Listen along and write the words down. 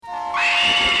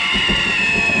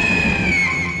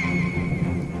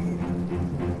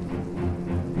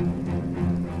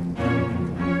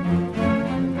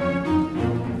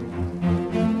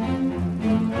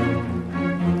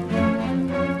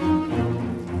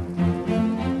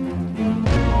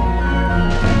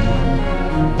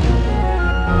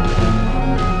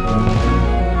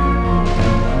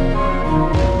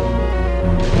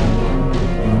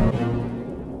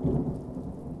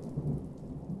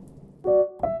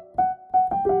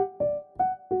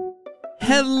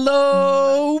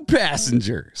Hello,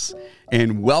 passengers,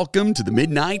 and welcome to the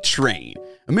Midnight Train,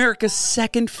 America's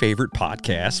second favorite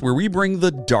podcast, where we bring the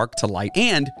dark to light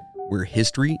and where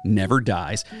history never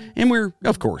dies, and where,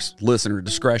 of course, listener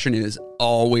discretion is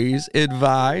always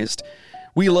advised.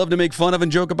 We love to make fun of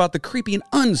and joke about the creepy and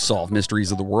unsolved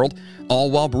mysteries of the world, all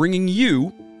while bringing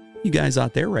you guys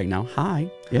out there right now.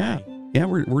 Hi. Yeah. Hi. Yeah,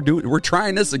 we're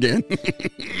trying this again.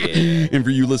 Yeah. And for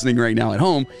you listening right now at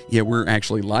home, yeah, we're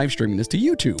actually live streaming this to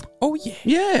YouTube. Oh, yeah.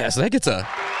 Yeah, so that gets a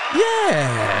Yay.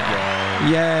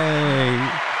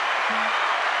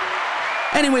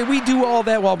 Anyway, we do all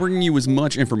that while bringing you as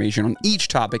much information on each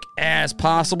topic as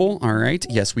possible. All right.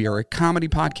 Yes, we are a comedy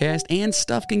podcast and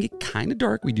stuff can get kind of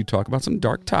dark. We do talk about some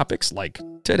dark topics like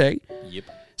today. Yep.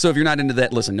 So if you're not into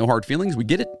that, listen, no hard feelings. We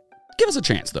get it. Give us a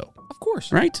chance, though. Of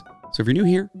course. Right? So if you're new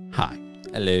here, hi.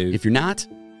 Hello. If you're not,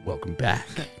 welcome back.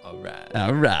 All right.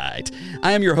 All right.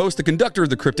 I am your host, the conductor of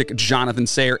the cryptic, Jonathan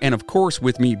Sayer. And of course,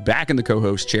 with me back in the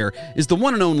co-host chair is the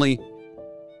one and only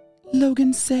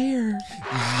Logan Sayer.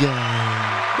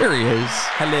 Yeah. There he is.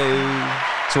 Hello.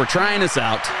 So we're trying this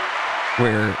out.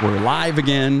 We're live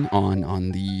again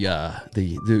on the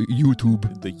YouTube.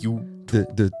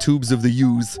 The tubes of the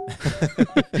U's.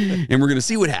 And we're going to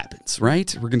see what happens, right?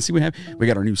 We're going to see what happens. We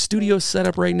got our new studio set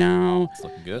up right now. It's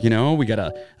looking good. You know, we got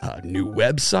a new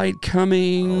website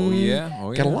coming. Oh,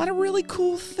 yeah. Got a lot of really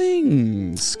cool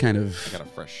things, kind of. Got a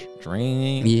fresh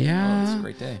drink. Yeah. Oh, it's a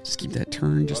great day. Just keep that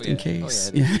turned just in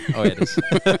case. Oh, yeah, it is.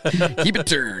 Keep it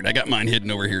turned. I got mine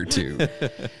hidden over here, too.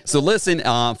 So listen,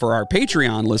 for our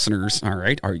Patreon listeners, all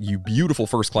right, you beautiful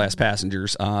first-class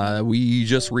passengers, we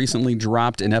just recently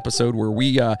dropped an episode where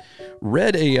we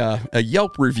read a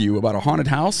Yelp review about a haunted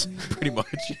house. Pretty much,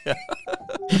 yeah.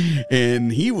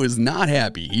 And he was not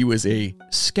happy. He was a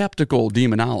skeptical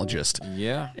demonologist.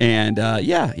 Yeah. And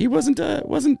he wasn't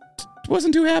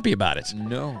too happy about it.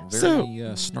 No, very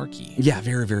snarky. Yeah,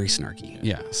 very, very snarky.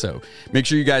 Yeah. So make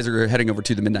sure you guys are heading over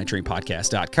to the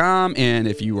midnighttrainpodcast.com. And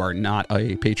if you are not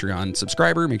a Patreon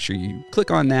subscriber, make sure you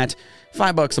click on that.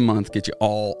 $5 a month, get you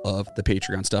all of the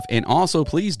Patreon stuff. And also,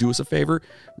 please do us a favor,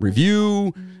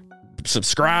 review,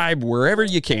 subscribe wherever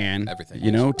you can. Everything.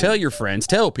 You know, tell your friends,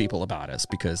 tell people about us,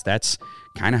 because that's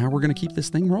kind of how we're going to keep this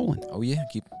thing rolling. Oh, yeah.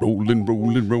 Keep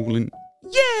rolling.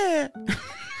 Yeah.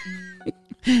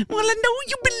 Well, I know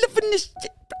you've been living this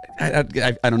shit. I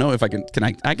don't know if I can. Can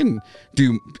I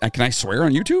swear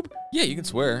on YouTube? Yeah, you can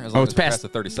swear as long as it's it's past the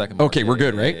 30-second mark. Okay, we're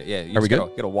good, right? Yeah. Are we good?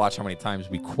 Gotta watch how many times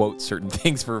we quote certain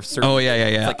things for certain. Oh yeah.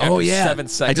 It's like every 7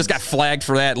 seconds. I just got flagged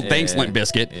for that. Thanks, Limp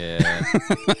Bizkit. Yeah.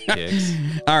 Kicks.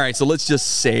 All right, so let's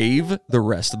just save the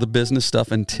rest of the business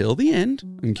stuff until the end.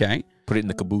 Okay. Put it in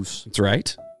the caboose. That's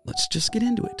right. Let's just get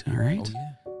into it. All right. Oh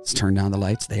yeah. Let's turn down the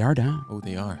lights. They are down. Oh,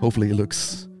 they are. Hopefully it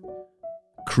looks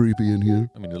creepy in here.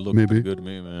 I mean, it looks Maybe. pretty good to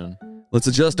me, man. Let's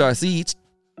adjust our seats.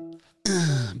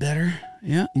 Better?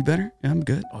 Yeah, you better? Yeah, I'm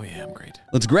good. Oh yeah, I'm great.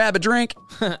 Let's grab a drink.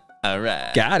 All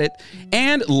right. Got it.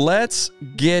 And let's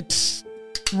get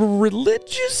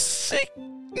religious,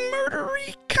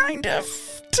 murdery kind of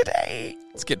today.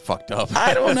 Let's get fucked up.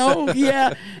 I don't know.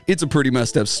 Yeah, it's a pretty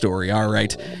messed up story. All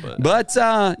right. But,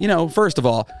 first of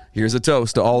all, here's a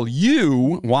toast to all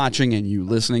you watching and you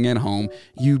listening at home,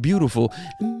 you beautiful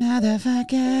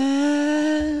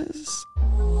motherfuckers.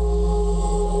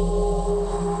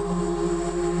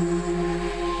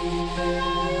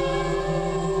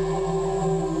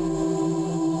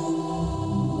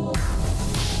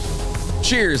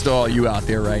 Cheers to all you out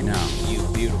there right now. You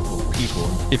beautiful people.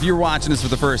 If you're watching this for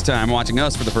the first time, watching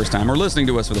us for the first time, or listening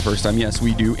to us for the first time, yes,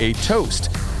 we do a toast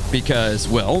because,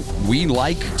 well, we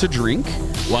like to drink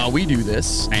while we do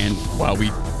this and while we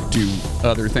do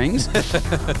other things,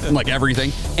 like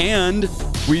everything. And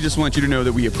we just want you to know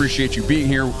that we appreciate you being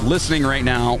here, listening right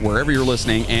now, wherever you're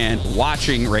listening, and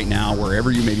watching right now,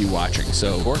 wherever you may be watching.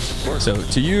 So, of course. So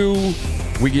to you,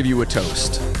 we give you a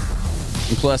toast.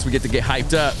 And plus, we get to get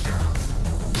hyped up.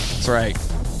 That's right.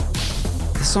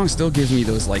 This song still gives me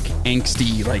those, like,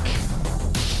 angsty, like,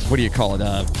 what do you call it?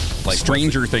 Like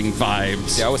Stranger Thing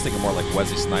vibes. Yeah, I was thinking more like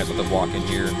Wesley Snipes with the walk in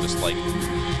here and just like...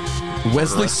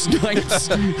 Wesley Snipes.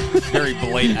 Very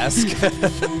Blade-esque.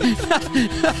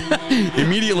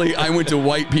 Immediately, I went to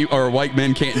white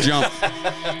men can't jump.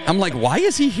 I'm like, why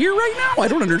is he here right now? I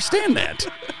don't understand that.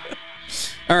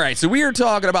 All right, so we are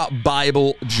talking about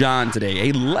Bible John today,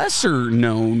 a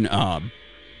lesser-known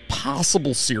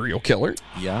possible serial killer.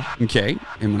 Yeah. Okay.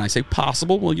 And when I say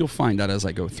possible, well, you'll find out as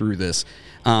I go through this.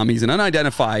 He's an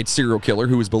unidentified serial killer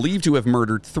who is believed to have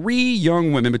murdered 3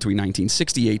 young women between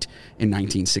 1968 and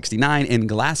 1969 in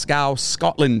Glasgow,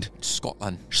 Scotland.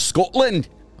 Scotland.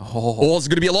 Oh, it's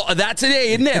going to be a lot of that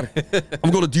today, isn't there?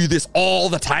 I'm going to do this all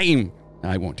the time.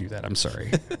 I won't do that. I'm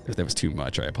sorry. If that was too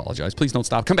much, I apologize. Please don't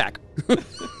stop. Come back.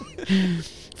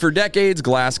 For decades,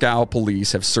 Glasgow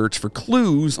police have searched for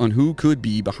clues on who could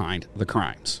be behind the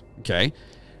crimes. Okay?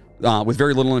 With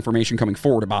very little information coming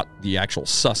forward about the actual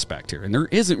suspect here. And there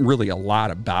isn't really a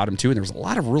lot about him, too. And there's a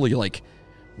lot of really, like,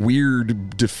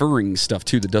 weird deferring stuff,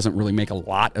 too, that doesn't really make a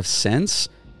lot of sense.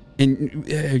 And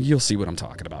you'll see what I'm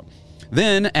talking about.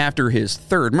 Then, after his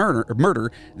third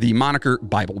murder, the moniker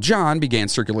Bible John began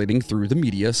circulating through the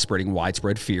media, spreading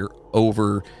widespread fear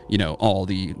over, all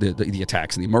the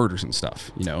attacks and the murders and stuff,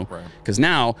 Because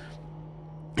now,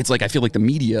 it's like I feel like the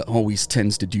media always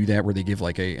tends to do that where they give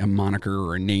like a moniker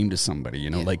or a name to somebody,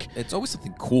 like... It's always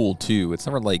something cool, too. It's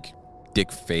never like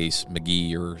Dick Face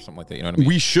McGee or something like that, you know what I mean?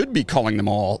 We should be calling them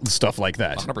all stuff like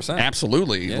that. 100%.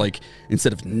 Absolutely. Yeah. Like,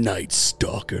 instead of Night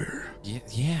Stalker.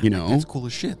 Yeah. That's cool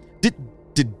as shit.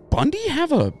 Did Bundy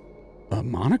have a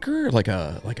moniker, like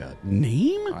a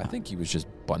name? I think he was just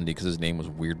Bundy because his name was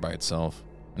weird by itself,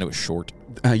 and it was short.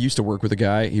 I used to work with a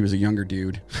guy. He was a younger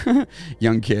dude,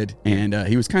 young kid, and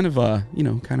he was kind of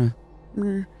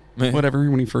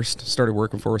whatever when he first started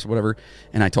working for us, or whatever.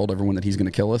 And I told everyone that he's going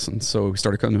to kill us, and so we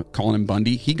started calling him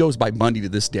Bundy. He goes by Bundy to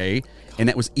this day, and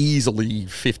that was easily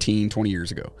 15, 20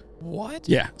 years ago. What?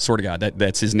 Yeah, swear to God,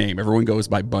 that's his name. Everyone goes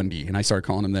by Bundy, and I started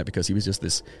calling him that because he was just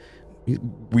this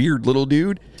weird little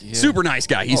dude. Yeah. Super nice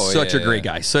guy. He's such a great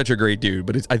guy. Such a great dude.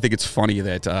 But I think it's funny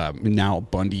that now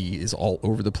Bundy is all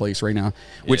over the place right now.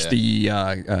 Which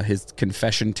his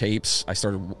confession tapes, I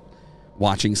started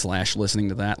watching / listening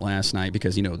to that last night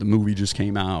because, the movie just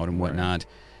came out and whatnot.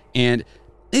 Right. And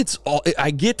it's all...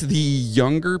 I get the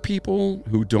younger people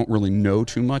who don't really know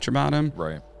too much about him.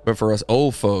 Right. But for us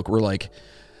old folk, we're like...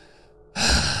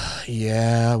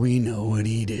 Yeah, we know what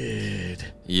he did.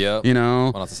 Yep.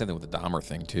 Well, it's the same thing with the Dahmer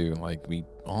thing, too. Like, we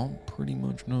all pretty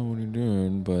much know what he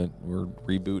did, but we're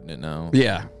rebooting it now.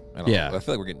 Yeah. I feel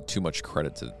like we're getting too much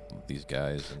credit to these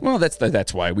guys. Well,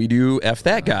 that's why we do F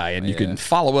That Guy, and you can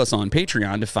follow us on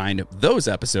Patreon to find those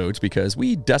episodes because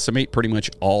we decimate pretty much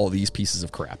all these pieces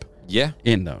of crap. Yeah.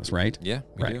 In those, right? Yeah,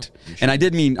 right. And I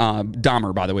did mean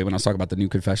Dahmer, by the way, when I was talking about the new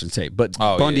confession tape. But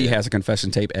Bundy has a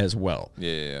confession tape as well.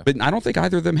 Yeah. But I don't think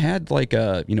either of them had like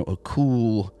a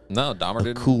cool... No, Dahmer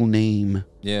didn't. Cool name.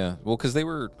 Yeah. Well, because they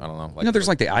were, I don't know. There's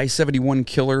like the I-71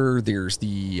 killer. There's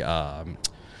the...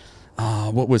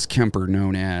 what was Kemper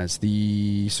known as?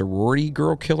 The sorority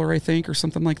girl killer, I think, or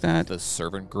something like that. The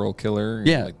servant girl killer.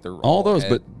 Yeah, like all those.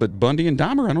 But Bundy and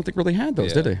Dahmer, I don't think really had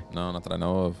those, did they? No, not that I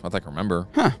know of. I think I remember.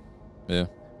 Huh. Yeah.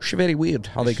 It's very weird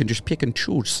how they can just pick and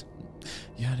choose.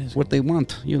 Yeah, it is. What they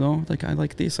want, Like, I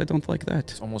like this, I don't like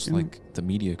that. It's almost like the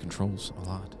media controls a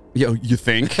lot. Yeah, you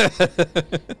think? And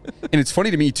it's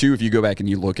funny to me, too, if you go back and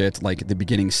you look at, like, the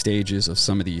beginning stages of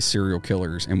some of these serial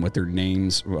killers and what their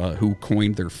names, who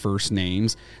coined their first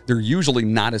names, they're usually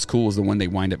not as cool as the one they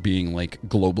wind up being, like,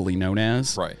 globally known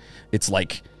as. Right. It's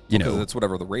like, because it's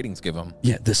whatever the ratings give them.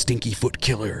 Yeah, the Stinky Foot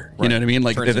Killer. Right. You know what I mean?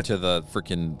 Like turns into the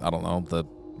freaking, I don't know, the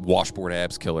washboard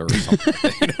abs killer or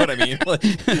something. You know what I mean? Like,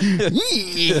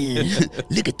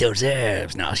 look at those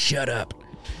abs. Now shut up.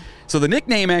 So the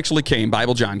nickname actually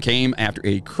Bible John came after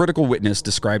a critical witness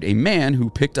described a man who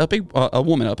picked up a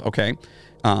woman up,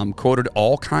 quoted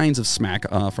all kinds of smack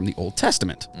from the Old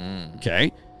Testament,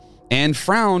 and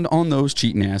frowned on those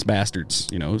cheating ass bastards,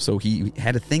 so he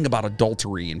had a thing about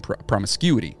adultery and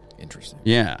promiscuity. Interesting.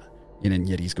 Yeah. And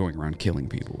yet he's going around killing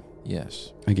people.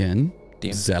 Yes. Again,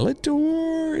 Zealot,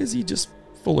 or is he just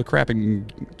full of crap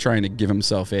and trying to give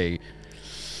himself a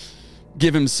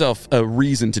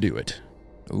reason to do it?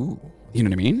 Ooh. You know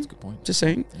what I mean? That's a good point. Just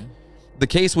saying. Yeah. The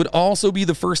case would also be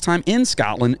the first time in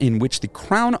Scotland in which the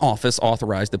Crown Office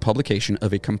authorized the publication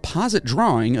of a composite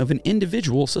drawing of an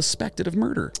individual suspected of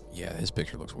murder. Yeah, his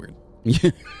picture looks weird.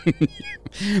 But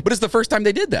it's the first time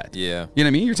they did that. Yeah. You know what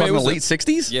I mean? You're talking about the late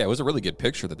 60s? Yeah, it was a really good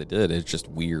picture that they did. It's just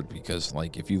weird because,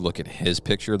 like, if you look at his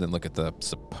picture, then look at the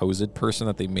supposed person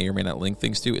that they may or may not link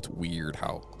things to, it's weird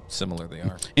how similar they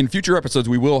are. In future episodes,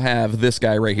 we will have this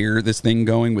guy right here, this thing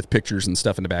going with pictures and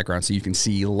stuff in the background so you can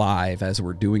see live as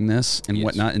we're doing this and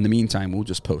whatnot. In the meantime, we'll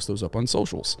just post those up on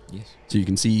socials. Yes. So you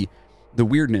can see the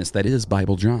weirdness that is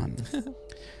Bible John.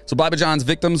 So Bible John's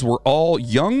victims were all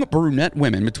young brunette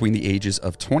women between the ages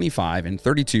of 25 and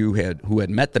 32 who had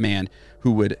met the man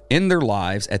who would end their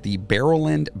lives at the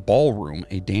Barrowland Ballroom,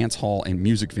 a dance hall and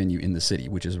music venue in the city,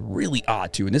 which is really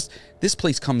odd too. And this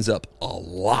place comes up a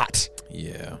lot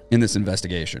in this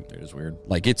investigation. It is weird.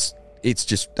 Like it's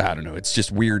just, I don't know, it's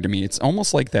just weird to me. It's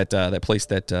almost like that place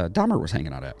that Dahmer was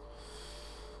hanging out at.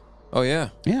 Oh, yeah.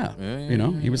 Yeah.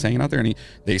 He was hanging out there, and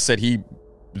they said he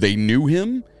they knew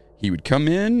him. He would come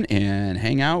in and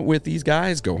hang out with these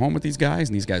guys, go home with these guys,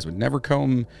 and these guys would never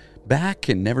come back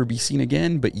and never be seen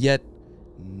again, but yet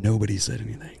nobody said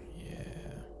anything.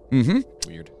 Yeah. Mm-hmm.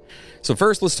 Weird. So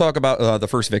first, let's talk about the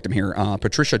first victim here,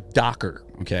 Patricia Docker,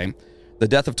 okay? The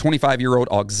death of 25-year-old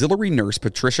auxiliary nurse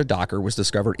Patricia Docker was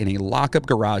discovered in a lock-up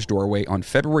garage doorway on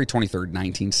February 23rd,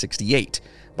 1968,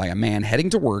 by a man heading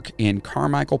to work in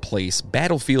Carmichael Place,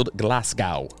 Battlefield,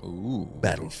 Glasgow. Ooh.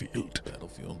 Battlefield.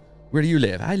 Battlefield. Where do you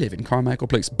live? I live in Carmichael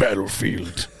Place,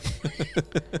 Battlefield.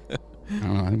 I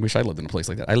don't know. I wish I lived in a place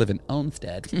like that. I live in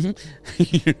Olmsted.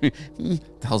 The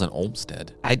hell's an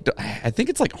Olmsted? I think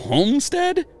it's like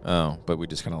Homestead. Oh, but we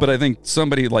just kind of. But I think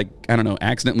somebody, like, I don't know,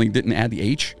 accidentally didn't add the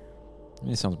H.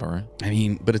 It sounds about right. I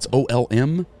mean, but it's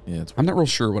OLM. Yeah, it's I'm not real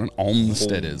sure what an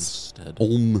Olmsted is.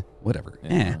 Whatever.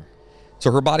 Yeah.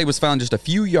 So her body was found just a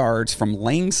few yards from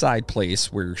Langside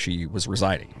Place where she was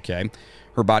residing, okay?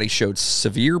 Her body showed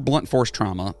severe blunt force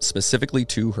trauma, specifically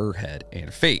to her head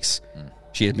and face.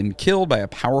 She had been killed by a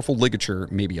powerful ligature,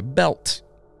 maybe a belt,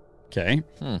 okay?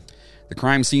 The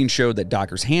crime scene showed that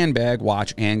Docker's handbag,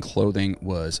 watch, and clothing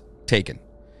was taken.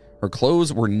 Her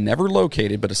clothes were never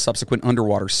located, but a subsequent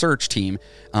underwater search team,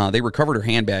 they recovered her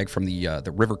handbag from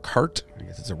the River Cart. I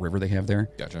guess it's a river they have there.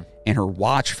 Gotcha. And her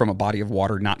watch from a body of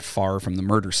water not far from the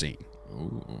murder scene.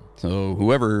 Ooh. So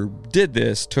whoever did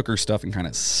this took her stuff and kind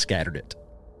of scattered it.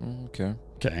 Okay.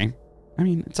 Okay. I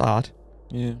mean, it's odd.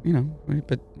 Yeah. You know,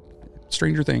 but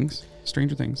stranger things. True,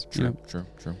 you know.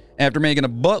 true. After making a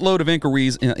buttload of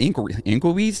inquiries? Inquiries.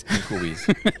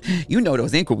 You know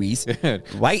those inquiries.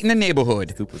 Right in the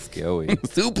neighborhood. Super scary.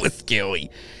 Super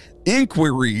scary.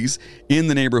 Inquiries in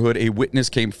the neighborhood, a witness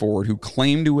came forward who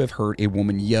claimed to have heard a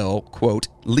woman yell, quote,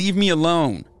 "Leave me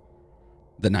alone,"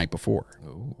 the night before.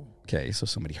 Oh. Okay, so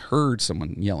somebody heard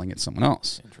someone yelling at someone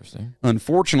else. Interesting.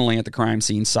 Unfortunately, at the crime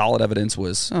scene, solid evidence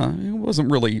it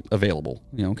wasn't really available.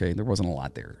 You know, okay, there wasn't a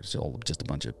lot there. It's all just a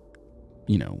bunch of,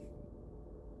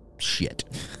 shit,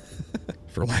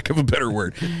 for lack of a better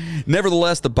word.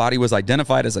 Nevertheless, the body was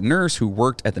identified as a nurse who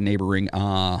worked at the neighboring,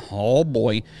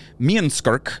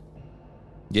 Mearnskirk.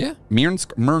 Yeah.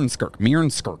 Mearnskirk. Mearnskirk.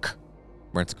 Mearnskirk.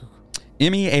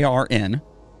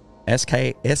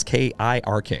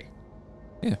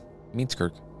 Yeah.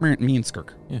 Mearnskirk.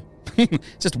 Mearnskirk. Yeah.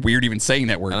 It's just weird even saying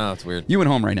that word. I know, it's weird. You went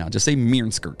home right now. Just say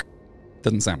Mearnskirk.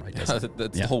 Doesn't sound right, does it?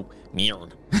 That's the whole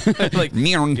Mearn. Like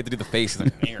Mearn. You get to do the face.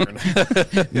 Like, Mearn.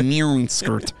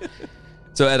 Mearnskirt.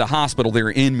 So at a hospital there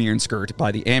in Mearnskirt,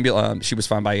 by the ambulance, she was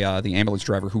found by the ambulance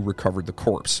driver who recovered the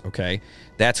corpse. Okay,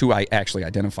 that's who I actually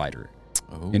identified her.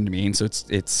 Oh. You know what I mean? So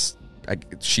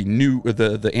she knew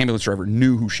the ambulance driver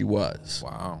knew who she was.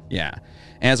 Wow. Yeah.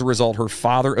 As a result, her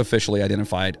father officially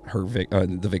identified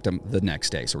the victim the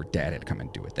next day. So her dad had to come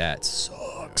and do it. That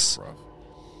sucks. Rough.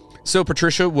 So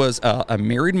Patricia was a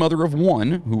married mother of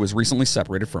one who was recently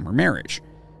separated from her marriage.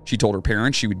 She told her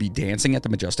parents she would be dancing at the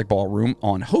Majestic Ballroom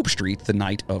on Hope Street the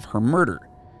night of her murder.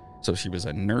 So she was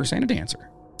a nurse and a dancer.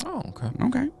 Oh, okay.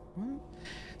 Okay.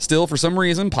 Still, for some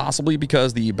reason, possibly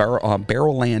because the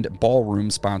Barrowland Ballroom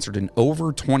sponsored an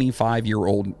over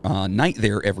 25-year-old night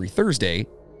there every Thursday.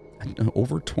 An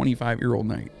over 25-year-old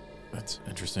night. That's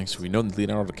interesting. So we know that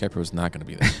Leonardo DiCaprio is not going to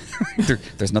be there.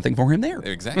 There's nothing for him there.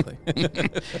 Exactly.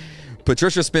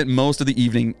 Patricia spent most of the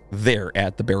evening there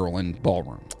at the Barrowland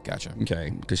Ballroom. Gotcha.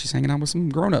 Okay, because she's hanging out with some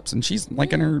grown-ups, and she's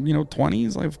like in her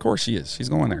 20s. Like, of course she is. She's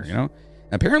going there, And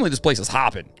apparently this place is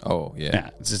hopping. Oh, yeah. Yeah,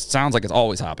 it just sounds like it's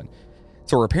always hopping.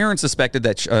 So her parents suspected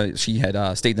that she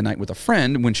had stayed the night with a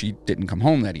friend when she didn't come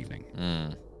home that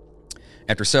evening.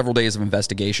 After several days of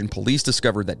investigation, police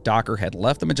discovered that Docker had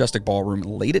left the Majestic Ballroom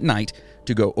late at night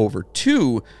to go over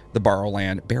to the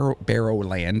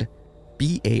Barrowland,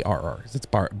 B-A-R-R. It's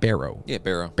Barrow. Yeah,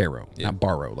 Barrow. Barrow, Yeah. not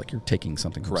borrow, like you're taking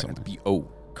something from someone. Correct.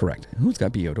 B-O. Correct. Who's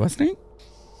got B-O? Do I stink?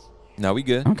 No, we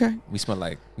good. Okay. We smell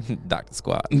like Dr.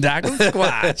 Squatch. Dr.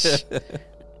 Squatch.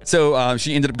 So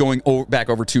she ended up going back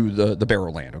over to the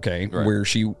Barrowland, okay, Right. where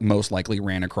she most likely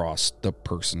ran across the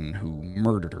person who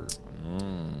murdered her.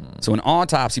 So an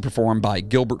autopsy performed by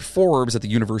Gilbert Forbes at the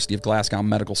University of Glasgow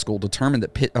Medical School determined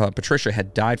that Patricia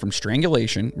had died from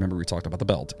strangulation. Remember, we talked about the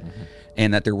belt.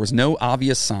 And that there was no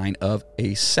obvious sign of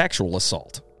a sexual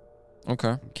assault.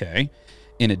 Okay. Okay.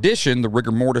 In addition, the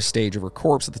rigor mortis stage of her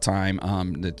corpse at the time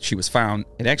that she was found,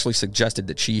 it actually suggested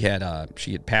that she had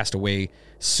passed away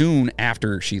soon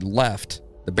after she left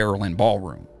the Barrowland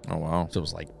Ballroom. Oh, wow. So it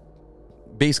was like,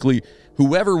 basically,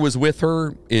 whoever was with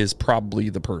her is probably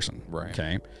the person. Right.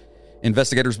 Okay.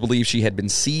 Investigators believe she had been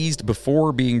seized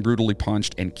before being brutally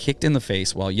punched and kicked in the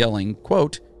face while yelling,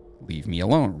 quote, "Leave me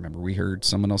alone." Remember, we heard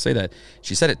someone else say that.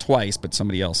 She said it twice, but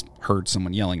somebody else heard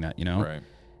someone yelling that, Right.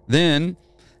 Then,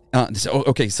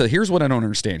 so here's what I don't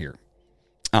understand here.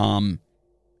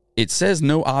 It says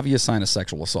no obvious sign of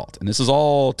sexual assault, and this is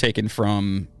all taken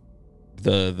from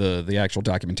the actual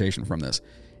documentation from this.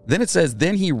 Then it says,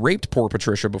 then he raped poor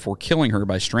Patricia before killing her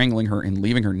by strangling her and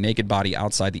leaving her naked body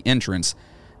outside the entrance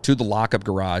to the lockup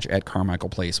garage at Carmichael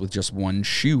Place with just one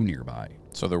shoe nearby.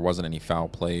 So there wasn't any foul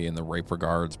play in the rape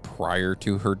regards prior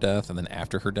to her death, and then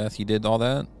after her death he did all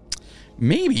that?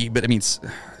 Maybe, but I mean,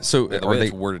 so the way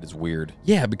it's worded is weird.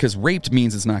 Yeah, because raped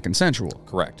means it's not consensual.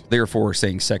 Correct. Therefore,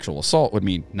 saying sexual assault would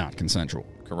mean not consensual.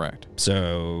 Correct.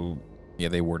 So... yeah,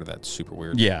 they worded that super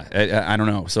weird. Yeah, I don't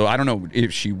know. So I don't know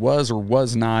if she was or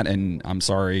was not, and I'm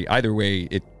sorry. Either way,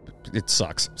 it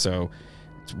sucks. So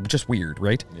it's just weird,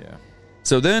 right? Yeah.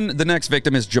 So then the next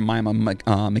victim is Jemima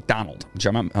McDonald.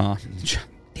 Jemima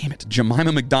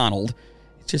McDonald.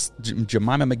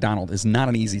 Jemima McDonald is not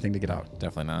an easy thing to get out.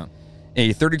 Definitely not.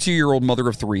 A 32-year-old mother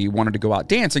of three wanted to go out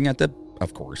dancing at the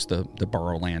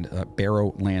Barrowland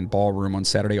Ballroom on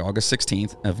Saturday, August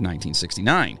 16th of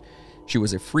 1969. She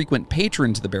was a frequent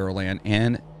patron to the Barrowland,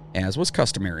 and as was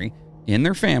customary in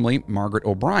their family, Margaret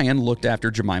O'Brien looked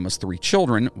after Jemima's three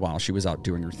children while she was out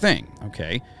doing her thing.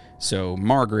 Okay, so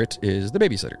Margaret is the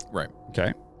babysitter. Right.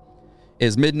 Okay.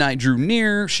 As midnight drew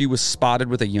near, she was spotted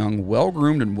with a young,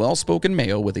 well-groomed and well-spoken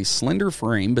male with a slender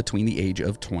frame between the age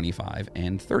of 25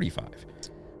 and 35,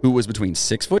 who was between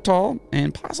 6 foot tall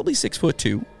and possibly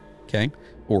 6'2", okay?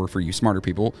 Or for you smarter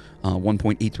people,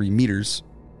 1.83 meters.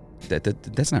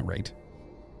 That's not right.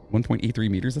 1.83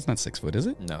 meters, that's not 6 foot, is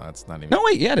it? No, that's not even. No,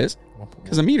 wait, yeah, it is.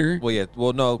 Because a meter. Well, yeah,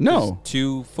 well, no. No.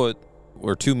 2 foot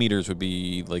or 2 meters would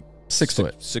be like 6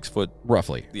 foot. 6 foot.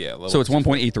 Roughly. Yeah. So it's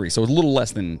 1.83, so it's a little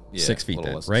less than 6 feet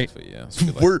then, right? 6 feet, yeah. So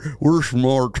We're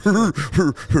smart.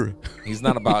 he's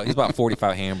about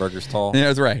 45 hamburgers tall. Yeah,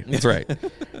 that's right. That's right.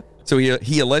 So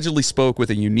he allegedly spoke with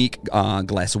a unique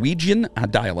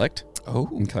Glaswegian dialect. Oh.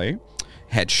 Okay.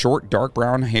 Had short, dark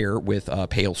brown hair with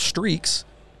pale streaks,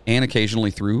 and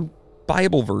occasionally threw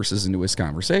Bible verses into his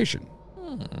conversation.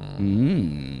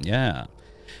 Yeah.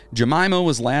 Jemima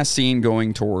was last seen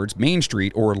going towards Main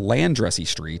Street or Landressy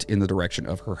Street in the direction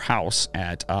of her house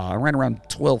at right around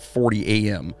 12:40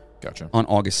 a.m. Gotcha. On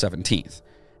August 17th,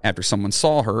 after someone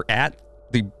saw her at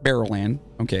the Barrowland,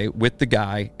 okay, with the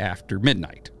guy after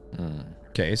midnight.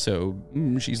 Okay, so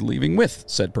she's leaving with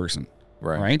said person.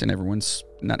 Right? And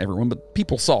not everyone, but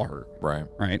people saw her.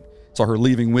 Right? Saw her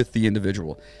leaving with the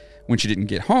individual. When she didn't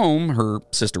get home, her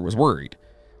sister was worried.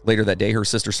 Later that day, her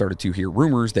sister started to hear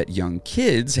rumors that young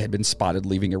kids had been spotted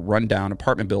leaving a rundown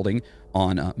apartment building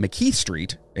on McKeith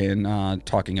Street and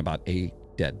talking about a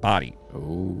dead body.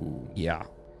 Oh. Yeah.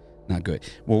 Not good.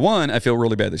 Well, one, I feel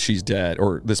really bad that she's dead,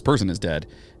 or this person is dead,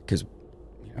 because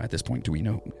at this point, do we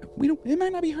know? We don't. It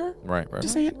might not be her. Right.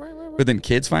 Just saying. Right. But then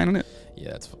kids finding it.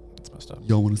 Yeah, it's messed up.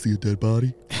 Y'all want to see a dead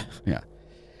body? Yeah.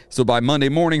 So by Monday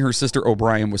morning, her sister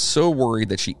O'Brien was so worried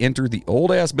that she entered the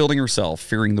old-ass building herself,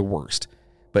 fearing the worst.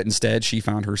 But instead, she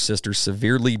found her sister's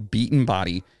severely beaten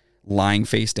body lying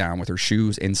face down with her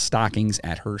shoes and stockings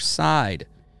at her side.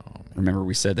 Oh, remember,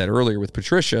 we said that earlier with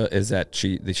Patricia, is that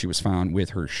she was found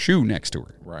with her shoe next to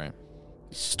her. Right.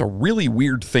 It's just a really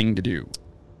weird thing to do.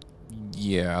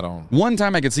 Yeah, I don't. One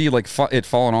time I could see like it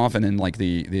falling off and then like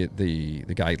the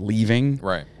guy leaving.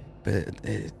 Right. But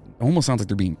it almost sounds like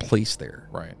they're being placed there.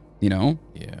 Right. You know?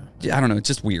 Yeah. I don't know. It's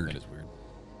just weird. It is weird.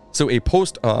 So a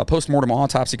post-mortem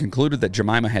autopsy concluded that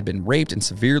Jemima had been raped and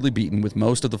severely beaten with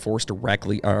most of the force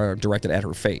directed at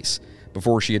her face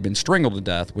before she had been strangled to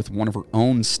death with one of her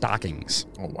own stockings.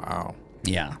 Oh, wow.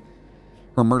 Yeah.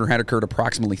 Her murder had occurred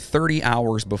approximately 30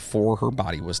 hours before her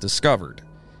body was discovered.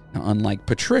 Now, unlike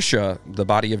Patricia, the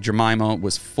body of Jemima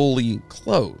was fully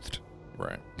clothed.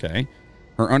 Right. Okay.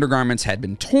 Her undergarments had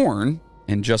been torn,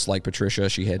 and just like Patricia,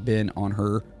 she had been on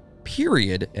her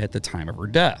period at the time of her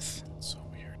death. So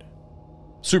weird.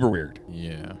 Super weird.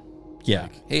 Yeah. Yeah.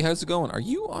 Like, hey, how's it going? Are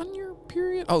you on your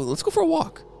period? Oh, let's go for a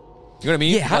walk. You know what I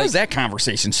mean? Yeah, how does that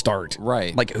conversation start?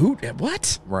 Right. Like, who,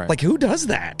 what? Right. Like, who does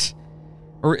that?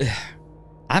 Or,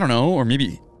 I don't know, or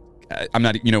maybe, I'm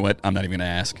not, you know what? I'm not even going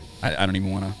to ask. I don't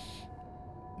even want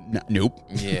to. Nope.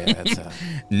 Yeah, that's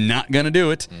not going to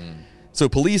do it. So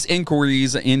police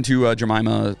inquiries into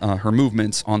Jemima, her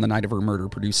movements on the night of her murder,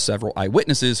 produced several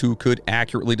eyewitnesses who could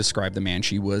accurately describe the man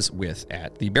she was with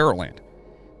at the Barrowland.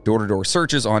 Door-to-door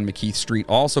searches on McKeith Street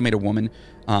also made a woman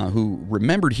who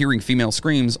remembered hearing female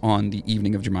screams on the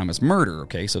evening of Jemima's murder.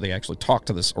 Okay, so they actually talked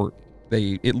to this, or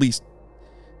they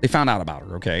found out about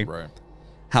her. Okay, right.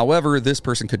 However, this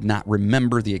person could not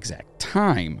remember the exact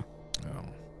time. Oh.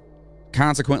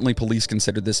 Consequently, police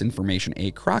considered this information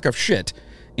a crock of shit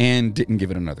and didn't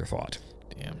give it another thought.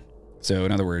 Damn. So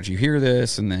in other words, you hear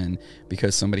this, and then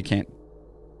because somebody can't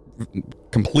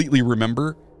completely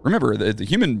remember the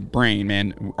human brain,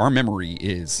 man, our memory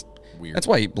is weird. That's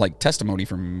why, like, testimony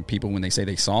from people when they say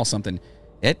they saw something,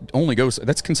 it only goes,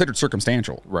 that's considered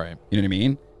circumstantial. Right. You know what I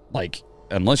mean? Like,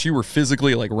 unless you were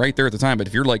physically, like, right there at the time. But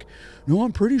if you're like, no,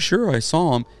 I'm pretty sure I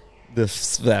saw him, the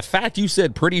fact you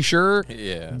said pretty sure,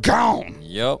 gone.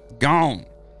 Yep. Gone.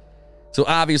 So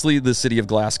obviously, the city of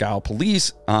Glasgow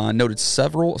police noted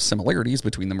several similarities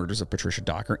between the murders of Patricia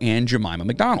Docker and Jemima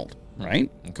McDonald,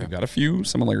 right? Okay. We've got a few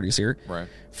similarities here. Right.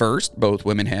 First, both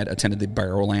women had attended the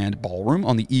Barrowland Ballroom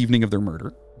on the evening of their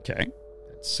murder. Okay.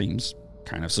 That seems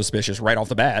kind of suspicious right off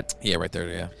the bat. Yeah, right there,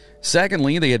 yeah.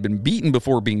 Secondly, they had been beaten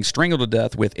before being strangled to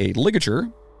death with a ligature.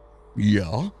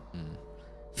 Yeah.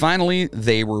 Finally,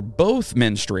 they were both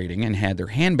menstruating and had their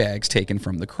handbags taken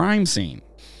from the crime scene.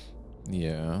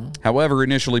 Yeah. However,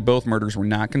 initially, both murders were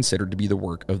not considered to be the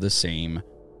work of the same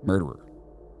murderer.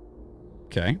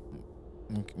 Okay?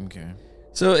 Okay.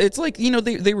 So it's like, you know,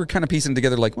 they were kind of piecing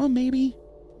together like, well, maybe.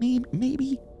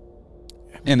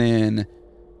 And then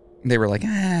they were like,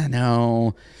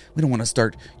 no, we don't want to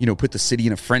start, you know, put the city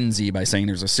in a frenzy by saying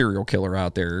there's a serial killer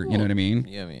out there. You know what I mean?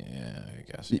 Yeah, I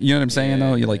guess. You know what I'm saying,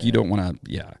 though? You're like, you don't want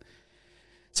to,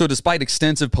 So despite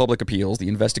extensive public appeals, the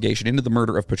investigation into the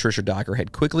murder of Patricia Docker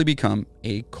had quickly become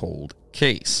a cold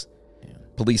case. Yeah.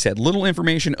 Police had little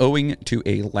information owing to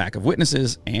a lack of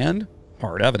witnesses and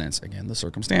hard evidence. Again, the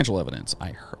circumstantial evidence.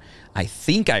 I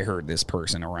think I heard this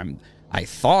person, or I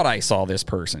thought I saw this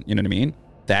person. You know what I mean?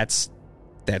 That's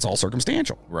all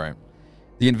circumstantial. Right.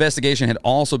 The investigation had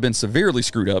also been severely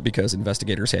screwed up because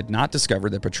investigators had not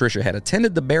discovered that Patricia had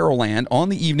attended the Barrowland on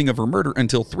the evening of her murder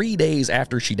until 3 days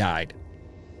after she died.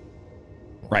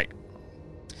 Right.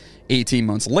 18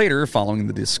 months later, following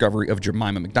the discovery of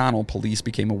Jemima McDonald, police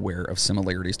became aware of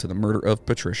similarities to the murder of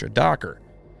Patricia Docker.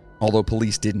 Although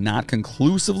police did not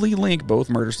conclusively link both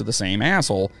murders to the same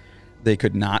asshole, they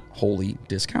could not wholly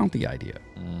discount the idea.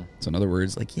 So in other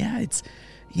words, like, it's,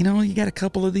 you know, you got a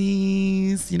couple of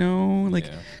these, you know, like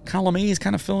column A is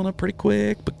kind of filling up pretty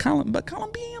quick, but column B,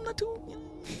 I'm not too, you know,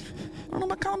 I don't know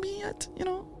about column B yet, you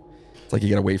know. It's like you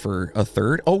got to wait for a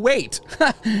third. Oh, wait.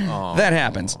 That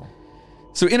happens.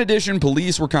 So in addition,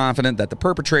 police were confident that the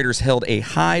perpetrators held a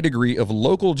high degree of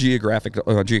local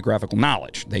geographical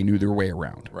knowledge. They knew their way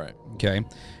around. Right. Okay.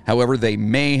 However, they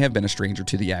may have been a stranger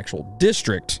to the actual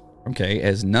district, okay,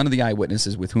 as none of the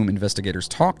eyewitnesses with whom investigators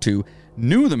talked to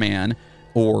knew the man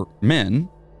or men,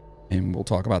 and we'll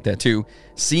talk about that too,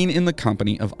 seen in the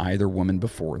company of either woman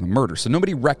before the murder. So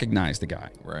nobody recognized the guy.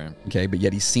 Right. Okay, but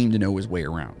yet he seemed to know his way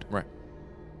around. Right.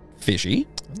 Fishy.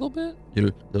 A little bit.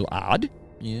 A little odd.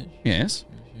 Yes. Yes.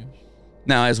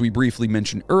 Now, as we briefly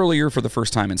mentioned earlier, for the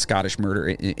first time in a Scottish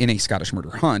murder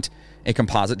hunt, a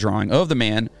composite drawing of the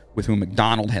man with whom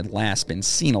MacDonald had last been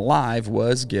seen alive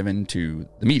was given to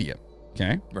the media.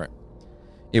 Okay? Right.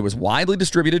 It was widely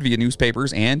distributed via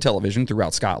newspapers and television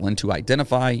throughout Scotland to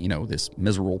identify, you know, this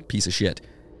miserable piece of shit.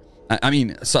 I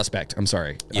mean, suspect. I'm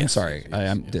sorry. Yes, I'm sorry.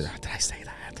 Yes. Did I say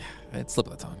that? It's slip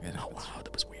of the tongue. Oh, wow.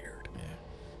 That was weird. Yeah.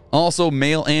 Also,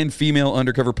 male and female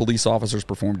undercover police officers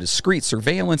performed discreet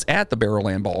surveillance at the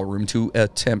Barrowland Ballroom to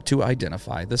attempt to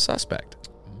identify the suspect.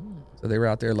 So they were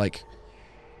out there like,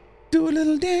 do a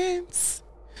little dance,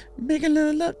 make a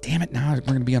little love. Damn it, now we're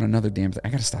going to be on another damn thing. I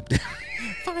got to stop doing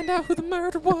Find out who the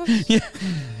murder was. Yeah.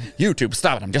 YouTube,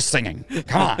 stop it. I'm just singing.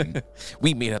 Come on.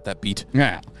 We made up that beat.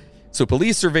 Yeah. So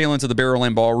police surveillance of the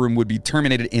Barrowland Ballroom would be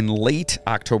terminated in late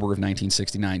October of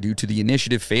 1969 due to the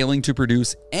initiative failing to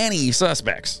produce any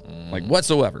suspects, like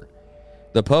whatsoever.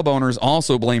 The pub owners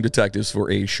also blamed detectives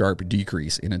for a sharp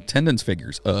decrease in attendance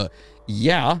figures.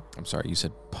 Yeah. I'm sorry, you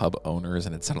said pub owners,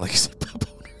 and it sounded like you said pub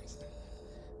owners.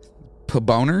 Pub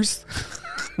owners?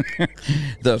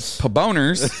 The pub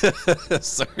owners.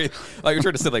 Sorry. Oh, you're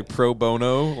trying to say like pro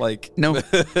bono? Like no.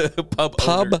 pub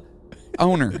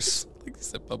owners. Like you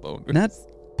said pub owners. Not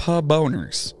pub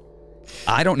owners.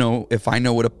 I don't know if I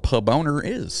know what a pub owner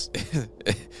is.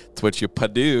 It's what you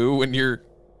do when you're...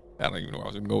 I don't even know where I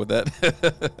was going to go with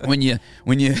that. when you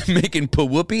making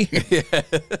pa-whoopee? Yeah.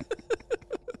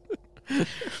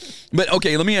 But,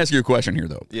 okay, let me ask you a question here,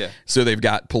 though. Yeah. So they've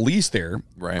got police there,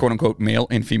 right, quote-unquote male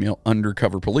and female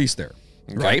undercover police there,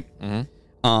 okay, right?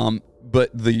 Mm-hmm. But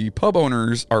the pub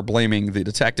owners are blaming the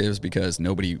detectives because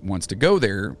nobody wants to go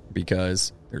there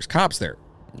because there's cops there.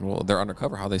 Well, they're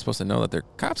undercover. How are they supposed to know that there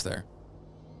are cops there?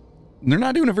 they're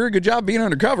not doing a very good job being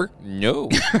undercover. No.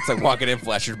 It's like walking in,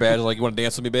 flash your badge, like, you want to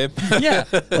dance with me, babe? Yeah.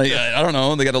 Like, I don't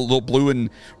know. They got a little blue and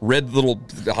red little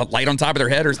light on top of their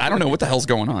head. Or I don't know what the hell's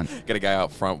going on. Got a guy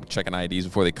out front checking IDs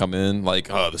before they come in. Like,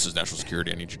 oh, this is national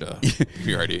security. I need you to give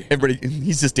me your ID. Everybody,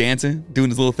 he's just dancing, doing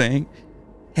his little thing.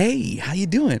 Hey, how you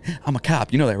doing? I'm a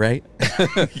cop. You know that, right? You know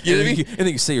what I mean?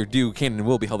 Anything you say or do can and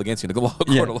will be held against you in the law court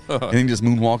Yeah. alone. And then he just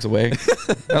moonwalks away.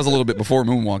 That was a little bit before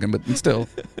moonwalking, but still.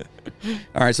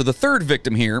 All right, so the third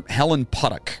victim here, Helen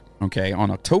Puttock. Okay, on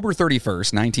October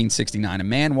 31st, 1969, a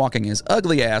man walking his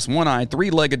ugly-ass, one-eyed,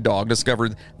 three-legged dog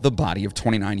discovered the body of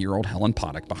 29-year-old Helen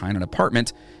Puttock behind an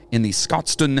apartment in the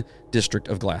Scotstoun district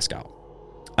of Glasgow.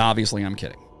 Obviously, I'm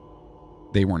kidding.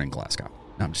 They weren't in Glasgow.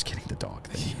 No, I'm just kidding. The dog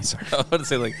thing. Sorry. I would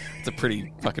say, like, it's a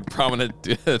pretty fucking prominent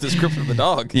description of the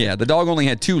dog. Yeah, the dog only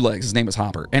had 2 legs. His name was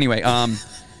Hopper. Anyway,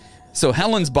 so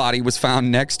Helen's body was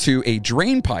found next to a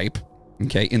drain pipe,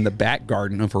 okay, in the back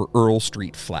garden of her Earl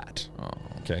Street flat. Oh.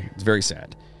 Okay, it's very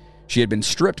sad. She had been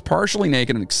stripped partially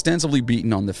naked and extensively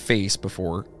beaten on the face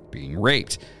before being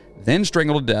raped, then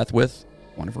strangled to death with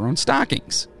one of her own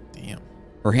stockings. Damn.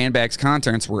 Her handbag's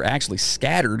contents were actually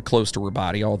scattered close to her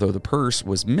body, although the purse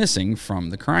was missing from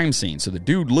the crime scene. So the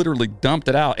dude literally dumped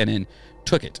it out and then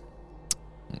took it.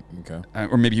 Okay.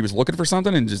 Or maybe he was looking for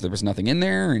something and just there was nothing in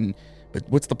there. But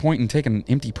what's the point in taking an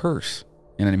empty purse?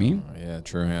 You know what I mean? Yeah,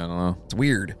 true. Yeah, I don't know. It's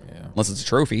weird. Yeah. Unless it's a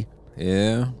trophy.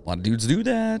 Yeah. A lot of dudes do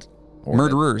that. Or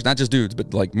murderers, not just dudes,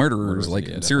 but like murderers, like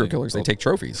yeah, serial definitely. killers. They take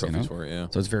trophies, you know? for it, yeah.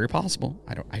 So it's very possible.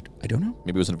 I don't know.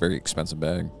 Maybe it was in a very expensive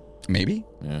bag. Maybe.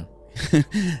 Yeah.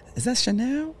 Is that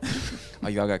Chanel? Oh,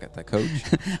 y'all got that coach?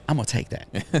 I'm going to take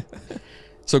that.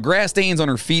 So grass stains on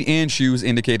her feet and shoes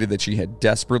indicated that she had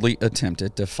desperately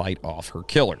attempted to fight off her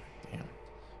killer. Damn.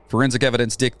 Forensic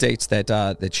evidence dictates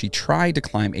that she tried to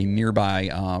climb a nearby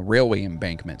railway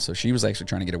embankment. So she was actually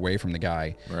trying to get away from the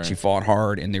guy. Right. She fought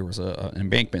hard, and there was an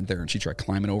embankment there, and she tried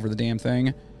climbing over the damn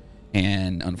thing.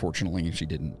 And unfortunately, she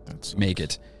didn't make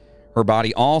it. Her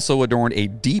body also adorned a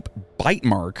deep bite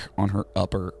mark on her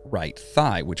upper right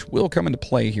thigh, which will come into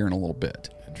play here in a little bit.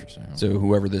 Interesting. So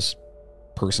whoever this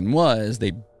person was,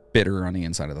 they bit her on the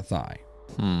inside of the thigh.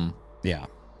 Yeah.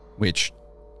 Which,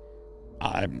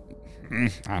 I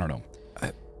don't know.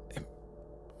 Okay.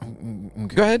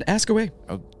 Go ahead, ask away.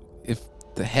 If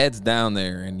the head's down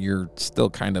there and you're still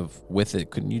kind of with it,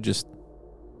 couldn't you just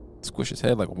squish his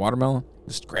head like a watermelon?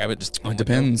 Just grab it. Just It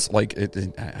depends. Like it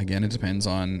depends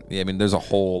on. Yeah, I mean, there's a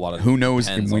whole lot of. Who knows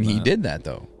depends when on he that. did that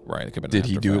though? Right. It could have been Did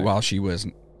he after do it fact. while she was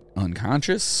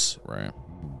unconscious? Right.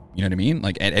 You know what I mean?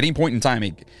 Like at any point in time. I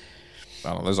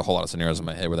don't know. There's a whole lot of scenarios in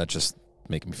my head where that just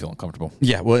making me feel uncomfortable.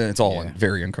 Yeah. Well, it's all Yeah.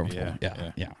 very uncomfortable.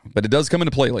 Yeah, Yeah. But it does come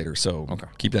into play later, so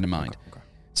keep that in mind. Okay.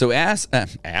 So as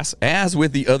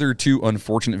with the other 2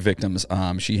 unfortunate victims,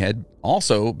 she had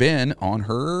also been on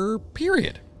her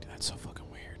period. Dude, that's so fucking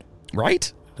weird.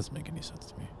 Right? That doesn't make any sense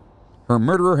to me. Her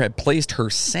murderer had placed her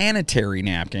sanitary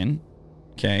napkin,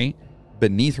 okay,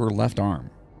 beneath her left arm.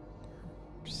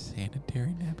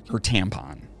 Sanitary napkin? Her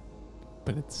tampon.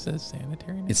 But it says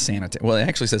sanitary napkin? It's sanitary. Well, it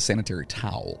actually says sanitary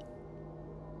towel.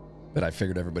 But I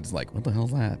figured everybody's like, what the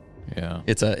hell's that? Yeah.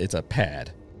 It's a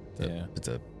pad. Yeah. It's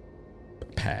a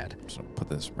pad. I'm just going to put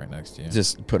this right next to you.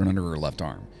 Just put it under her left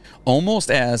arm. Almost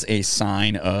as a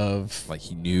sign of... Like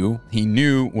he knew? He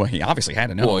knew... Well, he obviously had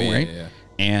to know, Well, yeah, right? yeah.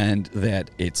 And that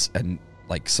it's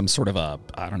like some sort of a...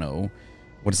 I don't know...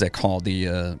 What is that called?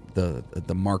 The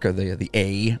mark of the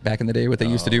A back in the day, what they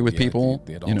used to do with people?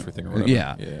 The adultery thing or whatever.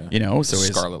 Yeah. You know, so the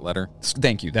it's... scarlet letter.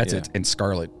 Thank you. That's Yeah. it. And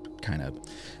scarlet kind of...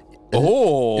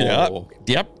 Oh.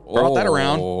 Yep. Brought that Oh.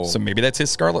 around. So maybe that's his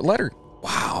scarlet letter.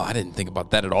 Wow, I didn't think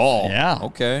about that at all. Yeah.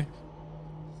 Okay.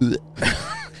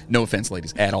 No offense,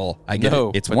 ladies, at all. I get No,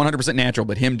 it. It's but- 100% natural,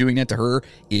 but him doing that to her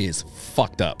is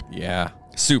fucked up. Yeah.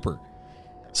 Super.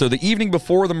 So the evening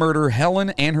before the murder,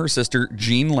 Helen and her sister,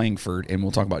 Jean Langford, and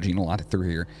we'll talk about Jean a lot through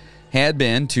here, had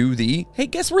been to the... Hey,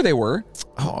 guess where they were?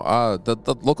 Oh, the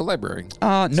local library.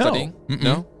 No. Studying? Mm-mm.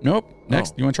 No? Nope.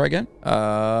 Next. Oh. You want to try again?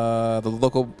 The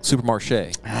local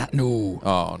supermarché. No.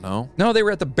 Oh, no? No, they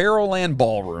were at the Barrowland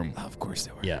Ballroom. Of course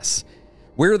they were. Yes.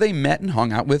 Where they met and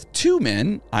hung out with 2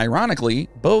 men, ironically,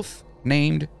 both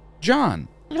named John.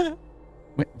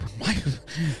 Wait, why?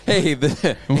 Hey,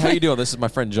 how you doing? This is my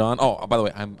friend John. Oh, by the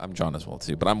way, I'm John as well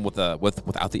too, but I'm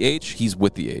without the H. He's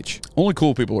with the H. Only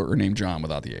cool people are named John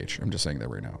without the H. I'm just saying that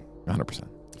right now. 100%.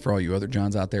 For all you other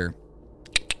Johns out there,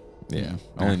 Yeah.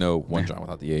 I only know one John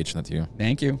without the H, and that's you.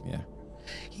 thank you. Yeah.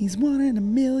 He's 1 in a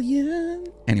million.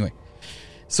 Anyway,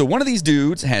 so one of these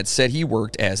dudes had said he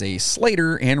worked as a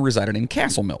slater and resided in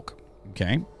Castle Milk,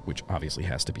 okay, which obviously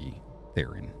has to be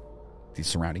there in the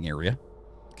surrounding area.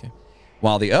 Okay.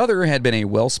 while the other had been a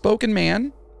well-spoken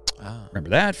man, remember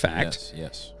that fact,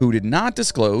 yes, who did not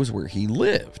disclose where he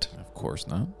lived. of course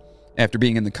not. After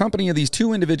being in the company of these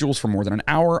two individuals for more than an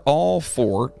hour, all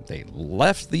four, they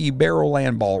left the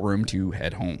Barrowland Ballroom to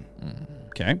head home.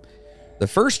 Okay? The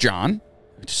first John,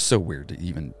 which is so weird to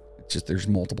even, just there's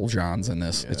multiple Johns in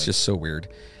this. It's just so weird.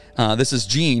 This is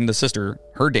Jean, the sister,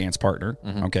 her dance partner,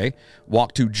 okay,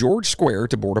 walked to George Square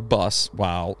to board a bus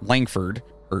while Langford,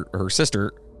 her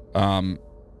sister,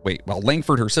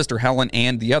 Langford, her sister Helen,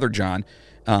 and the other John,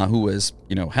 who was,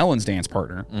 Helen's dance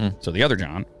partner, so the other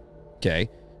John, okay,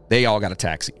 they all got a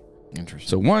taxi. Interesting.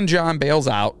 So one John bails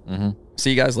out,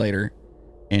 see you guys later,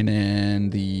 and then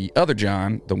the other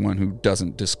John, the one who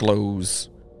doesn't disclose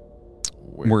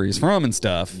where he's from and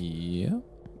stuff,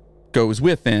 goes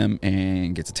with them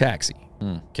and gets a taxi.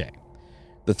 Okay.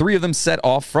 The three of them set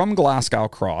off from Glasgow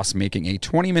Cross, making a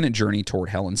 20-minute journey toward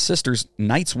Helen's sister's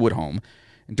Knightswood home.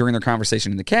 During their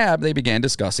conversation in the cab, they began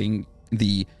discussing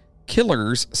the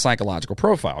killer's psychological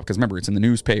profile. Because remember, it's in the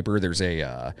newspaper. There's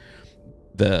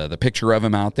the picture of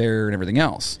him out there and everything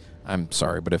else. I'm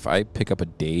sorry, but if I pick up a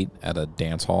date at a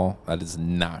dance hall, that is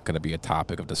not going to be a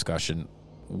topic of discussion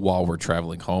while we're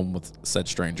traveling home with said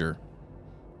stranger.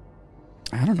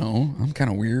 I don't know. I'm kind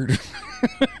of weird.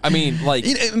 I mean, like...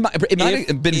 It might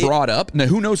have been brought up. Now,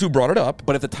 who knows who brought it up?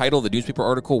 But if the title of the newspaper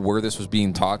article where this was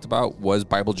being talked about was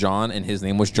Bible John and his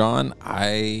name was John,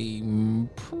 I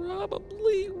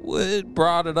probably would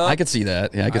brought it up. I could see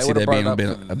that. Yeah, I could see that being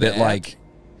a bit like...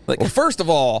 Well, first of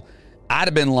all, I'd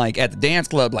have been like at the dance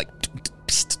club, like,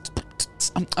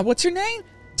 what's your name?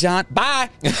 John. Bye.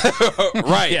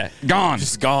 Right. Yeah. Gone.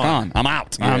 Just gone. I'm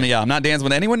out. Yeah. I'm not dancing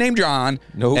with anyone named John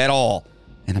at all.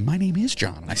 And my name is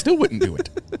John. I still wouldn't do it.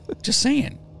 Just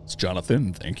saying. It's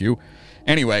Jonathan. Thank you.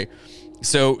 Anyway,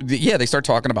 so they start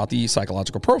talking about the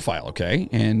psychological profile, okay?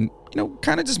 And,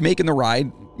 kind of just making the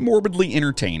ride morbidly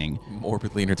entertaining.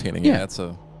 Morbidly entertaining. Yeah. That's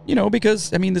a... because,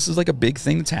 this is like a big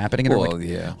thing that's happening. And well,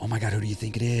 they're like, oh my God, who do you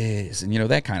think it is? And,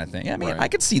 that kind of thing. Right. I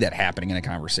could see that happening in a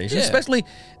conversation, especially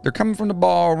they're coming from the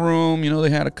ballroom. They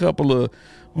had a couple of,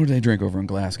 what do they drink over in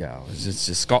Glasgow? It's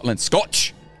just Scotland.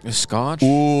 Scotch. Scotch?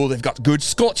 Oh, they've got good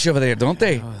Scotch over there, don't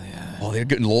they? Oh, yeah. Oh, they're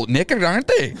getting a little knicker, aren't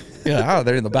they? Yeah,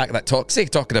 they're in the back of that taxi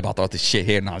talking about all this shit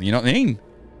here now. You know what I mean?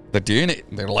 They're doing it.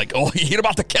 They're like, oh, you hear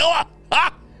about the killer?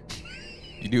 Ha!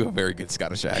 You do a very good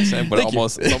Scottish accent, but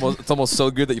it's almost so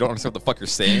good that you don't understand what the fuck you're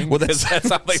saying. Well, that's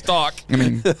how they talk.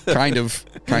 Kind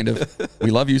of.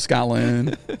 We love you,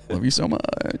 Scotland. Love you so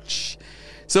much.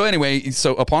 So anyway,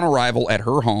 upon arrival at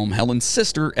her home, Helen's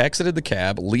sister exited the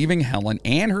cab, leaving Helen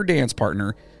and her dance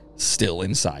partner still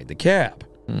inside the cab.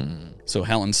 So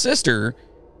Helen's sister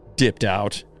dipped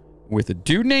out with a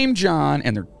dude named John,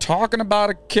 and they're talking about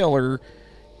a killer.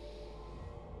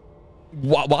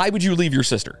 Why would you leave your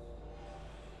sister?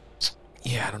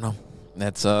 Yeah, I don't know.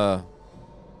 That's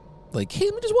like, hey,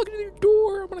 let me just walk into your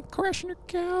door. I'm gonna crash on your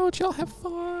couch. Y'all have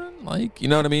fun. Like, you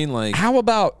know what I mean? Like, how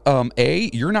about A,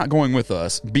 you're not going with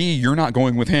us. B, you're not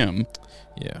going with him.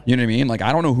 Yeah. You know what I mean? Like,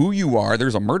 I don't know who you are.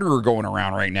 There's a murderer going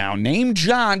around right now. Named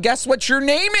John. Guess what your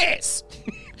name is?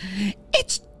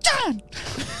 It's John.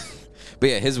 But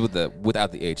yeah, his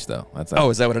without the H though.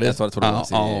 Is that what it is? That's what it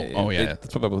was. Yeah.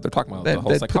 That's what they're talking about. That the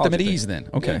whole put them at thing. ease then.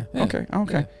 Okay. Yeah. Okay.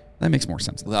 Yeah. That makes more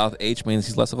sense. Without the H means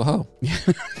he's less of a hoe.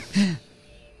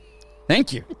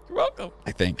 Thank you. You're welcome.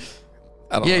 I think.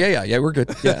 I don't know. Yeah, we're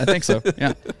good. Yeah, I think so.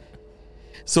 Yeah.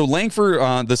 So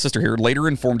Langford, the sister here, later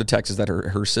informed detectives that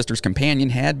her sister's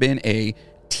companion had been a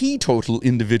teetotal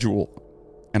individual.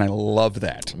 And I love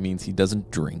that. It means he doesn't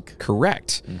drink.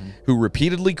 Correct. Who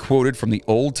repeatedly quoted from the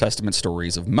Old Testament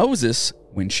stories of Moses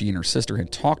when she and her sister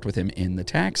had talked with him in the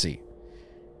taxi.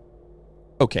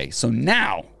 Okay, so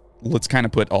now let's kind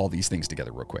of put all these things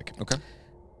together real quick. Okay.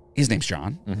 His name's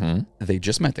John. They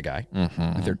just met the guy.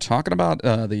 They're talking about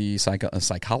the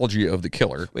psychology of the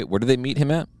killer. Wait, where did they meet him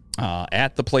at?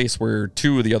 At the place where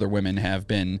two of the other women have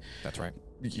been. That's right.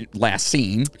 Last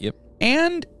seen. Yep.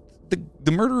 And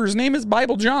the murderer's name is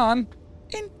Bible John.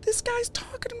 And this guy's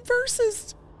talking in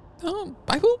verses.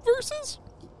 Bible verses?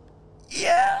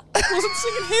 Yeah. Wasn't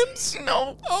singing hymns?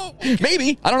 No. Oh, okay.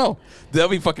 Maybe. I don't know. That'd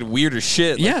be fucking weird as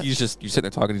shit. Like, Yeah. you're sitting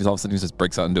there talking, and all of a sudden he just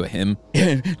breaks out into a hymn.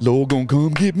 Yeah. Lord gonna come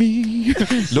get me.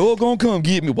 Lord gonna come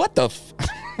get me. What the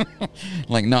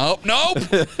like, nope.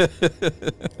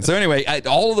 So anyway,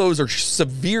 all of those are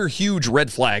severe, huge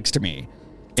red flags to me.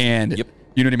 And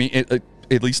you know what I mean?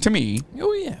 At least to me.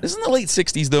 Oh, yeah. This is in the late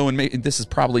 60s, though, and this is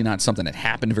probably not something that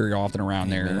happened very often around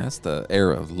there. Man, that's the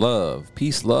era of love.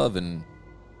 Peace, love, and...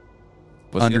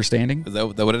 Understanding? Is that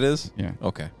what it is? Yeah.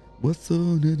 Okay. What's so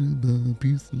little about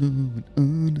peace, love, and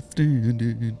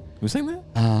understanding? Who sang that?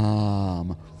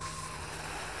 Hold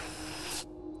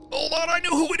on, I know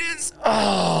who it is.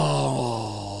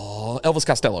 Oh, Elvis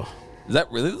Costello. Is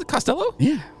that really the Costello?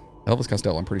 Yeah, Elvis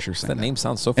Costello. I'm pretty sure sang That name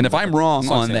sounds so And familiar. if I'm wrong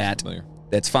Song on sounds that, familiar.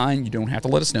 that's fine. You don't have to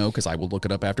let us know because I will look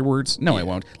it up afterwards. No, I Yeah.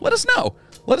 won't. Let us know.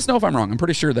 Let us know if I'm wrong. I'm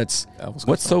pretty sure that's Elvis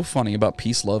what's Costello. so funny about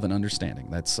peace, love, and understanding.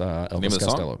 That's Name Elvis of the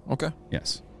Costello. song? Okay.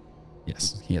 Yes.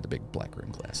 Yes. He had the big black rim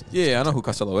glasses. Yeah, I know who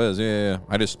Costello is. Yeah.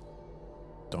 I just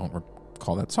don't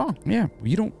recall that song. Yeah.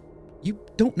 You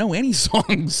don't know any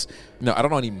songs. No, I don't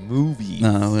know any movies.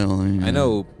 Well, yeah. I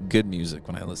know good music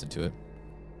when I listen to it.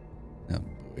 Oh,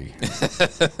 boy.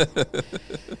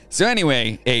 So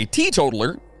anyway, a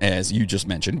teetotaler, as you just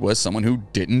mentioned, was someone who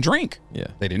didn't drink. Yeah.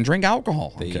 They didn't drink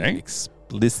alcohol. They Okay.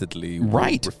 explicitly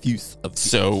Right. refuse of the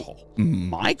So alcohol.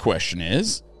 my question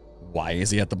is, why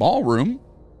is he at the ballroom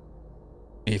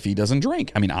if he doesn't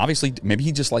drink? I mean, obviously, maybe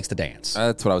he just likes to dance.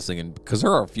 That's what I was thinking. Because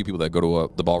there are a few people that go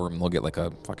to the ballroom and they'll get like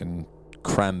a fucking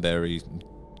cranberry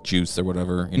juice or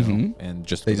whatever, you know, and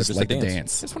just They just like to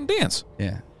dance. They just want to dance.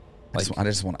 Yeah. I just want to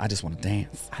dance. I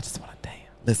just want to dance.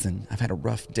 Listen, I've had a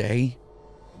rough day.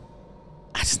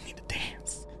 I just need to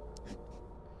dance.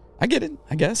 I get it,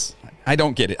 I guess. I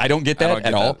don't get it. I don't get that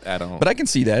at all. I don't. But I can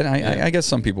see that. I guess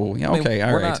some people, yeah, I mean, okay,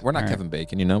 all we're right. Not, we're not all Kevin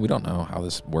Bacon, you know. We don't know how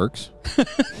this works.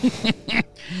 right.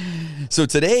 So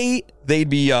today, they'd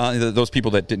be, those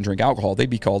people that didn't drink alcohol, they'd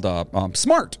be called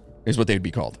smart, is what they'd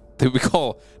be called. They would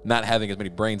call not having as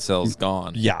many brain cells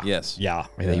gone. Yeah. Yes. Yeah.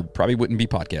 They probably wouldn't be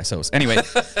podcast hosts. Anyway,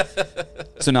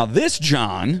 so now this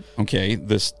John, okay,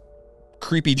 this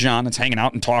creepy John that's hanging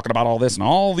out and talking about all this and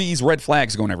all these red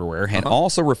flags going everywhere, had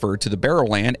also referred to the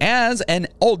Barrowland as an,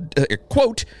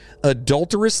 quote,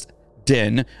 adulterous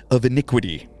den of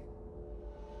iniquity.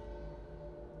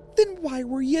 Then why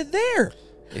were you there?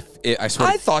 I swear,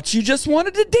 I thought you just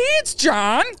wanted to dance,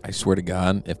 John. I swear to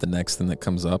God, if the next thing that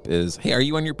comes up is, "Hey, are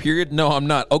you on your period?" No, I'm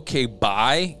not. Okay,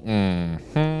 bye.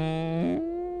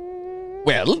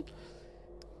 Well,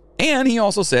 and he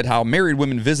also said how married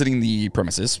women visiting the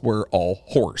premises were all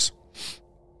whores.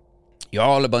 You're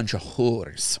all a bunch of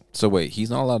whores. So wait, he's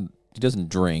not allowed. He doesn't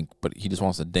drink, but he just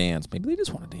wants to dance. Maybe they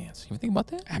just want to dance. You ever think about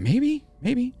that? Maybe.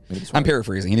 that's I'm right.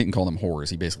 paraphrasing. He didn't call them whores.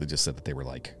 He basically just said that they were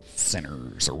like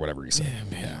sinners or whatever he said.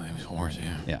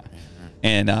 Yeah.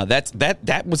 And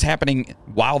that was happening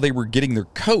while they were getting their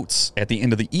coats at the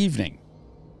end of the evening.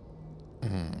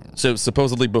 So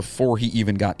supposedly before he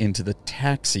even got into the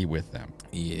taxi with them.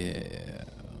 Yeah.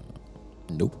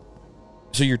 Nope.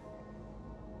 So you're...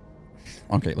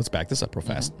 Okay, let's back this up real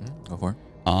fast. Go for it.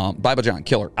 Bible John,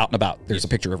 killer, out and about. There's a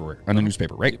picture everywhere on the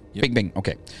newspaper, right? Yep. Bing, bing.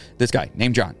 Okay. This guy,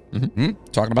 named John.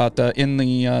 Talking about, in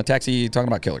the taxi, talking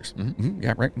about killers.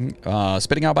 Yeah, right.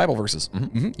 Spitting out Bible verses.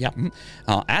 Yeah.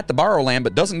 At the Barrowland,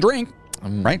 but doesn't drink.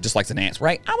 Right? Just likes to dance,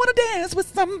 right? I want to dance with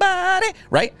somebody.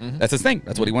 Right? That's his thing.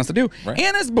 That's what he wants to do. Right.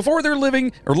 And as before they're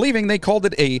leaving, they called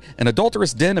it an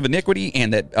adulterous den of iniquity,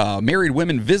 and that married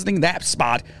women visiting that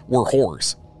spot were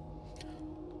whores.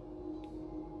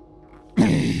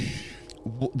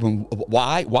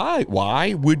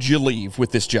 Why would you leave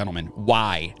with this gentleman?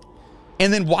 Why?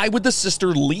 And then why would the sister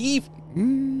leave? The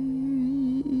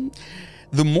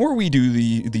more we do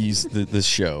this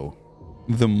show,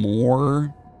 the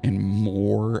more and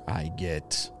more I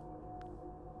get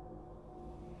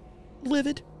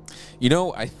livid. You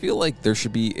know, I feel like there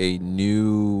should be a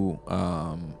new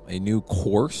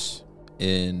course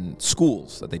in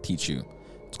schools that they teach you.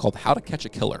 It's called How to Catch a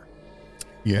Killer.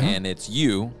 Yeah. And it's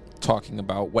you talking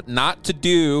about what not to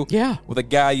do Yeah. with a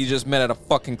guy you just met at a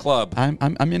fucking club.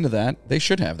 I'm into that. They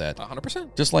should have that.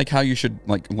 100%. Just like how you should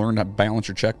learn to balance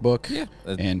your checkbook. Yeah.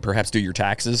 And perhaps do your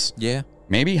taxes. Yeah.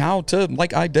 Maybe how to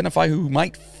identify who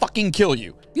might fucking kill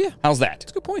you. Yeah. How's that?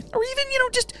 That's a good point. Or even,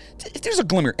 just if there's a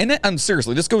glimmer. And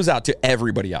seriously, this goes out to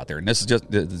everybody out there. And this is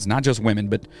it's not just women,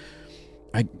 but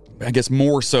I guess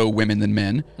more so women than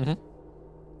men. Mm-hmm.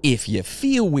 If you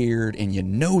feel weird and you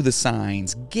know the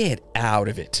signs, get out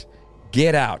of it.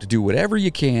 Get out. Do whatever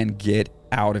you can. Get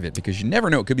out of it, because you never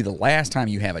know. It could be the last time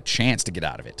you have a chance to get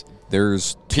out of it.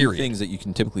 There's two Period. things that you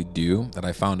can typically do that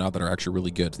I found out that are actually really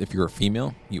good. If you're a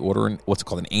female, you order what's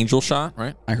called an angel shot,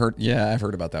 right? I've heard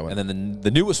about that one. And then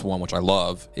the newest one, which I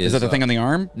love, is that the thing on the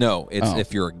arm? No, it's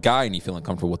if you're a guy and you feel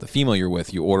uncomfortable with the female you're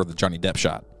with, you order the Johnny Depp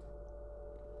shot.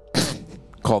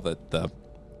 Call it the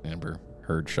Amber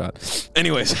Heard shot.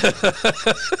 Anyways.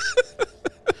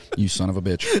 You son of a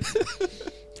bitch.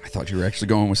 I thought you were actually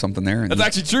going with something there. That's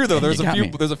actually true, though. You got me.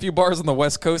 There's a few bars on the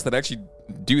West Coast that actually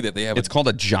do that. They have It's called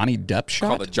a Johnny Depp shot?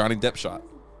 called a Johnny Depp shot.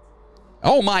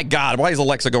 Oh my God, why is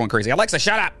Alexa going crazy? Alexa,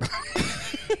 shut up.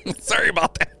 Sorry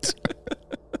about that.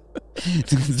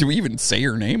 Do we even say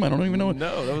her name? I don't even know.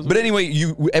 No, that was. But anyway,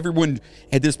 everyone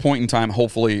at this point in time,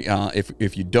 hopefully,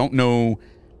 if you don't know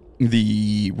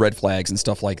the red flags and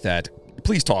stuff like that,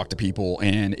 please talk to people,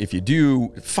 and if you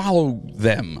do, follow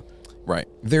them. Right.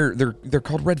 They're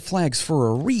called red flags for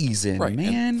a reason, right,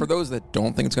 man. And for those that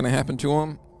don't think it's going to happen to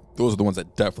them, those are the ones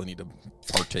that definitely need to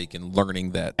partake in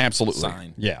learning that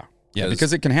sign. Yeah,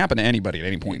 because it can happen to anybody at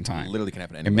any point in time. Literally can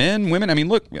happen to And anybody. men, women. I mean,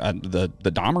 look, the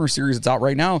Dahmer series that's out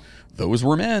right now, those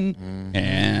were men,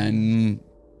 and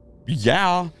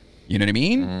yeah, you know what I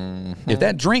mean. If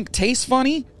that drink tastes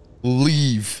funny,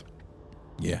 leave.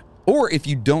 Yeah. Or if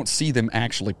you don't see them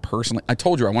actually personally, I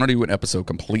told you I want to do an episode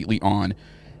completely on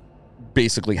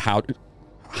basically how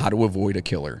to avoid a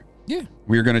killer. Yeah.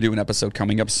 We're going to do an episode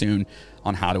coming up soon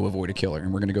on how to avoid a killer,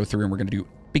 and we're going to go through and we're going to do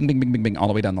bing, bing, bing, bing, bing all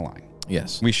the way down the line.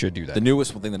 Yes. We should do that. The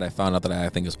newest thing that I found out that I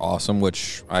think is awesome,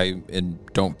 which I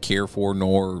don't care for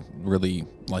nor really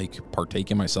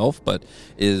partake in myself, but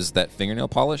is that fingernail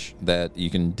polish that you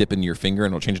can dip in your finger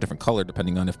and it'll change a different color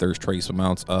depending on if there's trace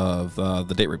amounts of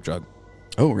the date rape drug.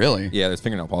 Oh, really? Yeah, there's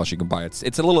fingernail polish you can buy. It's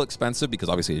a little expensive because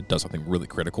obviously it does something really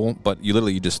critical, but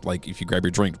you just if you grab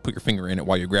your drink, put your finger in it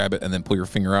while you grab it, and then pull your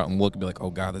finger out and look and be like, oh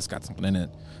God, this got something in it.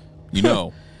 You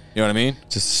know. You know what I mean?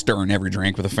 Just stirring every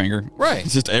drink with a finger. Right.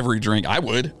 Just every drink. I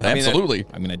would. Absolutely.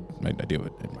 I do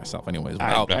it myself anyways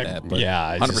without that. But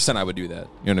yeah. 100% I would do that.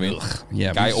 You know what I mean?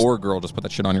 Yeah. Guy or girl, just put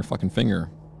that shit on your fucking finger.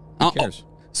 Who cares?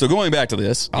 So going back to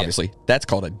this, obviously, that's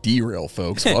called a derail,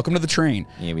 folks. Welcome to the train.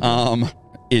 Yeah, we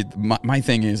do. My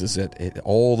thing is that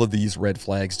all of these red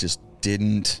flags just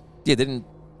didn't. Yeah, didn't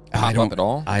pop up at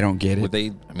all. I don't get it. Would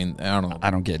they? I mean, I don't know.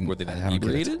 I don't get it. Were they that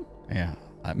inebriated? Yeah.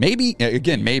 Maybe.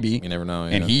 Again, maybe. You never know.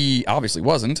 And he obviously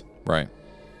wasn't. Right.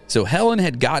 So Helen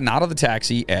had gotten out of the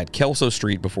taxi at Kelso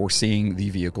Street before seeing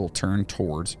the vehicle turn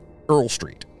towards Earl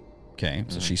Street. Okay.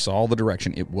 So she saw the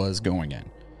direction it was going in.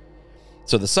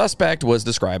 So the suspect was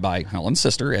described by Helen's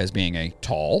sister as being a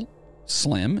tall,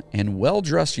 slim, and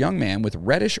well-dressed young man with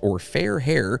reddish or fair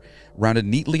hair rounded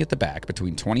neatly at the back,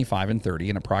 between 25 and 30,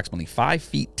 and approximately 5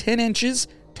 feet 10 inches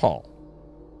tall.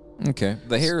 Okay.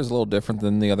 The hair is a little different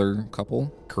than the other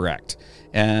couple. Correct.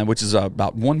 Which is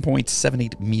about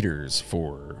 1.78 meters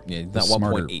for not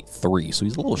 1.83, so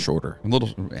he's a little shorter.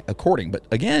 According. But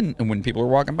again, when people are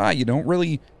walking by, you don't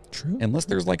really... True. Unless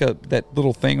there's that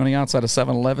little thing on the outside of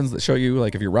 7-Elevens that show you,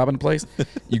 if you're robbing a place,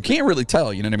 you can't really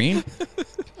tell, you know what I mean?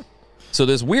 So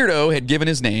this weirdo had given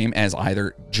his name as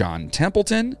either John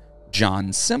Templeton,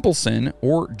 John Simpleson,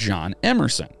 or John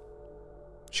Emerson.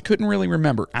 She couldn't really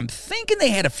remember. I'm thinking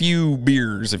they had a few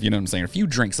beers, if you know what I'm saying, a few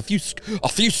drinks, a few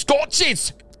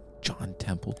scotches. John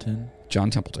Templeton. John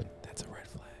Templeton. That's a red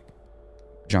flag.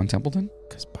 John Templeton?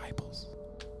 Because Bibles.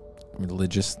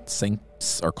 Religious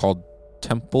saints are called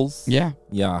temples. Yeah.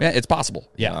 Yeah. Yeah, it's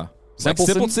possible. Yeah.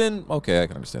 Simpleton, okay, I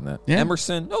can understand that. Yeah.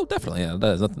 Emerson, oh, definitely. Yeah,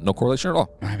 that is no correlation at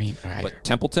all. I mean, but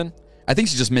Templeton? I think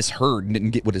she just misheard and didn't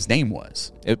get what his name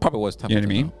was. It probably was Templeton.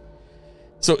 You know what I mean?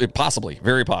 So it possibly,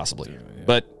 very possibly. Yeah.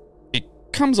 But it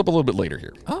comes up a little bit later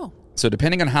here. Oh. So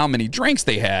depending on how many drinks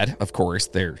they had, of course,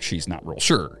 she's not real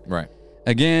sure. Right.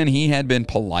 Again, he had been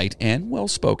polite and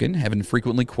well-spoken, having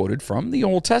frequently quoted from the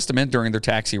Old Testament during their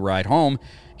taxi ride home,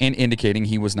 and indicating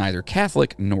he was neither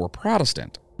Catholic nor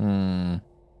Protestant.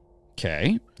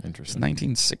 Okay. Interesting. It's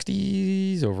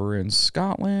 1960s over in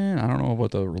Scotland. I don't know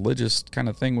what the religious kind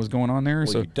of thing was going on there. Well,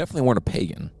 so you definitely weren't a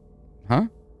pagan. Huh?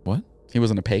 What? He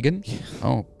wasn't a pagan? Yeah.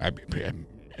 Oh.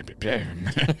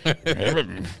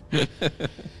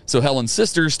 So Helen's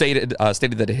sister stated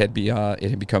that it had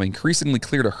become increasingly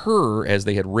clear to her as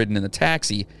they had ridden in the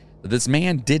taxi that this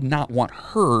man did not want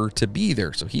her to be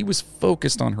there. So he was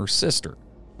focused on her sister.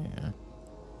 Yeah. 1,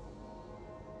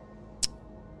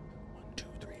 2,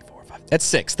 3, 4, 5. That's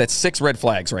 6. That's 6 red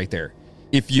flags right there.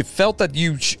 If you felt that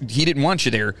he didn't want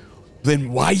you there,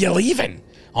 then why you leaving?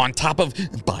 On top of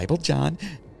Bible, John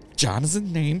is the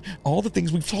name, all the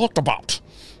things we've talked about.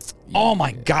 Yeah. Oh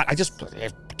my God! I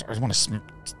want to.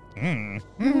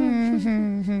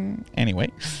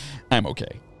 Anyway, I'm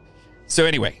okay. So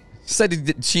anyway, said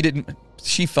that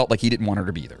she felt like he didn't want her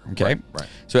to be there. Okay. Right.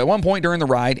 So at one point during the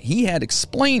ride, he had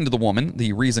explained to the woman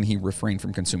the reason he refrained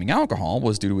from consuming alcohol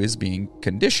was due to his being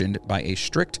conditioned by a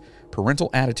strict parental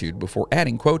attitude, before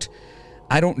adding, quote,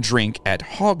 "I don't drink at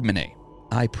Hogmanay.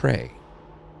 I pray."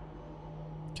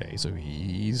 Okay, so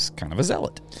he's kind of a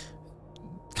zealot.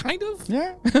 Kind of?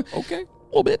 Yeah. Okay.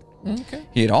 A little bit. Okay.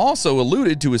 He had also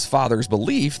alluded to his father's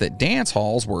belief that dance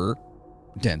halls were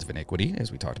dens of iniquity,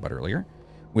 as we talked about earlier,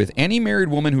 with any married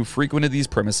woman who frequented these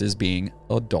premises being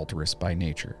adulterous by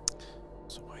nature.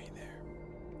 So why are you there?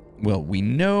 Well, we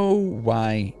know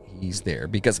why he's there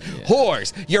because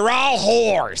whores, you're all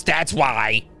whores. That's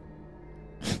why.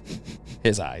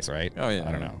 His eyes, right? Oh, yeah.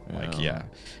 I don't know.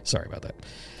 Sorry about that.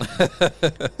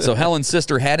 So Helen's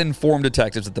sister had informed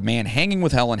detectives that the man hanging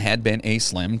with Helen had been a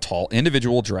slim, tall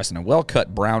individual dressed in a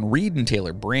well-cut brown Reed and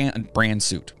Taylor brand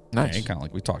suit. Nice. Okay, kind of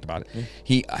like we talked about it. Yeah.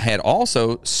 He had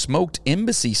also smoked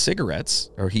embassy cigarettes,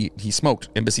 or he smoked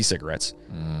embassy cigarettes.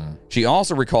 She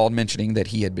also recalled mentioning that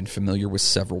he had been familiar with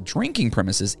several drinking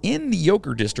premises in the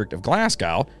Yoker district of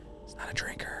Glasgow. He's not a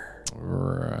drinker.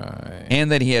 Right.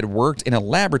 And that he had worked in a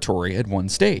laboratory at one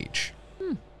stage.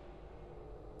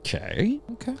 Okay.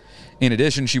 In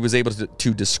addition, she was able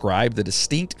to describe the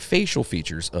distinct facial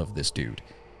features of this dude,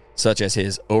 such as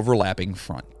his overlapping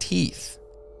front teeth.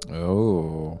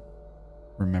 Oh.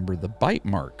 Remember the bite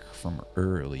mark from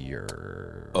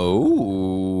earlier.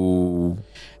 Oh.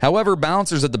 However,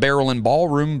 bouncers at the Barrel Inn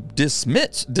Ballroom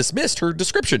dismissed her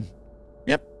description.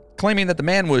 Yep. Claiming that the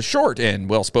man was short and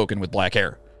well-spoken with black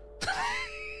hair.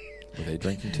 Were they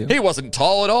drinking too? He wasn't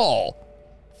tall at all.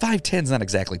 5'10's not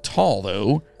exactly tall,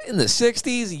 though. In the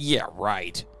 60s? Yeah,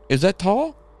 right. Is that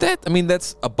tall?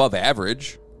 That's above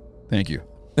average. Thank you.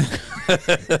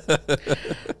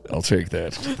 I'll take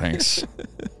that. Thanks.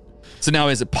 So now,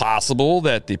 is it possible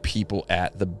that the people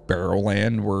at the Barrel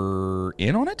Inn were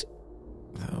in on it?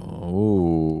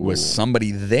 Oh. Was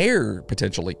somebody there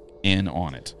potentially in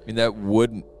on it? I mean, that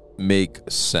would make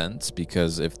sense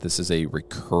because if this is a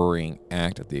recurring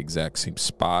act at the exact same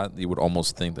spot, you would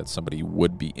almost think that somebody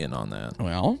would be in on that.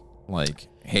 Well, like,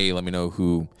 hey, let me know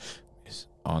who is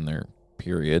on their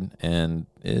period and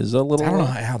is a little. I don't know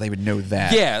how they would know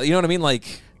that. Yeah, you know what I mean?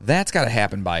 Like, that's got to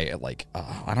happen by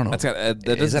I don't know.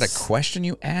 Is that a question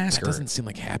you ask? That doesn't seem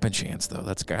like happen chance though.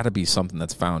 That's got to be something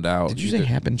that's found out. Did you say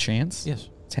happen chance? Yes.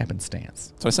 It's happenstance.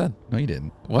 That's what I said. No, you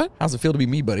didn't. What? How's it feel to be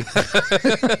me, buddy?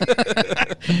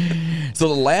 So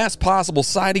the last possible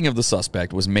sighting of the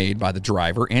suspect was made by the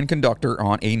driver and conductor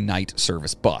on a night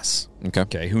service bus.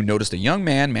 Okay. Who noticed a young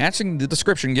man matching the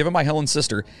description given by Helen's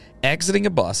sister exiting a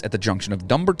bus at the junction of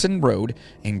Dumbarton Road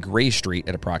and Gray Street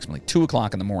at approximately 2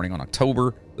 o'clock in the morning on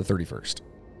October the 31st.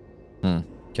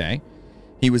 Okay.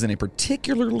 He was in a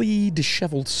particularly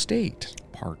disheveled state.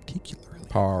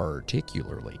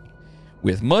 Particularly.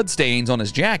 With mud stains on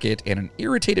his jacket and an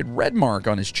irritated red mark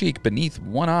on his cheek beneath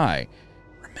one eye.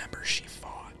 Remember, she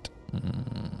fought.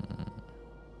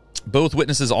 Both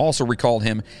witnesses also recalled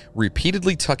him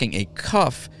repeatedly tucking a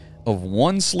cuff of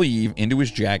one sleeve into his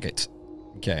jacket.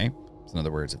 Okay? So in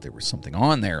other words, if there was something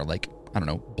on there, like, I don't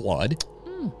know, blood.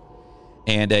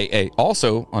 And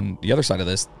also, on the other side of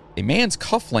this, a man's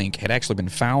cufflink had actually been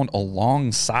found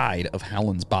alongside of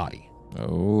Helen's body.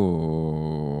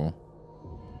 Oh.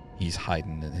 He's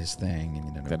hiding his thing.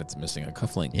 And that it's missing a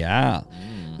cufflink. Yeah.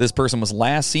 This person was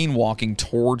last seen walking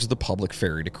towards the public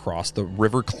ferry to cross the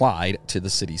River Clyde to the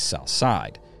city's south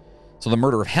side. So the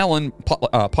murder of Helen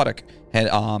Puttock had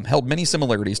held many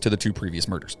similarities to the two previous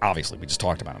murders. Obviously, we just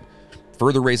talked about them.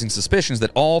 Further raising suspicions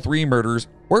that all three murders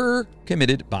were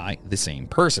committed by the same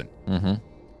person.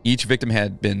 Each victim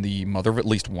had been the mother of at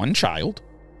least one child.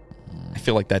 I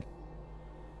feel like that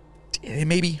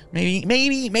maybe.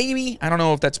 I don't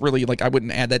know if that's really, like, I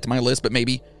wouldn't add that to my list, but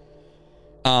maybe.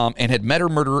 And had met her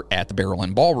murderer at the Barrel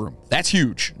Inn Ballroom. That's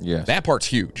huge. Yes. That part's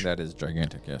huge. That is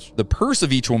gigantic, yes. The purse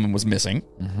of each woman was missing.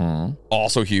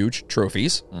 Also huge.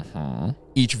 Trophies.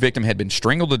 Each victim had been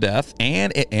strangled to death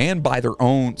and by their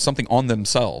own, something on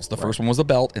themselves. The first one was a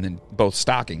belt and then both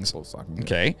stockings.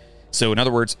 Okay. So in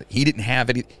other words, he didn't have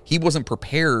any, he wasn't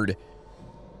prepared.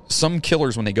 Some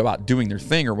killers, when they go out doing their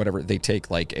thing or whatever, they take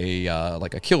like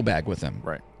a kill bag with them,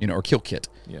 right? You know, or kill kit.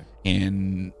 Yeah.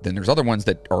 And then there's other ones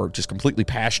that are just completely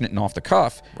passionate and off the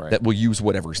cuff that will use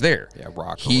whatever's there. Yeah,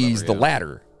 rock. He's the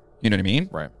latter. You know what I mean?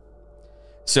 Right.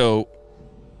 So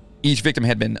each victim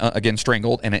had been again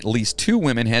strangled, and at least 2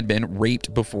 women had been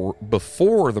raped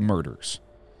before the murders.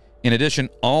 In addition,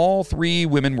 all 3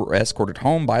 women were escorted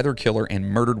home by their killer and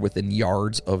murdered within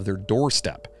yards of their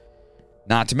doorstep.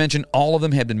 Not to mention, all of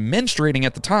them had been menstruating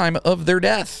at the time of their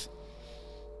death.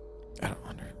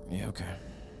 Yeah, okay.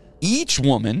 Each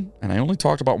woman, and I only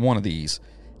talked about one of these,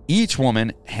 each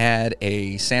woman had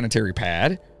a sanitary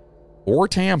pad or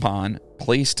tampon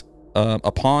placed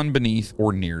upon, beneath,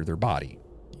 or near their body.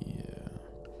 Yeah.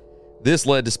 This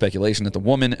led to speculation that the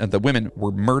women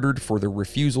were murdered for their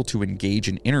refusal to engage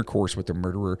in intercourse with their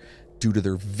murderer due to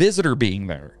their visitor being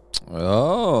there.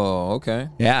 Oh, okay.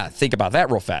 Yeah, think about that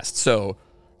real fast. So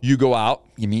you go out,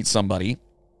 you meet somebody,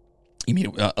 you meet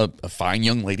a fine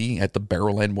young lady at the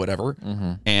Barrel Inn, whatever,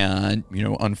 and, you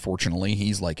know, unfortunately,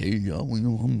 he's like, hey,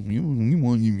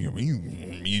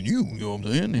 me and you know what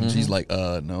I'm saying? And she's like,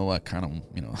 no, I kind of,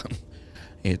 you know,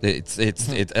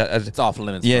 it's off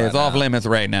limits. Yeah, right it's now. off limits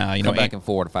right now. You Come know, back in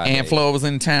 4 to 5 Aunt days. Flo was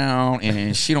in town,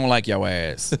 and she don't like your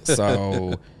ass.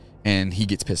 So, and he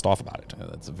gets pissed off about it. Yeah,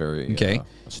 that's a very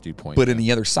astute point. But in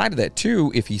the other side of that,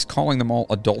 too, if he's calling them all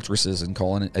adulteresses and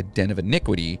calling it a den of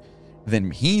iniquity, then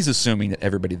he's assuming that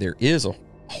everybody there is a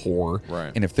whore.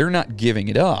 Right. And if they're not giving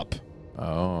it up,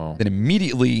 then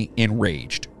immediately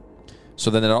enraged. So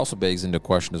then it also begs into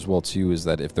question as well, too, is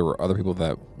that if there were other people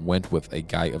that went with a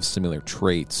guy of similar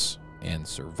traits and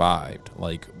survived,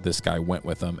 like this guy went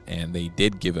with them and they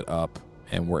did give it up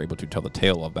and were able to tell the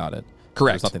tale about it.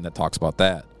 Correct. There's nothing that talks about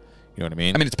that. You know what I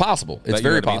mean? I mean, it's possible. It's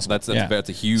very possible. That's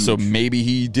a huge... So maybe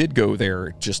he did go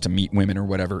there just to meet women or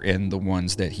whatever, and the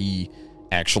ones that he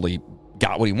actually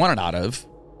got what he wanted out of,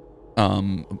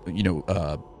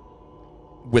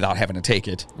 without having to take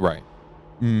it. Right.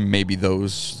 Maybe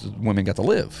those women got to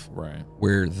live. Right.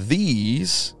 Where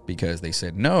these, because they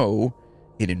said no,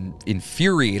 it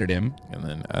infuriated him. And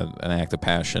then an act of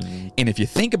passion. And if you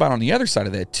think about on the other side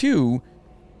of that, too,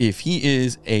 if he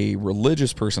is a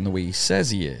religious person the way he says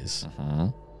he is,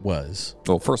 Well,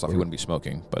 first off, he wouldn't be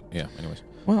smoking, but yeah, anyways.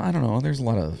 Well, I don't know. There's a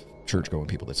lot of church-going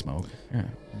people that smoke. Yeah.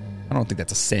 I don't think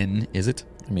that's a sin, is it?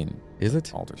 I mean, is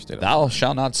it? Alter state. Thou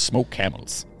shalt not smoke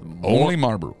camels. Only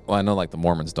Marlboro. Well, I know like the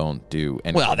Mormons don't do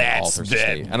anything. Well, that's alter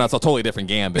state. I know it's a totally different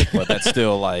gambit, but that's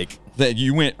still like that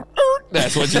you went.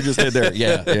 That's what you just did there.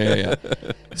 Yeah.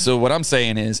 So what I'm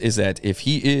saying is that if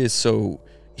he is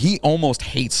he almost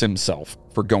hates himself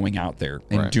for going out there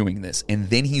and doing this, and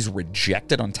then he's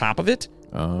rejected on top of it.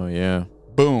 Oh yeah.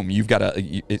 Boom! You've got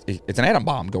it's an atom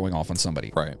bomb going off on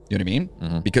somebody. Right. You know what I mean?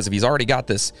 Mm-hmm. Because if he's already got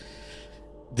this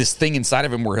thing inside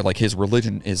of him where like his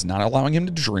religion is not allowing him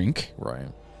to drink. Right.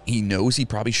 He knows he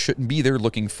probably shouldn't be there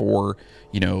looking for,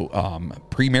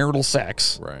 premarital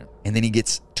sex. Right. And then he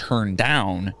gets turned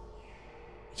down.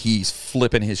 He's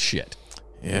flipping his shit.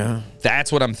 Yeah.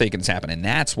 That's what I'm thinking is happening.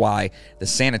 That's why the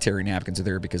sanitary napkins are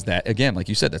there, because that, again, like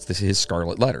you said, that's his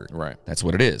scarlet letter. Right. That's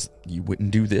what it is. You wouldn't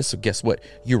do this, so guess what?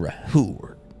 You're a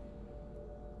whore.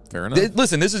 Fair enough.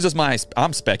 Listen, this is just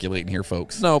I'm speculating here,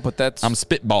 folks. No, but I'm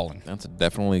spitballing. That's a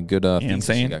definitely good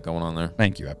thesis you got going on there.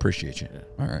 Thank you. I appreciate you. Yeah.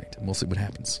 All right. And we'll see what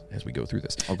happens as we go through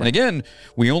this. Okay. And again,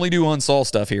 we only do unsolved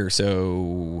stuff here,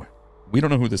 so we don't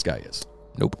know who this guy is.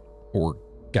 Nope. Or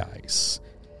guys.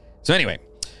 So anyway,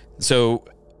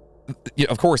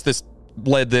 of course, this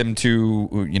led them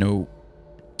to,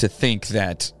 to think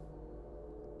that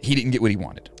he didn't get what he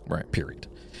wanted. Right. Period.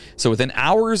 So within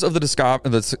hours of the discovery. Oh,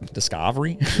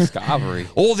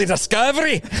 the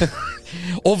discovery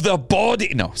of the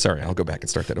body. No, sorry, I'll go back and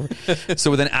start that over. So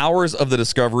within hours of the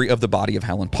discovery of the body of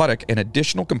Helen Puttock, an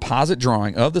additional composite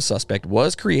drawing of the suspect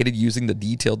was created using the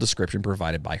detailed description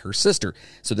provided by her sister.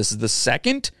 So this is the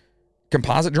second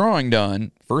composite drawing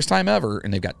done, first time ever,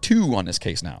 and they've got 2 on this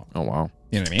case now. Oh, wow.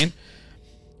 You know what I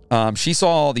mean? She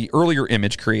saw the earlier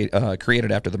image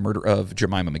created after the murder of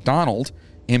Jemima McDonald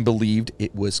and believed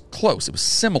it was close. It was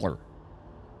similar.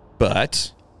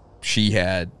 But she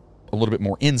had a little bit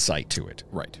more insight to it.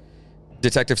 Right.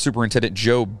 Detective Superintendent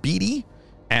Joe Beatty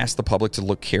asked the public to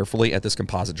look carefully at this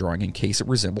composite drawing in case it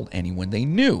resembled anyone they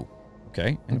knew.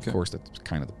 Okay? And of course, that's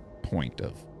kind of the point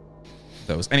of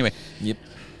those. Anyway. Yep.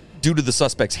 Due to the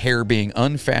suspect's hair being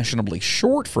unfashionably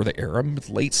short for the era,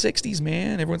 it's late 60s,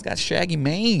 man. Everyone's got shaggy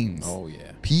manes. Oh,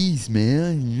 yeah. Peace,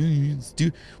 man.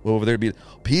 Well, over there it'd be,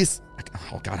 peace.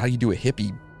 Oh, God, how do you do a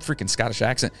hippie freaking Scottish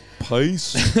accent?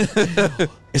 Peace.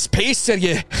 It's peace to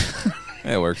you.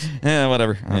 Yeah, it works. Yeah,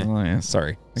 whatever. Yeah,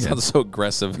 sorry. Sounds so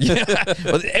aggressive. Yeah.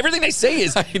 Well, everything they say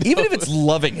is, even if it's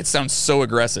loving, it sounds so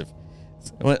aggressive.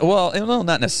 Well,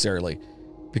 not necessarily.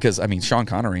 Because, Sean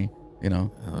Connery...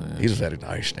 he's very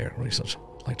nice there. He says,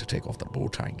 I'd like to take off the bow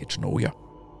tie and get to know you. You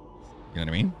know what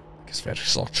I mean? It's very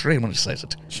sultry when he says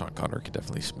it. Sean Connery could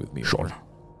definitely smooth me Sean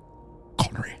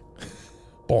Connery.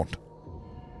 Bond.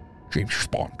 James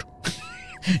Bond.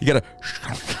 You gotta...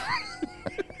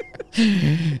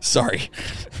 Sorry.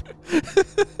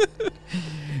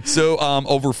 So,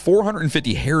 over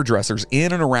 450 hairdressers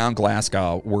in and around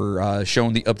Glasgow were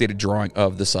shown the updated drawing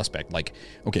of the suspect. Like,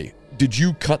 okay, did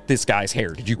you cut this guy's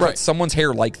hair? Did you cut someone's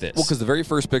hair like this? Well, because the very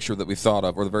first picture that we thought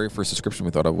of, or the very first description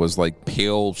we thought of, was like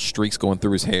pale streaks going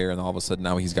through his hair, and all of a sudden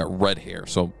now he's got red hair.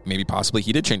 So maybe possibly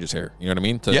he did change his hair. You know what I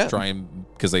mean? To try and,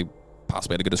 because they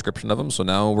possibly had a good description of him. So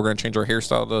now we're going to change our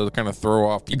hairstyle to kind of throw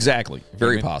off people. Exactly.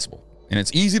 Very possible. And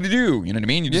it's easy to do. You know what I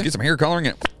mean? You just get some hair coloring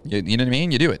and you know what I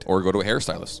mean? You do it. Or go to a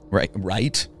hairstylist. Right.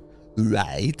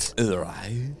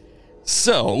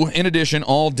 So, in addition,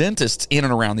 all dentists in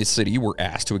and around the city were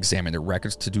asked to examine their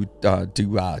records to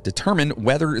determine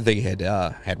whether they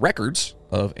had records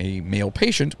of a male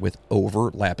patient with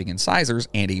overlapping incisors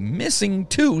and a missing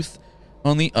tooth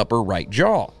on the upper right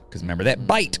jaw. Because remember that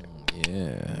bite.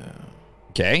 Yeah.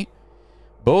 Okay.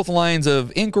 Both lines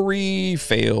of inquiry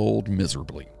failed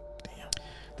miserably. Damn.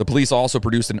 The police also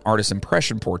produced an artist's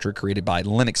impression portrait created by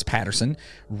Lennox Patterson,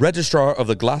 registrar of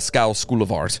the Glasgow School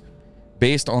of Art,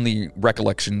 based on the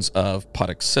recollections of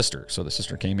Puddock's sister. So the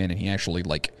sister came in and he actually,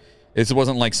 like, it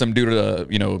wasn't like some dude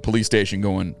at a police station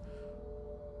going,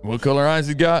 "What color eyes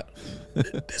you got?"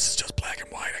 "This is just black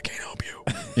and white. I can't help you."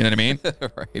 You know what I mean?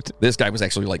 Right. This guy was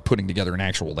actually like putting together an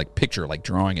actual like picture, like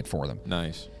drawing it for them.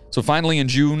 Nice. So finally, in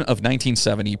June of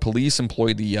 1970, police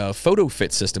employed the photo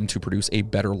fit system to produce a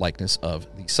better likeness of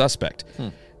the suspect.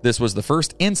 This was the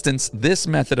first instance this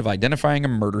method of identifying a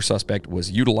murder suspect was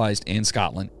utilized in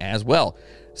Scotland as well.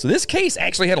 So this case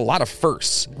actually had a lot of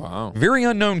firsts. Wow. Very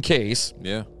unknown case.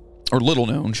 Yeah. Or little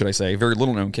known, should I say. Very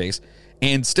little known case.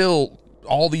 And still,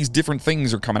 all these different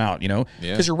things are coming out, Yeah.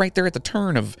 Because you're right there at the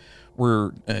turn of where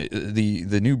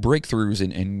the new breakthroughs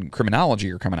in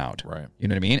criminology are coming out. Right. You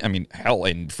know what I mean? I mean, hell,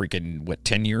 in freaking,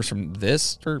 10 years from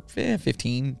this, or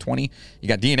 15, 20, you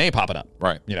got DNA popping up.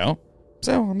 Right.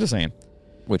 So, I'm just saying.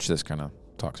 Which this kind of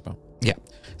talks about. Yeah.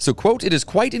 So, quote, "It is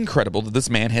quite incredible that this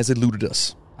man has eluded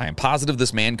us. I am positive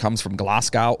this man comes from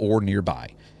Glasgow or nearby.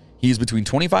 He is between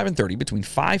 25 and 30, between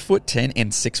 5'10"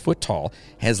 and 6 foot tall,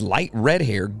 has light red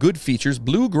hair, good features,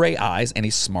 blue-gray eyes, and a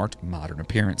smart, modern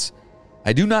appearance.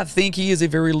 I do not think he is a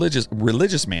very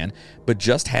religious man, but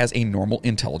just has a normal,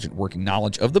 intelligent working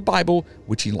knowledge of the Bible,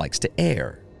 which he likes to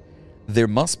air. There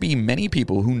must be many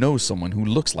people who know someone who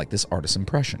looks like this artist's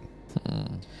impression."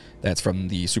 That's from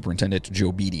the superintendent,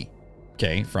 Joe Beatty,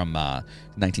 from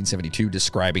 1972,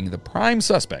 describing the prime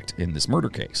suspect in this murder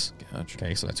case. Gotcha.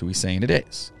 Okay, so that's who he's saying it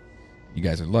is. You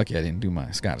guys are lucky I didn't do my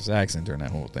Scottish accent during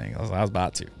that whole thing. I was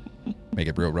about to make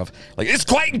it real rough. Like, "It's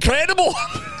quite incredible.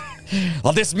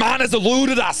 Well, this man has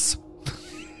eluded us."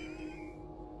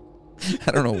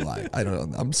 I don't know why. I don't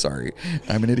know. I'm sorry.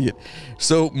 I'm an idiot.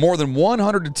 So more than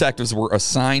 100 detectives were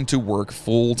assigned to work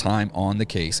full-time on the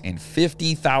case, and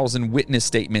 50,000 witness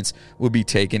statements would be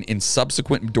taken in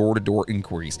subsequent door-to-door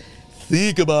inquiries.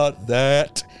 Think about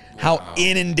that. How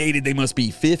inundated they must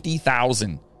be.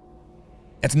 50,000.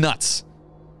 That's nuts.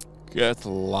 That's a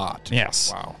lot.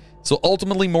 Yes. Wow. So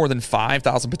ultimately, more than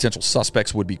 5,000 potential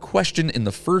suspects would be questioned in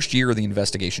the first year of the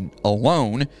investigation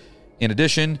alone. In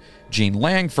addition, Jean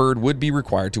Langford would be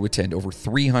required to attend over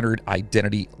 300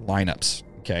 identity lineups.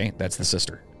 Okay, that's the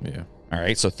sister. Yeah. All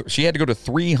right, so she had to go to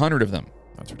 300 of them.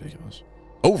 That's ridiculous.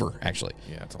 Over, actually.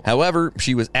 Yeah, that's a lot. However,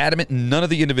 she was adamant none of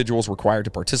the individuals required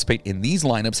to participate in these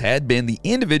lineups had been the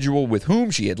individual with whom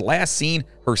she had last seen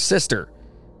her sister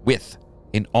with,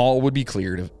 and all would be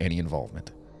cleared of any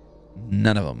involvement.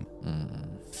 None of them.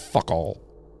 Fuck all.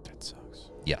 That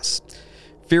sucks. Yes.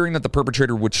 Fearing that the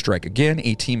perpetrator would strike again,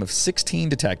 a team of 16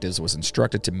 detectives was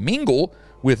instructed to mingle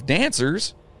with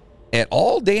dancers at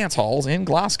all dance halls in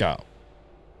Glasgow.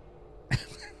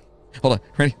 Hold on.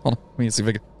 Ready? Hold on. Let me see if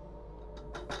I can.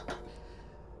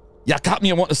 "Yeah, caught me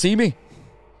and want to see me.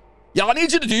 Yeah, I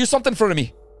need you to do something for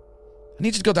me. I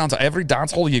need you to go down to every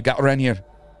dance hall you got around here.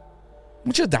 I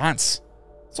want you to dance.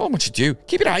 That's all I want you to do.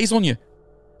 Keep your eyes on you.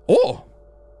 Oh,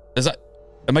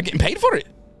 am I getting paid for it?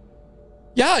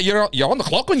 Yeah, you're on the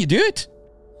clock when you do it.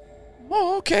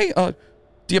 Oh, okay.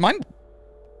 Do you mind?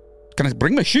 Can I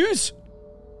bring my shoes?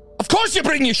 Of course you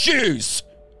bring your shoes.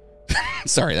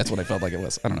 Sorry, that's what I felt like it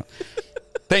was. I don't know.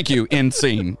 Thank you.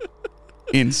 Insane.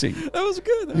 That was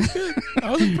good.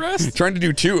 I was impressed. Trying to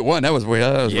do two at one. That was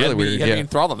really weird. You had me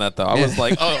enthralled on that, though. I was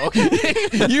like, oh, okay.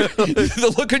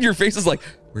 The look on your face is like,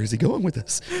 where is he going with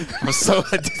this? I'm so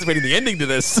anticipating the ending to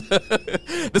this.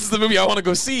 This is the movie I want to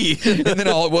go see. And then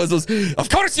all it was, of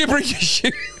course you bring your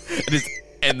shoes. Just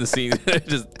end the scene.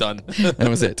 Just done. That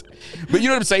was it. But you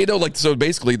know what I'm saying, though? Like, so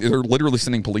basically, they're literally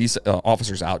sending police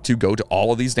officers out to go to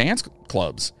all of these dance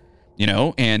clubs,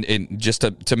 and just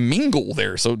to mingle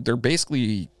there. So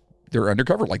they're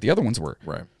undercover like the other ones were.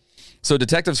 Right. So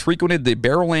detectives frequented the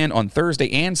Barrowland on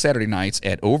Thursday and Saturday nights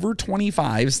at over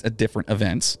 25 at different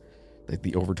events, like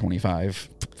the over 25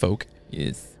 folk.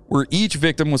 Yes. Where each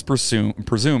victim was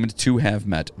presumed to have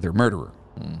met their murderer.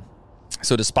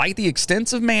 So despite the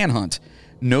extensive manhunt,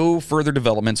 no further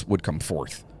developments would come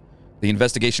forth. The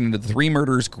investigation into the three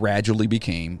murders gradually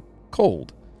became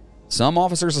cold. Some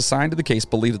officers assigned to the case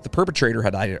believed that the perpetrator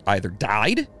had either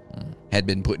died, had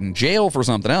been put in jail for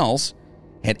something else,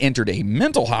 had entered a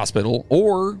mental hospital,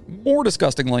 or, more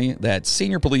disgustingly, that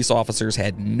senior police officers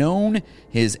had known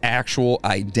his actual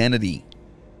identity.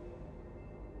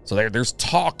 So there's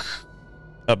talk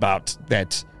about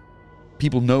that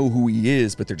people know who he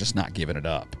is, but they're just not giving it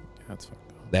up. That's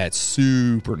fucked up. That's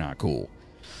super not cool.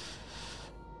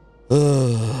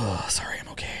 Sorry, I'm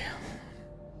okay.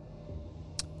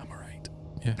 I'm all right.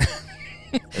 Yeah.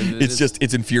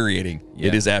 It's infuriating. Yeah.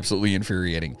 It is absolutely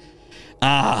infuriating.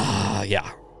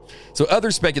 Yeah. So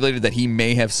others speculated that he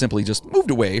may have simply just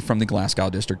moved away from the Glasgow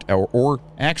district or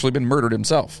actually been murdered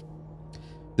himself.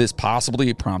 This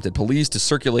possibly prompted police to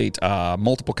circulate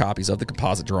multiple copies of the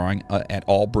composite drawing at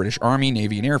all British Army,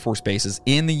 Navy, and Air Force bases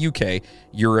in the UK,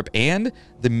 Europe, and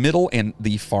the Middle and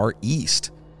the Far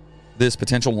East. This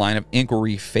potential line of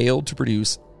inquiry failed to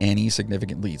produce any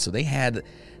significant leads. So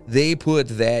they put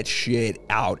that shit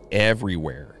out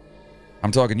everywhere.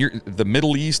 I'm talking the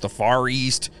Middle East, the Far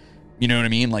East, you know what I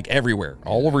mean? Like everywhere.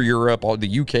 All over Europe, all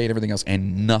the UK and everything else,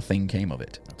 and nothing came of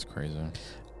it. That's crazy.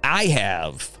 I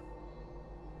have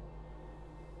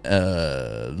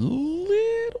a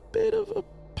little bit of a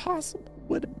possible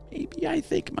what maybe I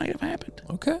think might have happened.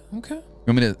 Okay. You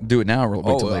want me to do it now or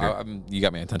wait till later? You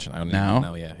got my attention. I don't now?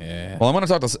 know. Yeah. Well, I want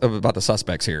to talk about the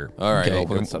suspects here. All right.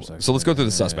 Okay. So let's go through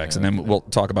the suspects, and then we'll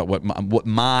talk about what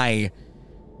my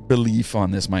belief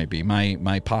on this might be.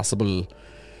 My possible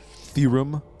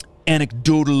theorem,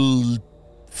 anecdotal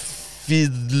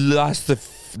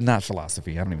not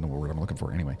philosophy. I don't even know what word I'm looking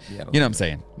for anyway. Yeah, you know what I'm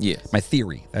saying? Yes. My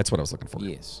theory. That's what I was looking for.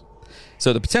 Yes.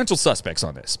 So the potential suspects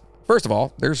on this. First of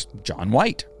all, there's John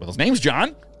White. Well, his name's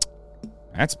John.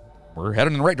 We're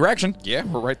heading in the right direction. Yeah,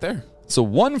 we're right there. So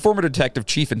one former detective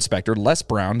chief inspector, Les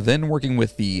Brown, then working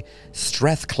with the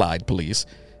Strathclyde police,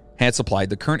 had supplied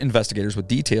the current investigators with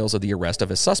details of the arrest of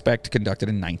a suspect conducted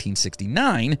in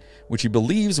 1969, which he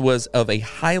believes was of a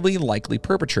highly likely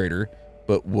perpetrator,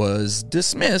 but was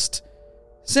dismissed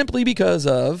simply because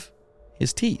of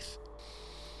his teeth.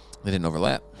 They didn't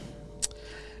overlap.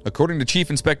 According to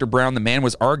Chief Inspector Brown, the man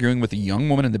was arguing with a young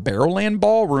woman in the Barrowland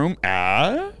Ballroom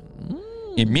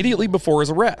immediately before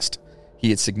his arrest. He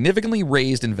had significantly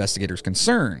raised investigators'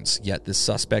 concerns, yet the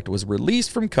suspect was released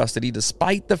from custody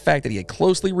despite the fact that he had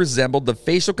closely resembled the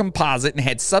facial composite and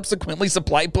had subsequently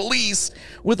supplied police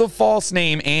with a false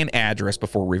name and address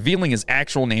before revealing his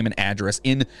actual name and address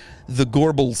in the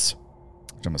Gorbals,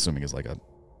 which I'm assuming is like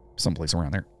someplace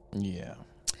around there. Yeah.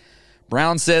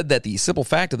 Brown said that the simple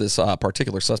fact of this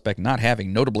particular suspect not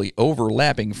having notably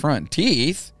overlapping front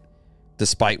teeth,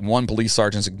 despite one police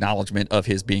sergeant's acknowledgement of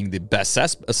his being the best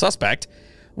suspect,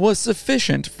 was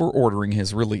sufficient for ordering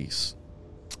his release.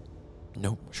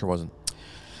 Nope, sure wasn't.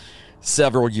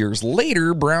 Several years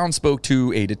later, Brown spoke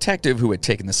to a detective who had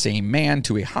taken the same man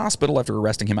to a hospital after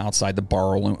arresting him outside the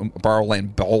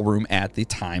Barrowland Ballroom at the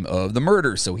time of the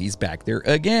murder. So he's back there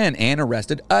again and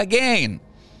arrested again.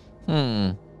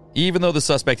 Even though the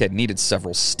suspect had needed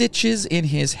several stitches in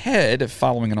his head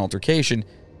following an altercation,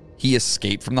 he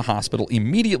escaped from the hospital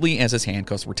immediately as his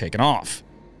handcuffs were taken off.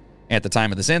 At the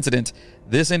time of this incident,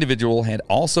 this individual had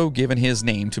also given his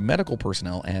name to medical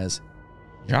personnel as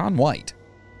John White.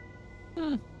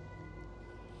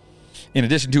 In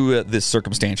addition to this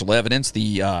circumstantial evidence,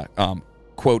 the,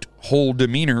 quote, whole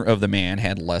demeanor of the man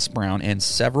had Les Brown and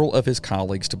several of his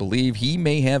colleagues to believe he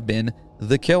may have been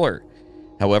the killer.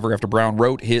 However, after Brown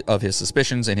wrote of his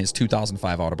suspicions in his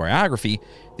 2005 autobiography,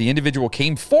 the individual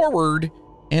came forward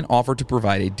and offered to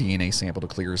provide a DNA sample to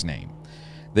clear his name.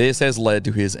 This has led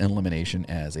to his elimination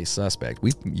as a suspect.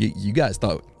 You guys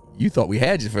thought we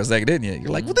had you for a second, didn't you? You're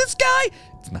like, well, this guy?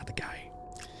 It's not the guy.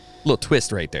 Little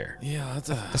twist right there. Yeah,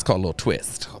 that's called a little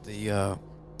twist. It's called the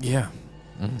yeah.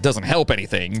 Doesn't help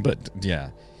anything, but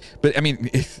yeah. But I mean,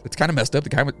 it's kind of messed up. The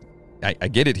guy, I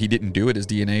get it. He didn't do it. His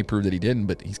DNA proved that he didn't,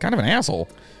 but he's kind of an asshole.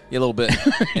 Yeah, a little bit.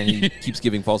 And he keeps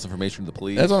giving false information to the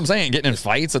police. That's what I'm saying. Getting in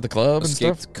fights at the club and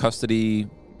stuff. Escaped custody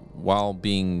while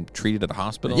being treated at a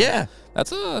hospital. Yeah.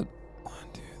 That's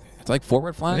it's like 4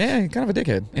 red flags. Yeah, kind of a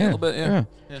dickhead. Yeah, a little bit, yeah.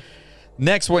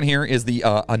 Next one here is the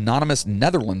anonymous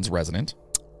Netherlands resident.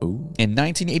 Ooh. In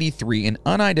 1983, an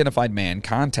unidentified man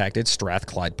contacted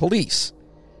Strathclyde police.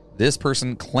 This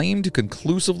person claimed to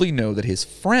conclusively know that his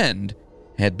friend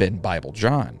had been Bible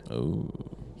John. Oh.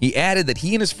 He added that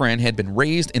he and his friend had been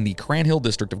raised in the Cranhill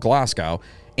district of Glasgow,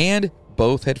 and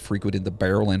both had frequented the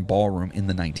Barrowland Ballroom in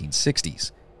the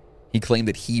 1960s. He claimed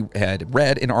that he had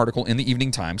read an article in the Evening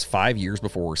Times 5 years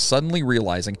before suddenly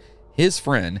realizing his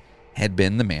friend had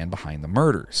been the man behind the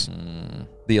murders.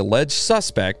 The alleged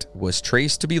suspect was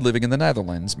traced to be living in the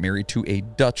Netherlands, married to a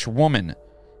Dutch woman.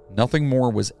 Nothing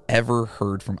more was ever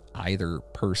heard from either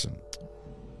person.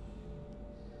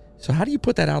 So how do you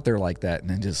put that out there like that and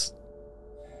then just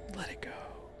let it go?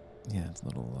 Yeah, it's a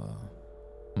little...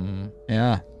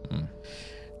 Yeah. Mm.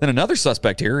 Then another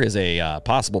suspect here is a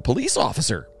possible police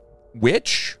officer,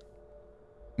 which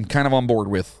I'm kind of on board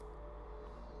with.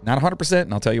 Not 100%,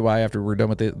 and I'll tell you why after we're done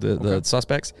with the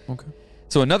suspects. Okay.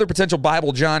 So another potential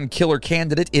Bible John killer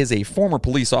candidate is a former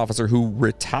police officer who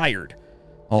retired.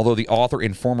 Although the author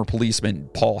and former policeman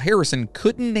Paul Harrison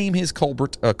couldn't name his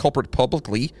culprit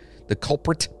publicly. The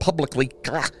culprit publicly.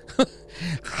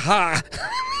 Ha!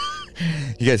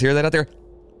 You guys hear that out there?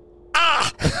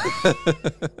 Ah!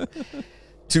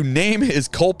 To name his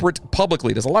culprit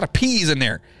publicly. There's a lot of P's in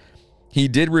there. He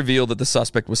did reveal that the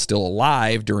suspect was still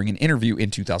alive during an interview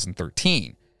in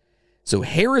 2013. So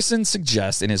Harrison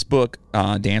suggests in his book,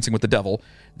 Dancing with the Devil,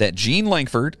 that Jean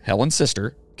Langford, Helen's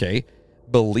sister, okay,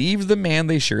 believed the man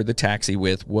they shared the taxi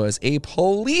with was a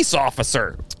police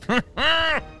officer.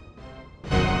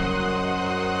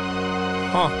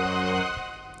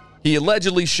 He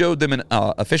allegedly showed them an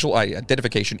official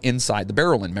identification inside the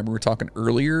barrel. And remember we were talking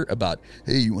earlier about,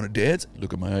 hey, you want to dance?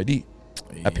 Look at my ID.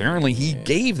 Yeah. Apparently he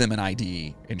gave them an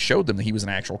ID and showed them that he was an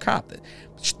actual cop.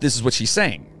 This is what she's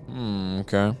saying.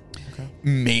 Okay.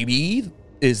 Maybe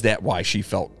is that why she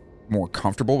felt more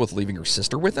comfortable with leaving her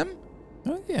sister with him?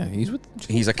 Oh, yeah.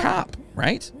 He's a cop,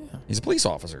 right? Yeah. He's a police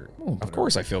officer. Oh, of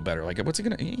course I feel better. Like, what's he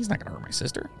going to... He's not going to hurt my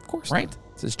sister. Of course right? Not.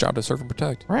 It's his job to serve and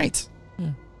protect. Right.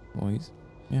 Yeah. Well,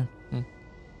 yeah.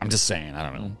 I'm just saying. I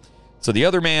don't know. So the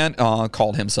other man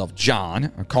called himself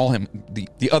John, or call him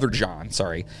the other John,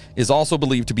 sorry, is also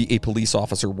believed to be a police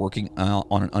officer working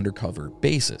on an undercover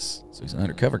basis. So he's an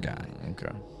undercover guy.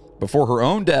 Okay. Before her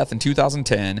own death in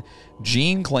 2010,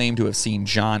 Jean claimed to have seen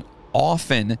John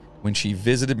often when she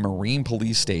visited Marine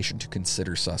Police Station to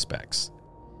consider suspects.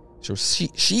 So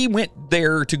she went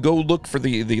there to go look for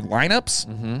the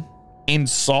lineups and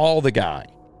saw the guy.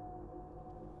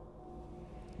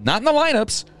 Not in the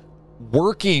lineups,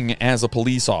 working as a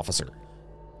police officer.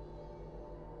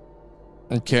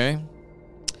 Okay.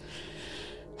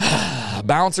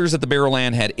 Bouncers at the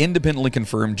Barrowland had independently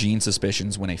confirmed Gene's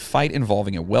suspicions when a fight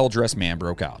involving a well-dressed man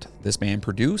broke out. This man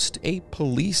produced a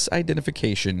police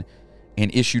identification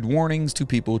and issued warnings to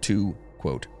people to,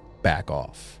 quote, back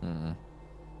off.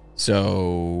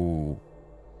 So,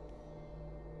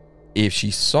 if she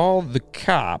saw the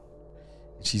cop,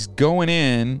 she's going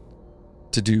in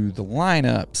to do the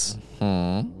lineups,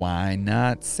 why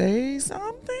not say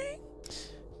something?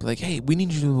 Be like, hey, we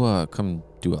need you to come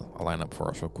do a lineup for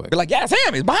us real quick. Be like, yeah,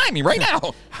 Sam, he's behind me right now.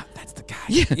 That's the guy.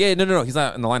 Yeah, no, he's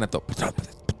not in the lineup though.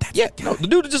 No, the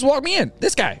dude that just walked me in.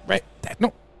 This guy, right?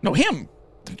 No, him.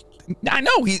 I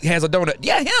know he has a donut.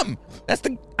 Yeah, him.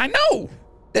 I know.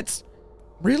 That's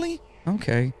really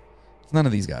okay. It's none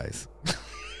of these guys.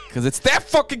 Because it's that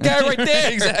fucking guy right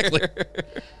there. Exactly.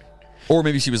 Or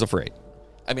maybe she was afraid.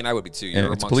 I mean, I would be too.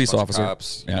 You're it's a police officer.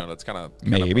 Cops, you know, that's kind of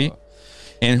maybe.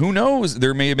 And who knows?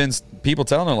 There may have been people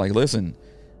telling her, like, listen,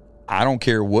 I don't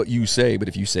care what you say, but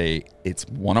if you say it's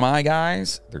one of my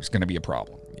guys, there's going to be a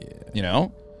problem. Yeah. You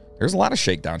know? There's a lot of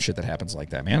shakedown shit that happens like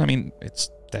that, man. I mean,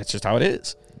 that's just how it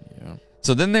is. Yeah.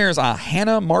 So then there's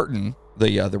Hannah Martin,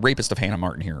 the rapist of Hannah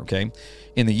Martin here, okay?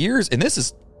 In the years, and this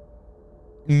is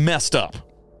messed up.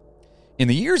 In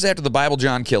the years after the Bible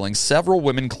John killing, several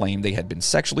women claimed they had been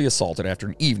sexually assaulted after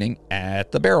an evening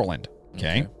at the Barrowland.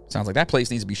 Okay? Sounds like that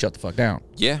place needs to be shut the fuck down.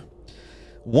 Yeah.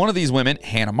 One of these women,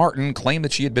 Hannah Martin, claimed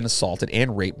that she had been assaulted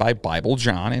and raped by Bible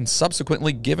John and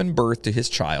subsequently given birth to his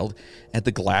child at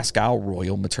the Glasgow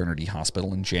Royal Maternity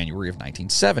Hospital in January of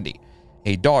 1970.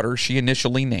 A daughter she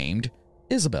initially named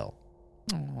Isabel.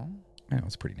 Aww. Yeah,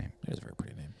 that's a pretty name. It is a very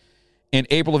pretty name. In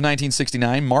April of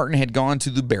 1969, Martin had gone to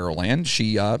the Barrowland.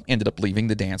 She ended up leaving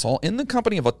the dance hall in the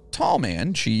company of a tall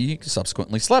man she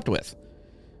subsequently slept with.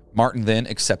 Martin then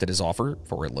accepted his offer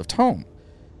for a lift home.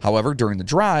 However, during the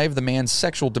drive, the man's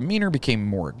sexual demeanor became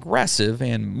more aggressive,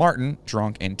 and Martin,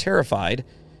 drunk and terrified,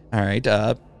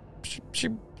 she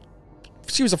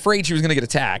was afraid she was going to get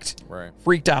attacked, right?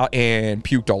 Freaked out and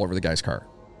puked all over the guy's car.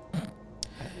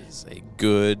 A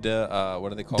good, what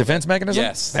do they call defense mechanism?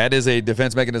 Yes. That is a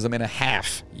defense mechanism and a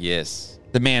half. Yes.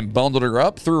 The man bundled her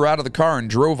up, threw her out of the car, and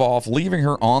drove off, leaving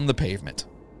her on the pavement.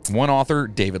 One author,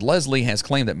 David Leslie, has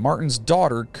claimed that Martin's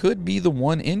daughter could be the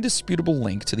one indisputable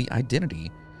link to the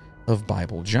identity of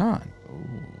Bible John.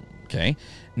 Ooh. Okay.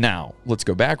 Now, let's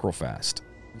go back real fast.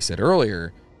 We said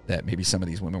earlier that maybe some of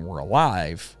these women were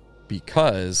alive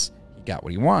because he got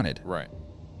what he wanted. Right.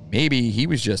 Maybe he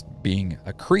was just being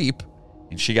a creep,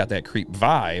 and she got that creep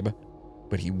vibe,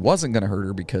 but he wasn't going to hurt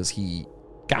her because he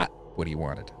got what he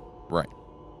wanted. Right.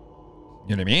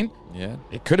 You know what I mean? Yeah.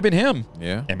 It could have been him.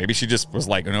 Yeah. And maybe she just was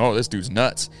like, no, this dude's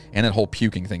nuts. And that whole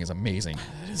puking thing is amazing.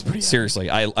 It's pretty Seriously,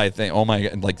 I think, oh my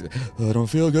God, like, I don't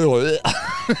feel good.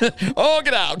 Oh,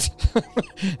 get out.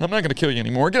 I'm not going to kill you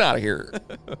anymore. Get out of here.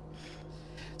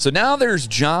 So now there's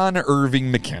John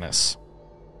Irving McInnes.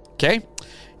 Okay?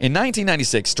 In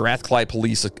 1996, Strathclyde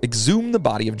police exhumed the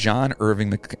body of John Irving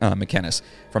McInnes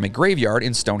from a graveyard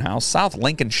in Stonehouse, South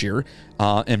Lincolnshire,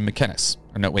 in McInnes.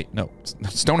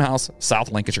 Stonehouse,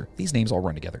 South Lincolnshire. These names all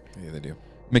run together. Yeah, they do.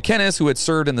 McInnes, who had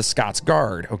served in the Scots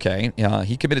Guard,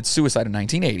 he committed suicide in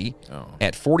 1980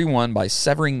 at 41 by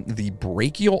severing the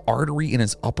brachial artery in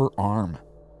his upper arm.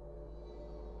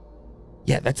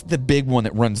 Yeah, that's the big one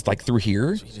that runs like through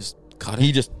here. So he just cut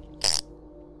it?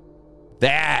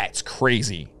 That's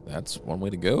crazy. That's one way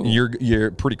to go.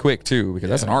 You're pretty quick too, because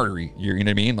that's an artery. You know what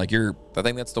I mean? Like I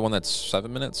think that's the one that's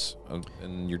 7 minutes,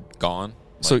 and you're gone.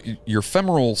 So your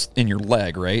femoral's in your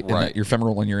leg, right? Right. And your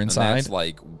femoral in your inside. And that's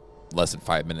like less than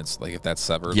 5 minutes. Like if that's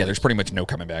severed. Yeah, there's pretty much no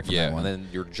coming back from that one. And then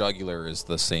your jugular is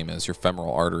the same as your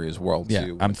femoral artery as well. Yeah,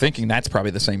 too. I'm thinking that's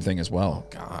probably the same thing as well. Oh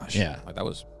gosh. Yeah, like, that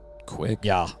was quick.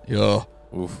 Yeah.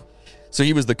 Oof. So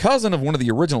he was the cousin of one of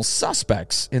the original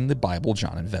suspects in the Bible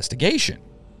John investigation.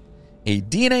 A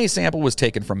DNA sample was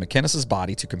taken from McInnes'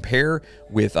 body to compare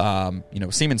with,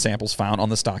 semen samples found on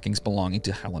the stockings belonging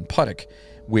to Helen Puttock,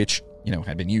 which,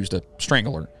 had been used to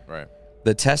strangle her. Right.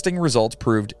 The testing results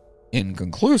proved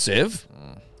inconclusive,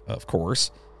 of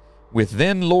course, with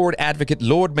then Lord Advocate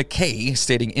Lord Mackay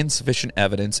stating insufficient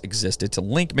evidence existed to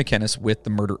link McInnes with the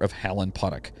murder of Helen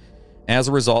Puttock. As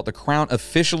a result, the Crown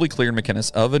officially cleared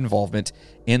McInnes of involvement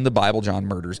in the Bible John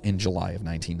murders in July of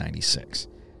 1996.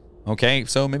 Okay,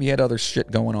 so maybe he had other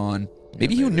shit going on.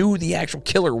 Maybe he knew who the actual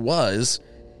killer was,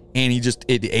 and it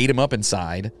ate him up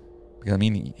inside. Because,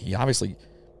 he obviously,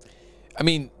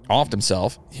 offed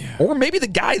himself. Yeah. Or maybe the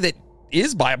guy that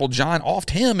is Bible John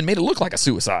offed him and made it look like a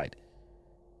suicide.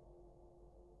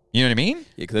 You know what I mean? Yeah,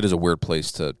 because that is a weird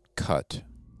place to cut.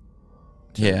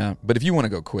 Yeah, but if you want to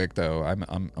go quick, though,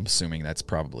 I'm assuming that's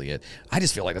probably it. I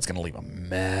just feel like that's going to leave a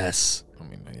mess.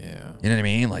 Yeah. You know what I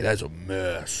mean? Like, that's a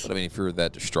mess. But, if you're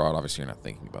that distraught, obviously you're not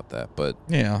thinking about that. But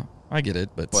yeah, I get it,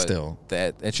 but still.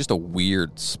 It's just a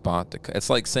weird spot to cut. It's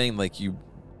like saying, like, you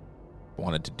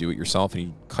wanted to do it yourself and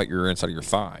you cut your inside of your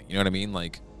thigh. You know what I mean?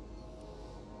 Like,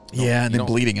 yeah, and then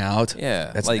bleeding out.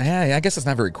 Yeah. That's, I guess it's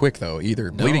not very quick, though,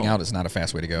 either. No. Bleeding out is not a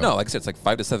fast way to go. No, like I said, it's like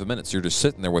 5 to 7 minutes. You're just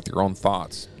sitting there with your own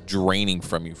thoughts draining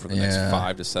from you for the next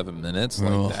 5 to 7 minutes.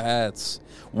 Like, that's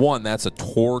a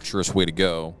torturous way to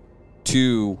go.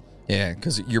 2, yeah,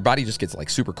 because your body just gets like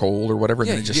super cold or whatever, and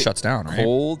then it just shuts down, right?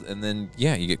 Cold, and then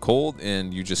you get cold,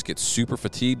 and you just get super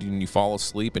fatigued, and you fall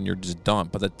asleep, and you're just done.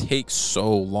 But that takes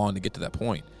so long to get to that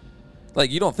point.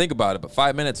 Like, you don't think about it, but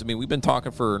 5 minutes. We've been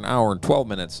talking for an hour and 12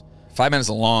 minutes. 5 minutes is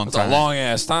a long time. It's a long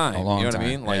ass time. A long you know time. What I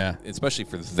mean? Like, especially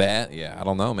for that. Yeah, I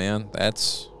don't know, man.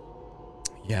 That's.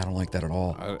 Yeah, I don't like that at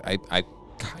all. I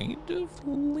kind of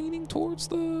leaning towards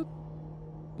the.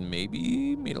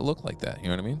 Maybe made it look like that. You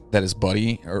know what I mean? That his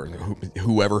buddy or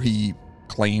whoever he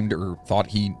claimed or thought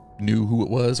he knew who it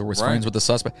was or was friends with the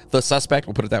suspect. The suspect,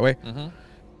 we'll put it that way. Mm-hmm.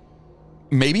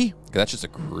 Maybe. That's just a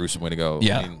gruesome way to go.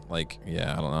 Yeah. I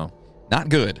don't know. Not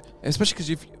good. Especially because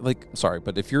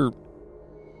if you're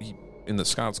in the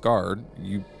Scots Guard,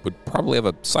 you would probably have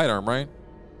a sidearm, right?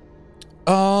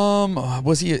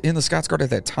 Was he in the Scots Guard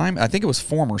at that time? I think it was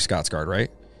former Scots Guard,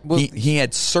 right? Well, he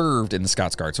had served in the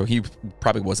Scots Guard, so he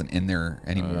probably wasn't in there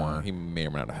anymore. He may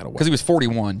or may not have had a weapon. Because he was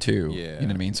 41, too. Yeah. You know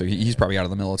what I mean? So he's probably out of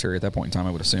the military at that point in time,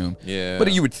 I would assume. Yeah.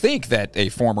 But you would think that a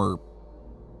former,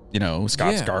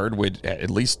 Scots Guard would at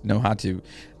least know how to,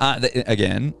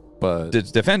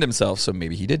 defend himself, so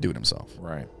maybe he did do it himself.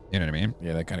 Right. You know what I mean?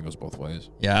 Yeah, that kind of goes both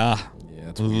ways. Yeah. Yeah,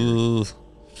 that's weird.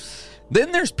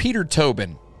 Then there's Peter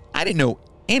Tobin. I didn't know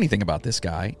anything about this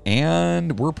guy,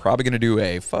 and we're probably going to do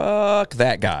a fuck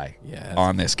that guy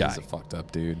on this guy. He's a fucked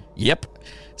up dude. Yep.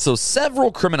 So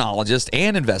several criminologists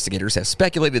and investigators have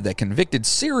speculated that convicted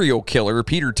serial killer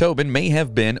Peter Tobin may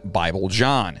have been Bible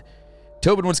John.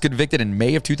 Tobin was convicted in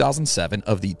May of 2007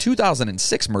 of the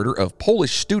 2006 murder of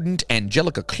Polish student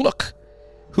Angelika Kluk,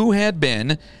 who had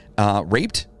been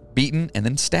raped, beaten, and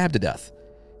then stabbed to death.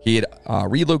 He had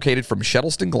relocated from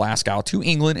Shettleston, Glasgow to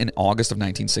England in August of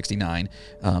 1969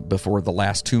 before the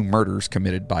last 2 murders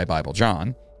committed by Bible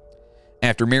John.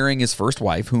 After marrying his first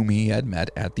wife, whom he had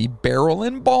met at the Barrel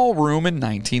Inn Ballroom in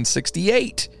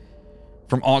 1968.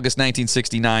 From August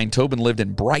 1969, Tobin lived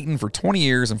in Brighton for 20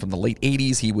 years, and from the late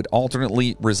 80s, he would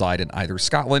alternately reside in either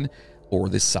Scotland or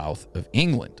the south of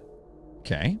England.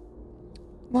 Okay.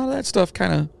 A lot of that stuff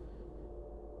kind of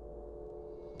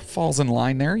falls in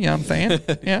line there. You know what I'm saying?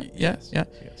 Yeah, Yes. yeah.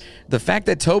 The fact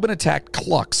that Tobin attacked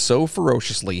Cluck so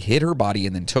ferociously, hid her body,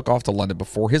 and then took off to London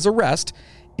before his arrest,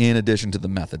 in addition to the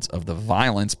methods of the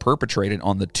violence perpetrated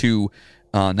on the two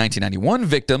 1991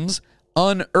 victims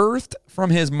unearthed from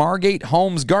his Margate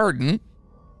Holmes garden.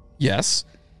 Yes,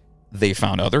 they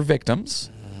found other victims.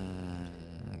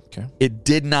 Okay. It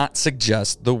did not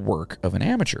suggest the work of an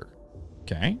amateur.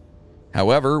 Okay.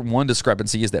 However, one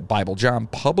discrepancy is that Bible John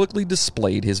publicly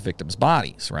displayed his victims'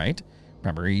 bodies, right?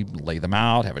 Remember, he laid them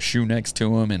out, have a shoe next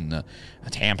to him, and a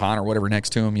tampon or whatever next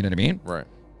to him, you know what I mean?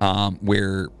 Right.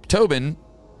 Where Tobin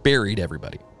buried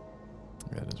everybody.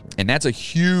 That is weird. And that's a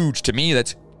huge, to me,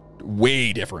 that's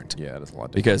way different. Yeah, that's a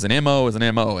lot different. Because an MO is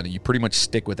an MO, and you pretty much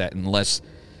stick with that unless,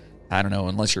 I don't know,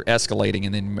 unless you're escalating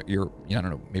and then I don't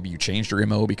know, maybe you changed your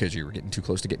MO because you were getting too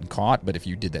close to getting caught. But if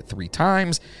you did that 3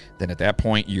 times, then at that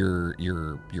point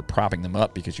you're propping them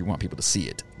up because you want people to see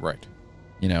it. Right.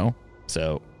 You know?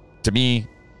 So to me,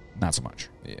 not so much.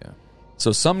 Yeah.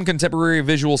 So some contemporary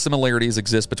visual similarities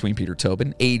exist between Peter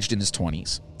Tobin, aged in his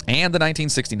 20s, and the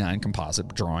 1969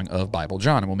 composite drawing of Bible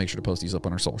John. And we'll make sure to post these up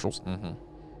on our socials. Mm-hmm.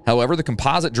 However, the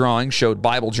composite drawing showed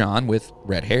Bible John with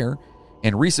red hair,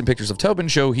 and recent pictures of Tobin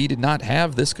show he did not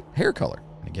have this hair color.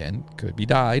 And again, could be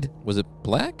dyed. Was it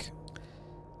black?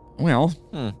 Well,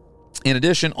 in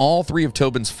addition, all 3 of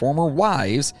Tobin's former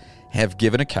wives have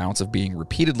given accounts of being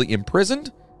repeatedly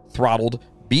imprisoned, throttled,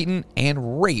 beaten,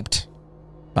 and raped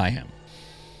by him.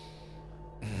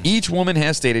 Each woman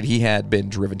has stated he had been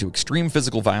driven to extreme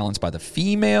physical violence by the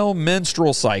female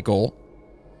menstrual cycle.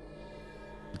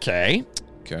 Okay.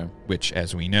 Which,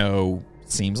 as we know,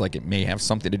 seems like it may have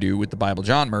something to do with the Bible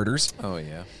John murders. Oh,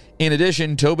 yeah. In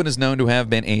addition, Tobin is known to have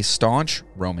been a staunch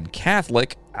Roman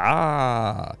Catholic.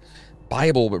 Bible,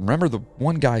 but remember the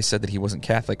one guy said that he wasn't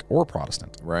Catholic or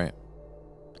Protestant. Right.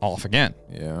 Off again.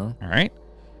 Yeah. All right.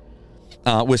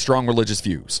 With strong religious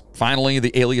views. Finally,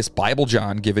 the alias Bible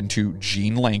John given to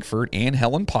Jean Langford and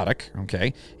Helen Puttock,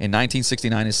 okay, in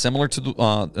 1969 is similar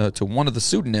to one of the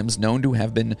pseudonyms known to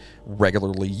have been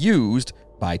regularly used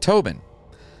by Tobin.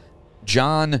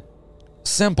 John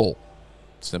Simpleton,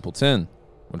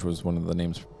 which was one of the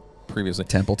names previously.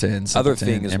 Templeton, Other Simpleton,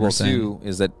 thing as Emerson. well, too,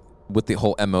 is that with the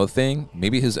whole MO thing,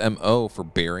 maybe his MO for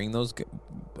burying those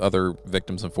other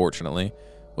victims, unfortunately,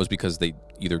 was because they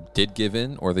either did give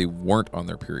in or they weren't on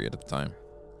their period at the time.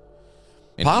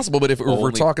 And possible, but if we're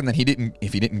talking that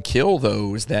if he didn't kill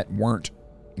those that weren't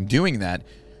doing that,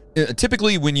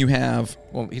 typically when you have...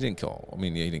 Well, he didn't kill... I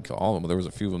mean, yeah, he didn't kill all of them, but there was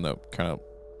a few of them that kind of...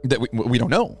 That we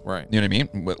don't know. Right. You know what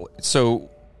I mean?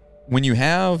 So when you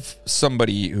have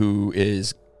somebody who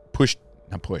is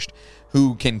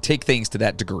who can take things to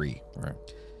that degree, right?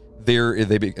 There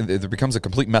becomes a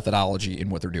complete methodology in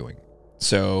what they're doing.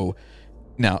 So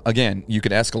now, again, you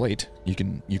can escalate, you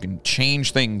can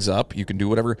change things up, you can do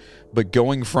whatever, but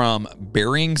going from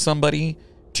burying somebody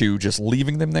to just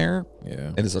leaving them there,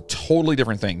 yeah, it is a totally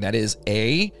different thing. That is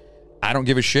I don't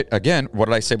give a shit. Again, what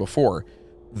did I say before?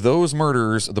 Those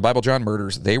murders, the Bible John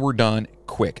murders, they were done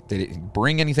quick. They didn't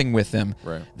bring anything with them.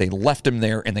 Right. They left him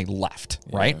there and they left,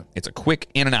 Yeah. right? It's a quick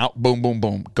in and out, boom, boom,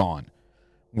 boom, gone.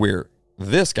 Where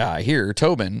this guy here,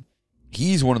 Tobin,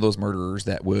 he's one of those murderers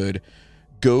that would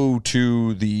go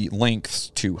to the lengths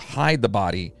to hide the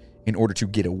body in order to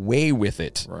get away with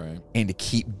it, right, and to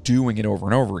keep doing it over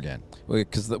and over again.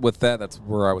 Because with that's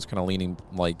where I was kind of leaning,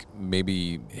 like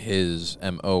maybe his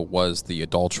MO was the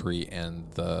adultery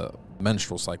and the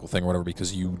menstrual cycle thing or whatever,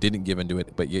 because you didn't give into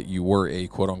it, but yet you were a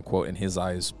quote-unquote, in his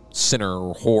eyes, sinner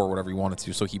or whore, whatever you wanted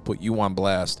to, so he put you on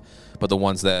blast, but the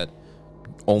ones that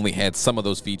only had some of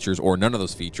those features or none of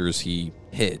those features, he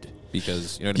hid.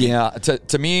 Because, you know what I mean? Yeah,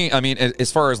 to me, I mean,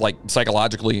 as far as like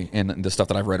psychologically and the stuff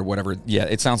that I've read or whatever, yeah,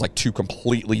 it sounds like two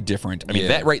completely different. I mean,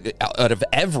 that right out of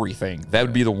everything, that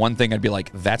would be the one thing I'd be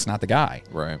like, that's not the guy.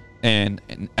 Right. And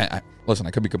listen,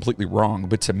 I could be completely wrong,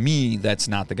 but to me, that's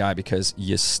not the guy, because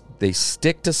they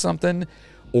stick to something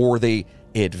or they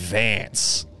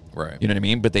advance. Right. You know what I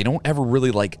mean? But they don't ever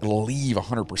really like leave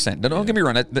 100%. Don't get me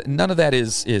wrong. None of that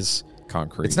is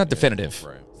concrete. It's not definitive.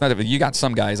 Right. It's not. You got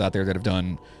some guys out there that have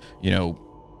done, you know,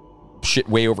 shit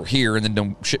way over here and then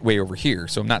done shit way over here.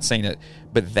 So I'm not saying that,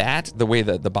 but the way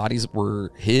that the bodies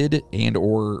were hid and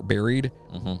or buried,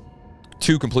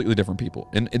 two completely different people,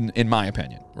 in my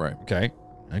opinion. Right. Okay.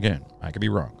 Again, I could be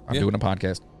wrong. I'm doing a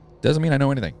podcast. Doesn't mean I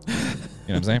know anything. You know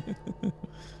what I'm saying?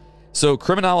 So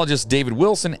criminologist David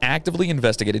Wilson actively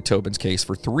investigated Tobin's case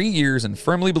for 3 years and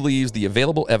firmly believes the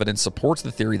available evidence supports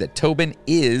the theory that Tobin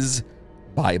is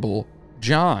Bible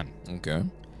John. Okay.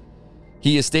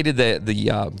 He has stated that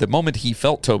the moment he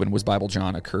felt Tobin was Bible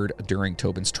John occurred during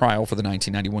Tobin's trial for the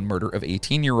 1991 murder of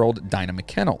 18-year-old Dinah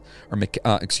McNichol,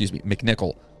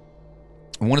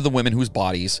 one of the women whose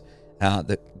bodies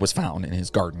that was found in his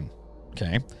garden.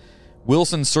 Okay.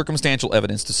 Wilson's circumstantial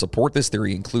evidence to support this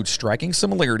theory includes striking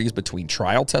similarities between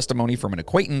trial testimony from an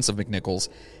acquaintance of McNichol's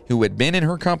who had been in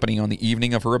her company on the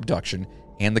evening of her abduction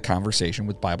and the conversation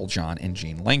with Bible John and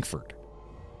Jean Langford.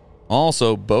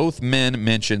 Also, both men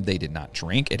mentioned they did not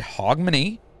drink at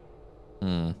Hogmanay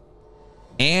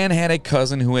and had a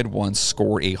cousin who had once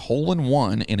scored a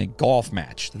hole-in-one in a golf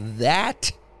match.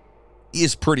 That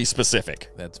is pretty specific.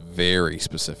 That's very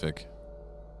specific.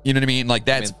 You know what I mean? Like,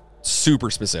 that's super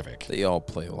specific. They all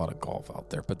play a lot of golf out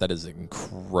there, but that is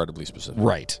incredibly specific.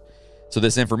 Right. So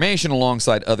this information,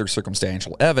 alongside other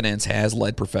circumstantial evidence, has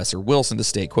led Professor Wilson to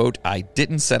state, quote, "I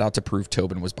didn't set out to prove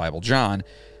Tobin was Bible John,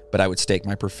 but I would stake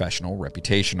my professional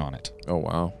reputation on it." Oh,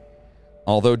 wow.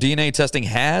 Although DNA testing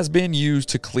has been used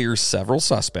to clear several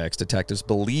suspects, detectives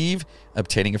believe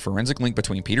obtaining a forensic link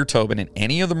between Peter Tobin and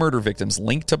any of the murder victims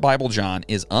linked to Bible John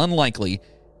is unlikely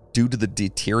due to the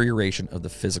deterioration of the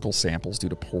physical samples due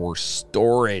to poor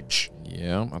storage.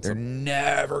 Yeah. They're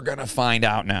never going to find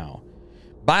out now.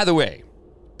 By the way,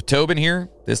 Tobin here,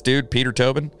 this dude, Peter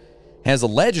Tobin, has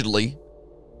allegedly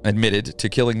admitted to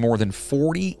killing more than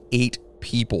 48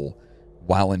 people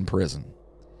while in prison.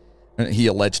 He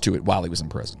alleged to it while he was in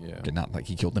prison. Yeah. Not like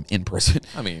he killed them in prison.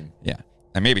 I mean. Yeah.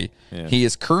 And maybe. Yeah. He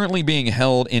is currently being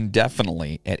held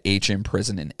indefinitely at HM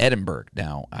Prison in Edinburgh.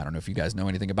 Now, I don't know if you guys know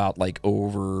anything about like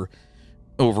over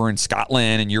in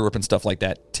Scotland and Europe and stuff like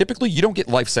that. Typically, you don't get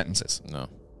life sentences. No.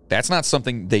 That's not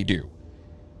something they do.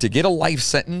 To get a life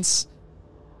sentence,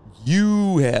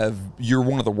 you're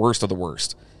one of the worst of the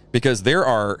worst. Because there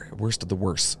are worst of the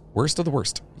worst. Worst of the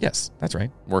worst. Yes, that's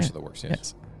right. Worst of the worst,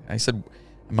 yes. I said,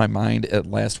 in my mind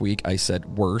last week, I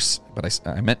said worse, but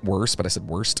I meant worse, but I said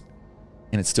worst.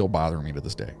 And it's still bothering me to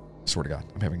this day. I swear to God,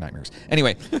 I'm having nightmares.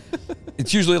 Anyway,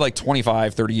 it's usually like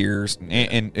 25, 30 years.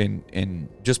 And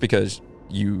just because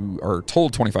you are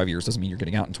told 25 years doesn't mean you're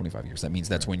getting out in 25 years. That means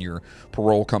that's when your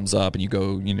parole comes up and you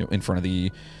go, in front of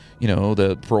the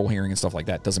parole hearing and stuff like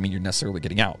that. Doesn't mean you're necessarily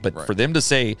getting out. But for them to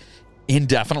say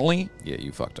indefinitely. Yeah,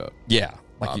 you fucked up. Yeah.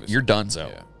 Like obviously. You're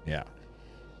donezo. Yeah.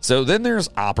 So then there's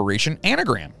Operation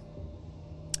Anagram.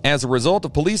 As a result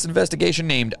of police investigation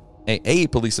named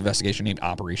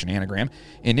Operation Anagram,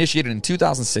 initiated in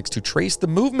 2006 to trace the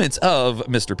movements of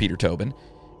Mr. Peter Tobin,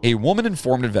 a woman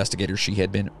informed investigators she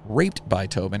had been raped by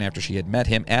Tobin after she had met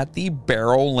him at the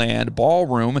Barrowland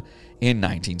Ballroom in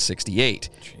 1968,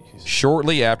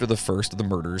 shortly after the first of the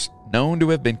murders known to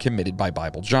have been committed by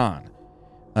Bible John.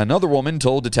 Another woman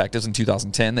told detectives in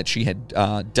 2010 that she had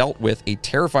dealt with a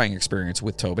terrifying experience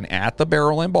with Tobin at the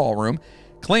Barrowland Ballroom,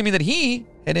 claiming that he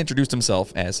had introduced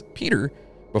himself as Peter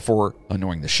before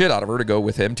annoying the shit out of her to go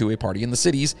with him to a party in the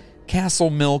city's Castle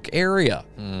Milk area.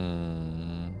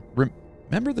 Remember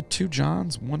the two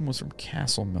Johns? One was from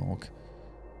Castle Milk,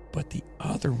 but the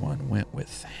other one went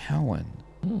with Helen.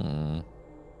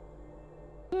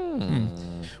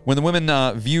 When the women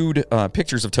viewed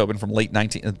pictures of Tobin from the late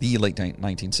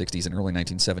 1960s and early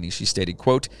 1970s, she stated,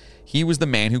 quote, "He was the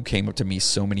man who came up to me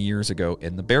so many years ago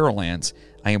in the Barrowlands.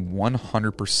 I am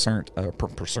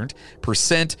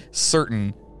 100%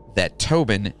 certain that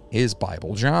Tobin is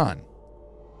Bible John."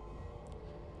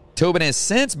 Tobin has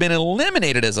since been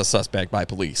eliminated as a suspect by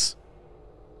police.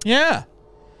 Yeah.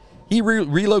 He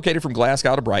relocated from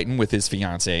Glasgow to Brighton with his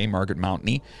fiancée, Margaret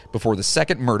Mountney, before the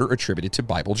second murder attributed to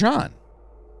Bible John.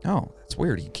 Oh, that's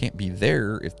weird. He can't be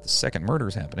there if the second murder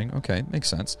is happening. Okay, makes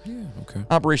sense. Yeah, okay.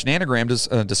 Operation Anagram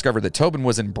discovered that Tobin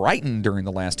was in Brighton during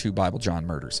the last two Bible John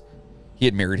murders. He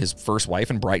had married his first wife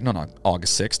in Brighton on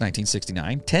August 6,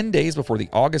 1969, 10 days before the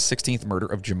August 16th murder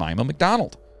of Jemima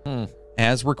MacDonald,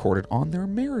 as recorded on their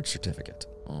marriage certificate.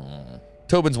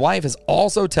 Tobin's wife has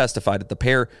also testified that the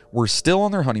pair were still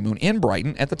on their honeymoon in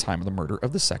Brighton at the time of the murder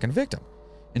of the second victim,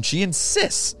 and she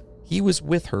insists he was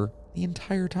with her the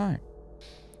entire time.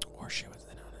 Or she was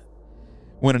in on it.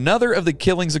 When another of the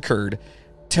killings occurred,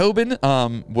 Tobin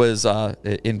was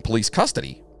in police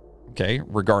custody,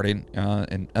 regarding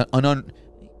an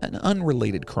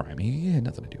unrelated crime. He had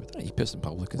nothing to do with it. He pissed in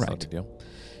public. It's not a big deal.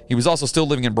 He was also still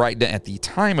living in Brighton at the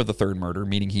time of the third murder,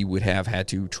 meaning he would have had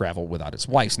to travel without his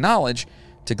wife's knowledge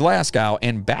to Glasgow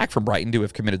and back from Brighton to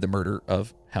have committed the murder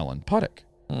of Helen Puttock.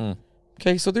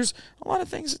 Okay, so there's a lot of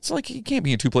things. It's like you can't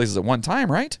be in two places at one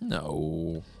time, right?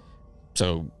 No.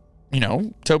 So,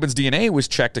 Tobin's DNA was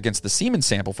checked against the semen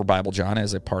sample for Bible John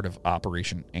as a part of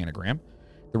Operation Anagram.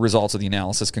 The results of the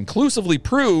analysis conclusively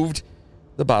proved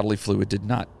the bodily fluid did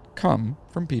not come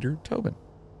from Peter Tobin.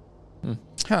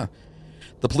 Huh.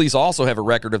 The police also have a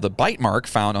record of the bite mark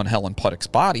found on Helen Puttock's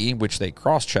body, which they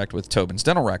cross-checked with Tobin's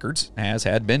dental records, as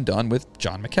had been done with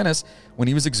John McInnes when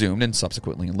he was exhumed and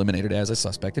subsequently eliminated as a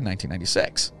suspect in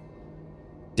 1996.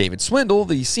 David Swindle,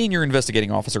 the senior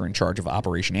investigating officer in charge of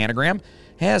Operation Anagram,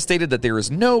 has stated that there is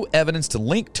no evidence to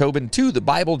link Tobin to the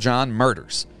Bible John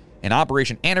murders, and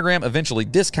Operation Anagram eventually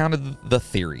discounted the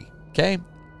theory. Okay?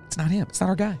 It's not him. It's not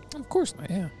our guy. Of course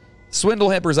not, yeah. Swindle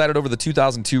had presided over the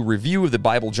 2002 review of the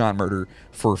Bible John murder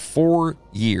for 4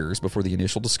 years before the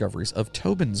initial discoveries of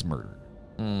Tobin's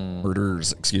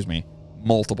murders,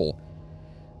 multiple.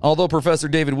 Although Professor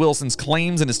David Wilson's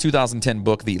claims in his 2010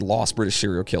 book, The Lost British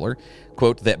Serial Killer,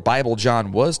 quote, that Bible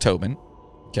John was Tobin,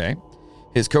 okay,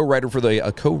 his co-writer for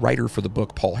the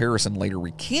book, Paul Harrison, later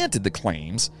recanted the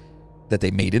claims that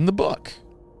they made in the book.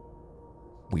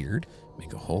 Weird.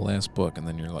 Make a whole ass book, and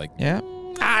then you're like, yeah.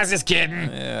 I was just kidding.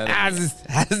 Yeah, I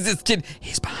was just kidding.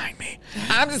 He's behind me.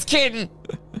 I'm just kidding.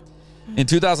 In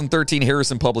 2013,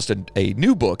 Harrison published a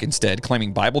new book instead,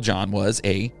 claiming Bible John was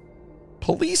a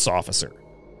police officer.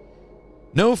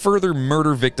 No further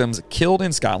murder victims killed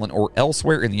in Scotland or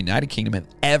elsewhere in the United Kingdom have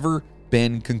ever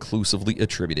been conclusively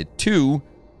attributed to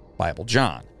Bible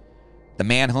John. The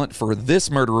manhunt for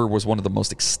this murderer was one of the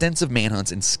most extensive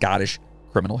manhunts in Scottish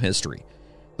criminal history.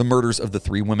 The murders of the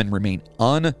 3 women remain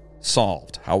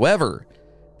unsolved. However,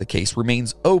 the case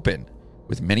remains open,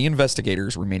 with many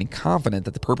investigators remaining confident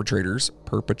that the perpetrators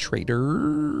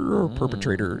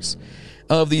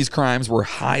of these crimes were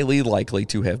highly likely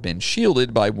to have been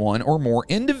shielded by one or more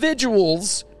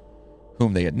individuals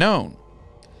whom they had known.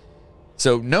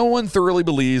 So no one thoroughly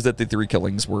believes that the 3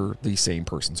 killings were the same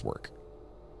person's work.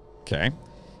 Okay.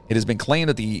 It has been claimed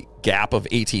that the gap of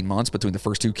 18 months between the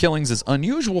first 2 killings is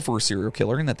unusual for a serial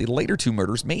killer, and that the later 2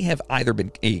 murders may have either been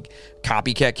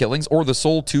copycat killings or the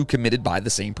sole 2 committed by the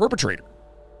same perpetrator.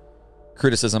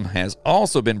 Criticism has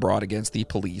also been brought against the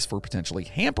police for potentially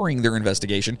hampering their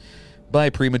investigation by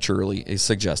prematurely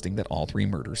suggesting that all 3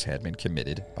 murders had been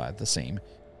committed by the same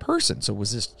person. So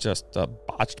was this just a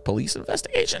botched police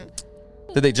investigation?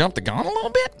 Did they jump the gun a little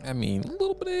bit? I mean, a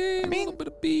little bit A, a little bit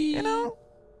of B. You know?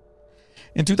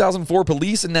 In 2004,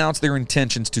 police announced their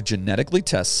intentions to genetically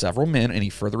test several men in any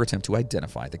further attempt to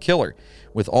identify the killer,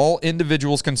 with all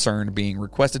individuals concerned being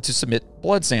requested to submit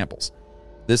blood samples.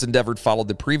 This endeavor followed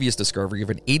the previous discovery of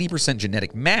an 80%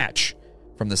 genetic match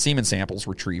from the semen samples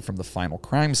retrieved from the final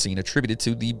crime scene attributed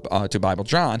to Bible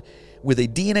John, with a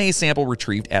DNA sample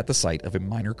retrieved at the site of a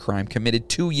minor crime committed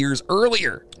 2 years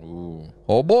earlier. Ooh.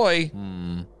 Oh boy.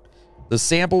 The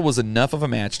sample was enough of a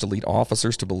match to lead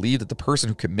officers to believe that the person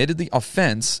who committed the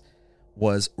offense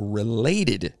was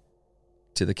related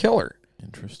to the killer.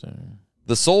 Interesting.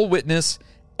 The sole witness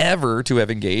ever to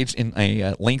have engaged in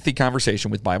a lengthy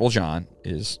conversation with Bible John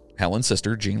is Helen's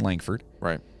sister, Jean Langford.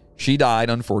 Right. She died,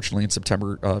 unfortunately, in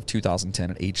September of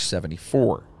 2010 at age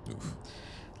 74. Oof.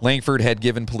 Langford had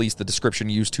given police the description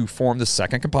used to form the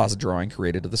second composite drawing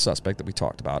created of the suspect that we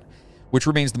talked about, which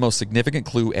remains the most significant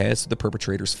clue as to the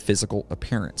perpetrator's physical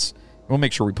appearance. We'll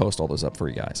make sure we post all those up for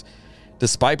you guys.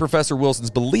 Despite Professor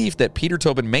Wilson's belief that Peter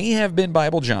Tobin may have been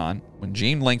Bible John, when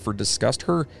Jean Langford discussed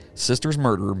her sister's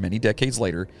murder many decades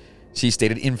later, she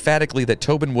stated emphatically that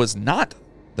Tobin was not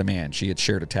the man she had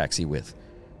shared a taxi with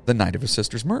the night of her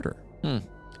sister's murder.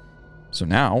 So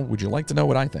now, would you like to know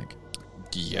what I think?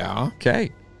 Yeah. Okay.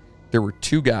 There were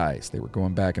 2 guys. They were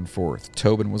going back and forth.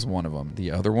 Tobin was one of them. The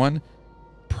other one,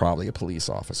 probably a police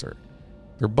officer.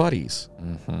 They're buddies.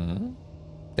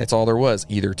 That's all there was.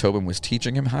 Either Tobin was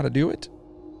teaching him how to do it,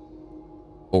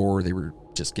 or they were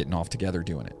just getting off together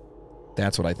doing it.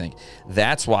 That's what I think.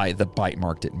 That's why the bite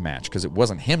mark didn't match, because it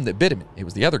wasn't him that bit him. It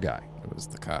was the other guy. It was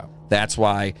the cop. That's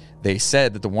why they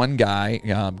said that the one guy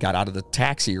got out of the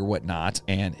taxi or whatnot,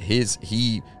 and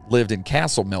he lived in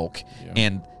Castle Milk,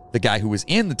 and the guy who was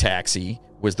in the taxi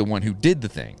was the one who did the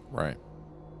thing. Right.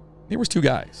 There was 2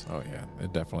 guys. Oh yeah,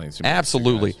 it definitely.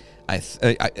 Absolutely.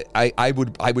 I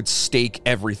would stake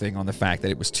everything on the fact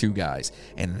that it was 2 guys,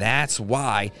 and that's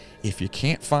why if you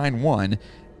can't find one,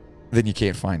 then you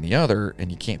can't find the other,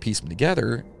 and you can't piece them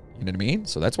together. You know what I mean?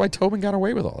 So that's why Tobin got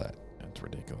away with all that. That's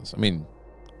ridiculous. I mean,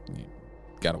 you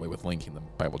got away with linking the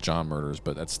Bible John murders,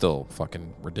 but that's still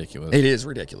fucking ridiculous. It is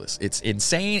ridiculous. It's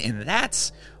insane, and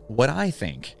that's what I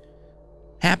think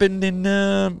happened in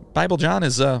Bible John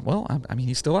is, well, I mean,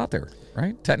 he's still out there,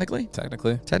 right? Technically,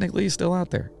 he's still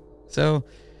out there. So,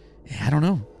 I don't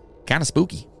know. Kind of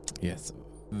spooky. Yes,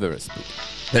 very spooky.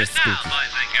 Very spooky. Now,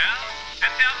 boys and girls,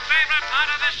 it's your favorite part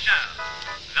of the show,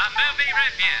 the movie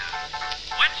review.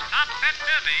 Which top 10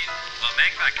 movies will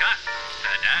make the cut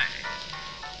today?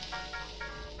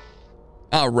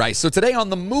 All right, so today on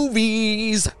the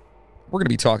movies, we're going to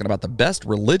be talking about the best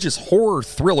religious horror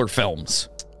thriller films.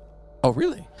 Oh,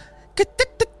 really?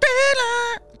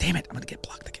 Damn it, I'm going to get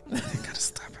blocked again. I got to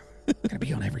stop. I'm going to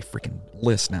be on every freaking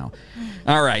list now.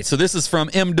 All right, so this is from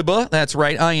IMDb. That's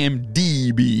right,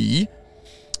 IMDb.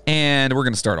 And we're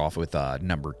going to start off with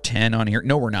number 10 on here.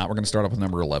 No, we're not. We're going to start off with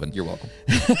number 11. You're welcome.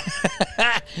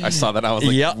 I saw that. I was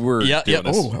like, we're doing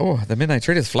this. Oh, the Midnight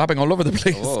Train is flopping all over the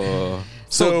place. Oh,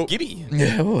 so giddy.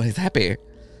 Oh, he's happy.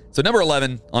 So number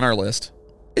 11 on our list,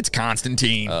 it's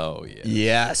Constantine. Oh, yeah.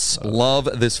 Yes. Love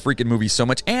this freaking movie so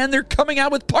much. And they're coming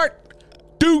out with part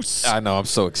 2. I know. I'm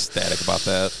so ecstatic about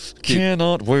that.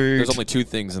 Cannot wait. There's only 2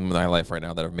 things in my life right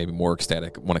now that are maybe more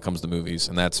ecstatic when it comes to movies.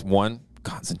 And that's 1,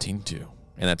 Constantine 2.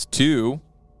 And that's 2,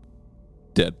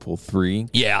 Deadpool 3.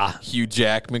 Yeah. Hugh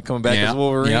Jackman coming back as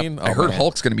Wolverine. Yep. I heard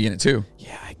Hulk's going to be in it too.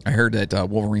 Yeah. I heard that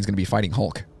Wolverine's going to be fighting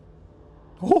Hulk.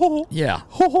 Yeah.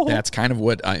 That's kind of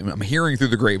what I'm hearing through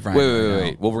the grapevine.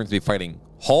 Wait. Wolverine's going to be fighting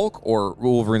Hulk, or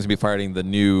Wolverine's going to be fighting the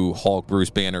new Hulk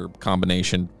Bruce Banner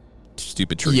combination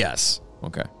stupid tree? Yes.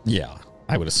 Okay. Yeah.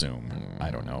 I would assume. I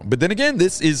don't know. But then again,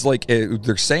 this is like,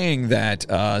 they're saying that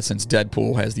since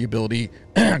Deadpool has the ability,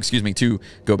 to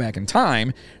go back in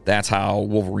time, that's how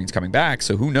Wolverine's coming back.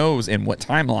 So who knows in what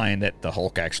timeline that the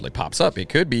Hulk actually pops up. It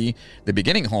could be the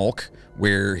beginning Hulk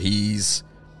where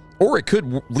or it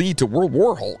could lead to World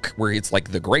War Hulk where it's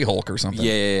like the Gray Hulk or something.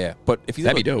 Yeah. But if he's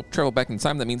That'd able be to dope. travel back in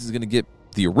time, that means he's going to get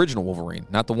the original Wolverine,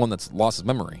 not the one that's lost his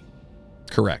memory.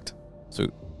 Correct. So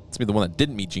it's be the one that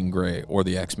didn't meet Jean Grey or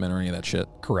the X-Men or any of that shit.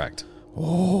 Correct.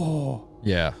 Oh.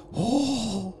 Yeah.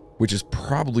 Oh. Which is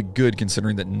probably good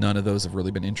considering that none of those have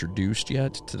really been introduced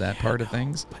yet to that part of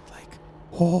things. But like,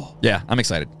 yeah, I'm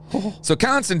excited. So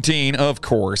Constantine, of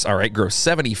course, all right,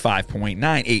 grossed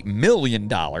 $75.98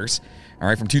 million. All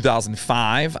right, from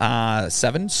 2005,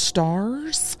 7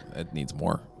 stars. It needs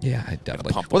more. Yeah, I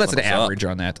definitely. Pump Well, that's an those up. average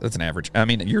on that. That's an average. I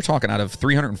mean, you're talking out of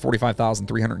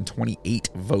 345,328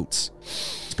 votes.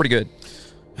 It's pretty good.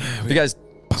 You guys,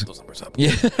 Pump those numbers up.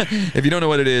 yeah. If you don't know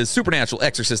what it is, supernatural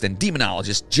exorcist and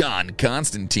demonologist John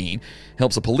Constantine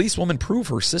helps a policewoman prove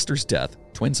her sister's death,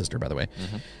 twin sister, by the way,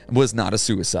 was not a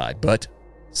suicide, but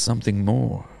something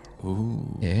more.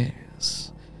 Ooh.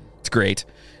 Yes. It's great.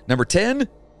 Number 10,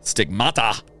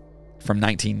 Stigmata from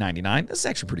 1999. This is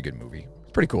actually a pretty good movie.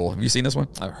 It's pretty cool. Have you seen this one?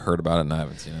 I've heard about it and I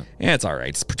haven't seen it. Yeah, it's all right.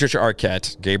 It's Patricia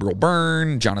Arquette, Gabriel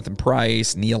Byrne, Jonathan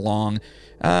Pryce, Nia Long.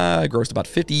 Grossed about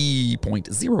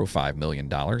 $50.05 million,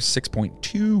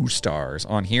 6.2 stars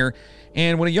on here.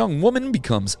 And when a young woman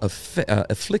becomes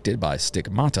afflicted by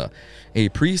stigmata, a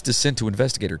priest is sent to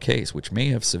investigate her case, which may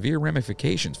have severe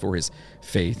ramifications for his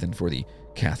faith and for the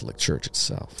Catholic Church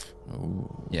itself.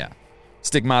 Ooh. Yeah.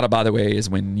 Stigmata, by the way,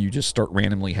 is when you just start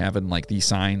randomly having like the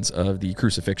signs of the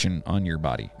crucifixion on your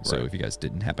body. So Right. if you guys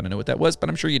didn't happen to know what that was, but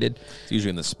I'm sure you did. It's usually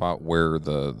in the spot where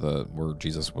where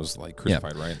Jesus was like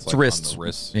crucified, right? It's like wrists. on the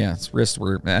wrists. Yeah, it's wrists.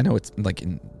 Where I know it's like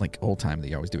in like old time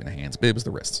they always do it in the hands, but it was the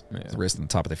wrists. Yeah. It's the wrists and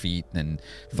the top of the feet and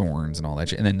thorns and all that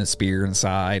shit, and then the spear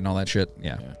inside and all that shit.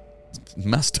 Yeah. It's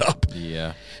messed up.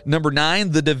 Yeah. Number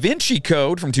 9, The Da Vinci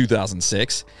Code from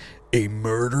 2006. A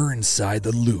murder inside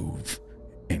the Louvre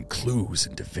and clues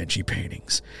in Da Vinci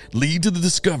paintings lead to the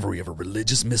discovery of a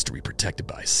religious mystery protected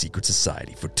by a secret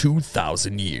society for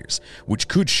 2,000 years, which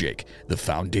could shake the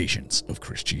foundations of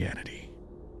Christianity.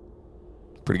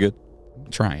 Pretty good.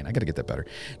 I'm trying. I got to get that better.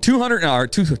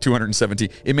 217.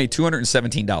 It made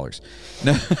 $217.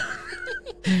 No.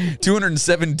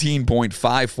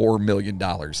 $217.54 million.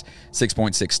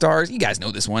 6.6 stars. You guys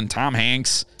know this one. Tom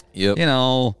Hanks. Yep. You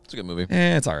know. It's a good movie.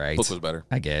 It's all right. Book was better.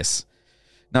 I guess.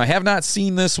 Now, I have not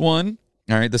seen this one.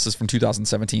 All right, this is from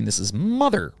 2017. This is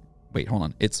Mother. Wait, hold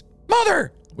on. It's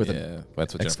Mother!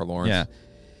 That's with Jennifer Lawrence. Yeah.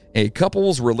 A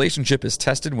couple's relationship is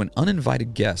tested when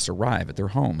uninvited guests arrive at their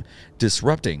home,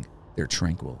 disrupting their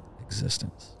tranquil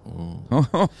existence.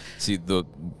 See, there's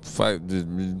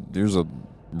a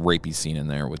rapey scene in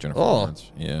there with Jennifer Oh.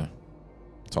 Lawrence. Yeah.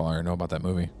 That's all I already know about that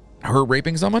movie. Her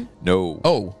raping someone? No.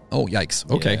 Oh, yikes.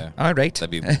 Okay. Yeah. All right.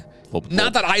 That'd be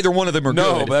Not that either one of them are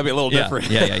No, good. but that'd be a little different.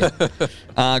 Yeah.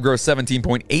 Gross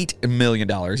 $17.8 million.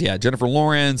 Yeah, Jennifer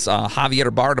Lawrence,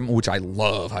 Javier Bardem, which I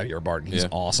love Javier Bardem. He's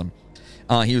awesome.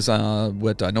 He was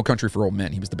No Country for Old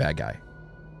Men. He was the bad guy.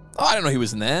 Oh, I didn't know he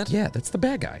was in that. Yeah, that's the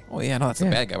bad guy. Oh, yeah, no, that's the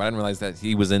bad guy. But I didn't realize that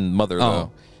he was in Mother,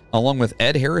 though. Along with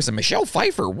Ed Harris and Michelle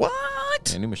Pfeiffer. What?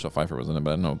 Yeah, I knew Michelle Pfeiffer was in it, but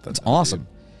I didn't know that's Awesome.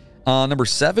 Number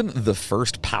 7, The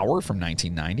First Power from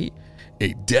 1990.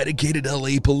 A dedicated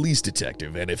LA police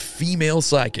detective and a female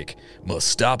psychic must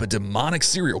stop a demonic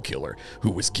serial killer who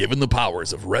was given the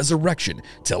powers of resurrection,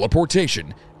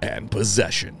 teleportation, and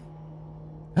possession.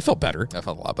 That felt better. That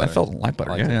felt a lot better. That felt a lot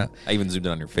better. I liked Yeah. it. I even zoomed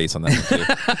in on your face on that one too.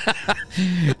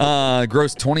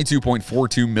 Grossed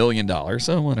 $22.42 million.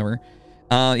 So whatever.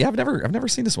 Yeah, I've never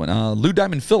seen this one. Lou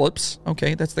Diamond Phillips.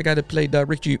 Okay, that's the guy that played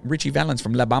Richie Valens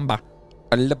from La Bamba.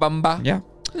 La Bamba. Yeah.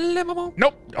 La Bamba.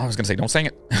 Nope. I was gonna say don't sing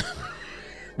it.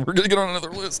 We're gonna get on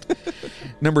another list.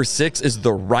 Number 6 is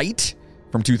The Rite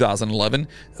from 2011.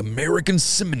 American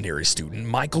seminary student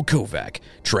Michael Kovac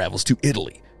travels to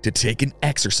Italy to take an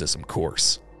exorcism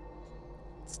course.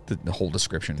 It's the whole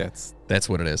description. That's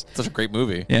what it is. Such a great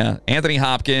movie. Yeah. Anthony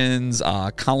Hopkins,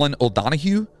 Colin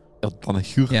O'Donoghue. Yeah,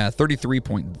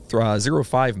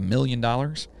 $33.05 million.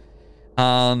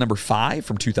 Number 5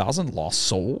 from 2000, Lost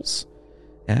Souls.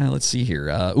 Let's see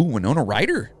here. Winona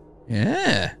Ryder.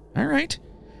 Yeah, all right.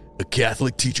 A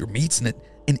Catholic teacher meets an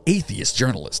atheist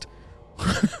journalist.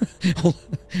 I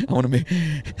want to make...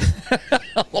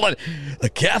 Hold on. A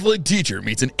Catholic teacher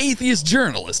meets an atheist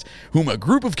journalist whom a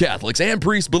group of Catholics and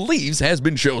priests believes has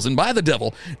been chosen by the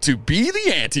devil to be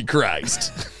the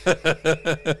Antichrist.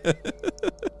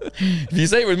 If you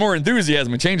say it with more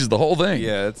enthusiasm, it changes the whole thing.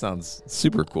 Yeah, that sounds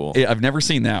super cool. Yeah, I've never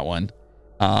seen that one.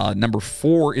 Number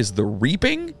 4 is The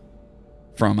Reaping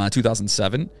from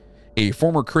 2007. A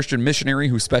former Christian missionary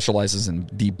who specializes in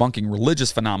debunking religious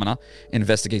phenomena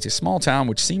investigates a small town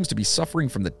which seems to be suffering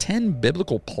from the 10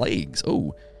 biblical plagues.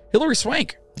 Oh, Hilary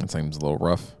Swank. That seems a little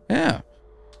rough. Yeah.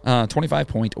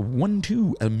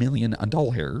 $25.12 million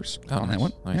doll hairs on that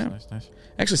one. Nice.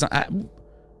 Actually,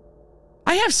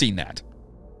 I have seen that.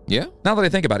 Yeah? Now that I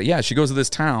think about it, yeah, she goes to this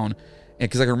town,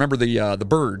 because I can remember the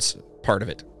birds part of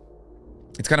it.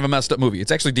 It's kind of a messed up movie.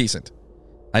 It's actually decent.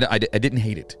 I didn't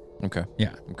hate it. Okay.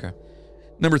 Yeah. Okay.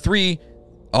 Number 3,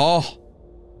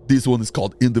 this one is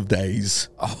called End of Days.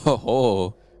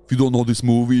 Oh. If you don't know this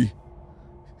movie,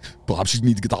 perhaps you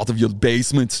need to get out of your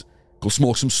basement, go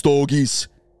smoke some stogies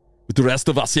with the rest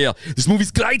of us here. This movie's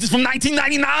great. It's from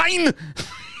 1999.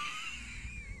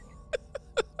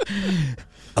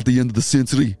 At the end of the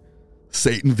century,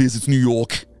 Satan visits New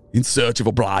York in search of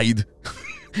a bride.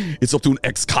 It's up to an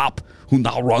ex-cop who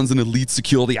now runs an elite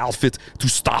security outfit to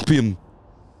stop him.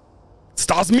 It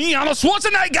stars me, Arnold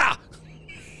Schwarzenegger!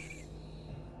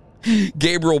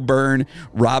 Gabriel Byrne,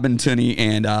 Robin Tunney,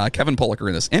 and Kevin Pollak are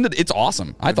in this. And it's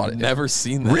awesome. I thought it. Never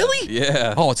seen that. Really?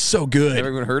 Yeah. Oh, it's so good. Never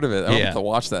even heard of it. I don't have to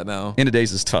watch that now. End of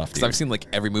Days is tough, dude. I've seen like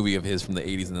every movie of his from the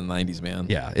 80s and the 90s, man.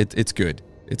 Yeah, it's good.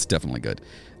 It's definitely good.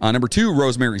 Number 2,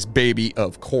 Rosemary's Baby,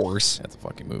 of course. That's a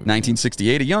fucking movie.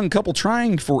 1968, a young couple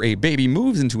trying for a baby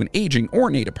moves into an aging,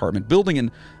 ornate apartment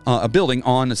building a building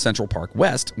on Central Park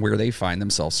West, where they find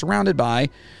themselves surrounded by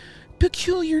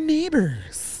peculiar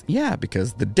neighbors. Yeah,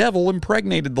 because the devil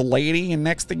impregnated the lady, and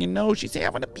next thing you know, she's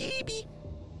having a baby.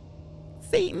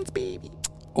 Satan's baby.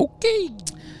 Okay.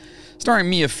 Starring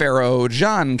Mia Farrow,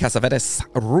 John Cassavetes,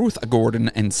 Ruth Gordon,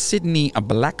 and Sidney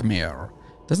Blackmere.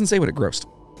 Doesn't say what it grossed.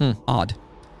 Odd.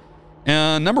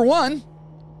 Number 1,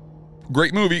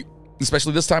 great movie,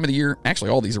 especially this time of the year. Actually,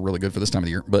 all these are really good for this time of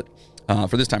the year, but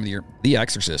for this time of the year, The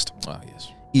Exorcist. Oh,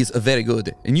 yes. Is very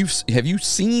good. And have you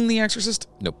seen The Exorcist?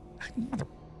 Nope.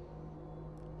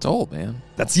 It's old, man.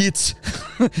 That's it.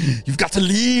 You've got to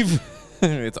leave.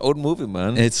 It's an old movie,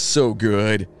 man. It's so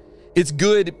good. It's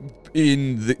good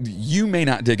you may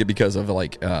not dig it because of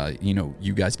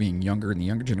you guys being younger and the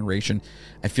younger generation.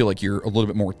 I feel like you're a little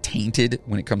bit more tainted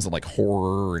when it comes to like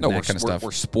horror and that kind of stuff.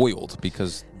 We're spoiled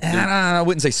because I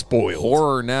wouldn't say spoiled.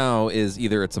 Horror now is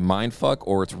either it's a mind fuck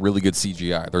or it's really good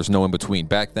CGI. There's no in between.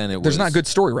 Back then there's not good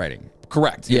story writing.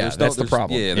 Correct. Yeah, that's the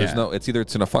problem. Yeah, there's no. It's either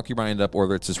it's gonna fuck your mind up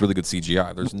or it's just really good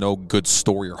CGI. There's no good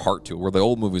story or heart to it. Where the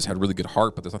old movies had really good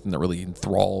heart, but there's nothing that really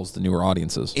enthralls the newer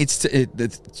audiences.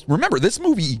 Remember, this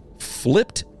movie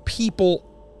flipped people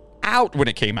out when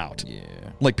it came out. Yeah,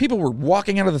 like people were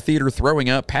walking out of the theater, throwing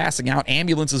up, passing out,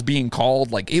 ambulances being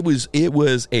called. Like it was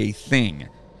a thing. If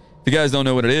you guys don't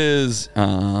know what it is,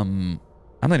 I'm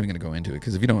not even gonna go into it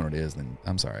because if you don't know what it is, then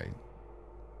I'm sorry.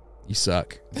 You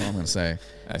suck. That's all I'm going to say.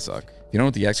 I suck. You know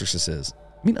what The Exorcist is?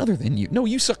 I mean, other than you. No,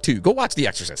 you suck too. Go watch The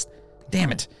Exorcist.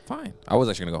 Damn it. Fine. I was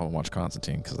actually going to go home and watch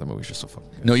Constantine because that movie's just so fucking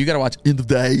good. No, you got to watch End of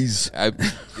Days. I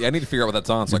need to figure out what that's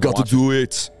on. So you got to do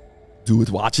it. Do it.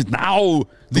 Watch it now.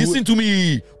 Listen to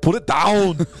me. Put it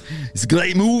down. It's a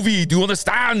great movie. Do you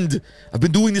understand? I've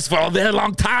been doing this for a very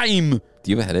long time. Do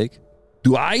you have a headache?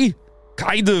 Do I?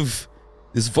 Kind of.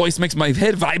 This voice makes my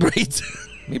head vibrate.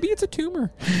 Maybe it's a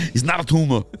tumor. It's not a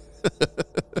tumor.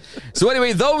 So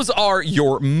anyway, those are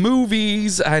your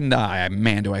movies, and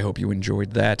man, do I hope you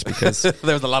enjoyed that because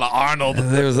there was a lot of Arnold.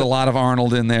 There was a lot of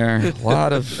Arnold in there, a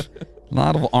lot of A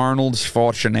lot of Arnold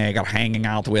Schwarzenegger hanging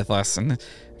out with us. And,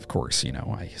 of course, you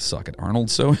know, I suck at Arnold.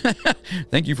 So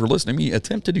thank you for listening to me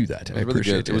attempt to do that. I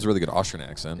appreciate it. It was a really good Austrian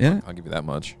accent. Yeah. I'll give you that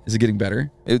much. Is it getting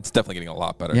better? It's definitely getting a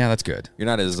lot better. Yeah, that's good. You're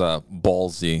not as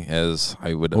ballsy as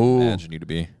I would imagine you to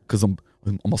be. Because I'm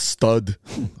a stud.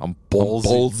 I'm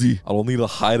ballsy. I don't need a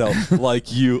hideout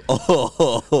like you.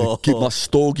 Get my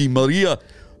stogie, Maria.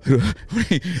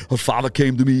 Her father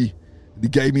came to me. And he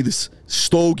gave me this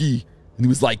stogie. And he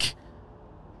was like,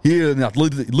 here, and I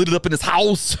lit it up in his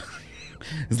house.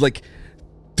 It's like,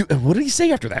 dude, what did he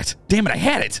say after that? Damn it, I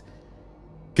had it.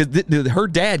 Because her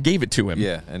dad gave it to him.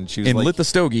 Yeah, and she was lit the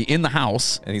stogie in the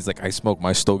house. And he's like, I smoke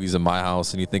my stogies in my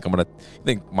house, and you think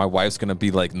my wife's gonna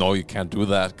be like, no, you can't do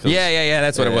that. Yeah,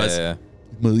 that's what it was. Yeah.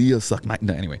 Maria sucked my...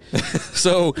 No, anyway.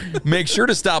 So make sure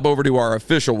to stop over to our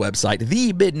official website,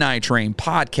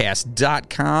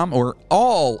 themidnighttrainpodcast.com, or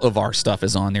all of our stuff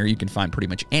is on there. You can find pretty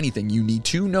much anything you need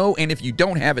to know, and if you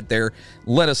don't have it there,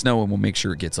 let us know, and we'll make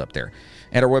sure it gets up there.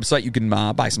 At our website, you can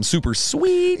buy some super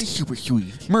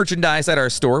sweet merchandise at our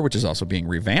store, which is also being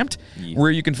revamped, where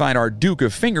you can find our Duke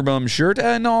of Fingerbum shirt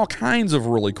and all kinds of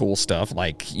really cool stuff,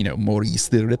 like, you know, Maurice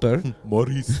the Ripper.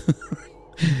 Maurice,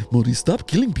 stop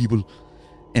killing people.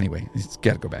 Anyway, you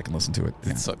got to go back and listen to it.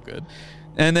 Yeah. It's so good.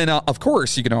 And then, of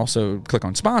course, you can also click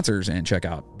on sponsors and check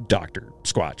out Dr.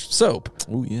 Squatch Soap.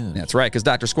 Oh, yeah. That's right, because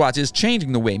Dr. Squatch is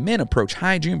changing the way men approach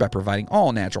hygiene by providing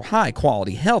all-natural,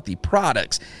 high-quality, healthy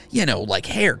products, you know, like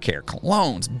hair care,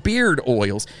 colognes, beard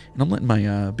oils. And I'm letting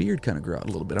my beard kind of grow out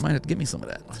a little bit. I might have to get me some of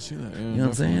that. I see that. Yeah, you know what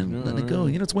I'm saying? Letting it go.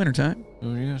 You know, it's wintertime.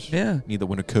 Oh, yes. Yeah. Need the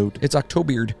winter coat. It's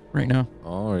Octobeard right now.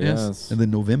 Oh, yes. And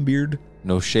then Novembeard.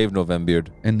 No shave Novembeard.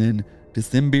 And then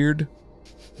Decembeard.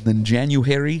 Then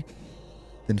January.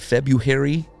 Then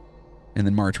February, and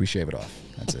then March we shave it off.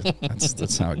 That's it.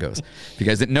 That's how it goes. If you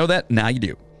guys didn't know that, now you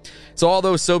do. So all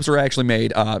those soaps are actually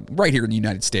made right here in the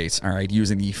United States, all right,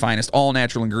 using the finest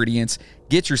all-natural ingredients.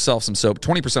 Get yourself some soap,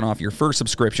 20% off your first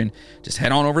subscription. Just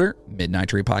head on over there,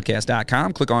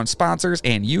 midnighttrainpodcast.com, click on sponsors,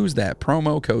 and use that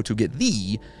promo code to get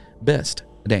the best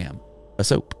damn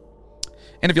soap.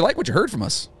 And if you like what you heard from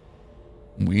us,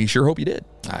 we sure hope you did.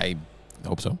 I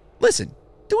hope so. Listen,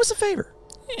 do us a favor.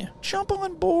 Yeah. Jump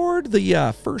on board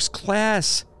the first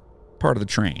class part of the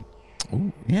train.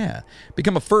 Ooh. Yeah.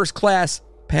 Become a first class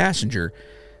passenger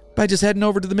by just heading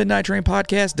over to the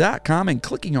midnighttrainpodcast.com and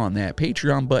clicking on that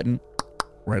Patreon button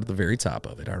right at the very top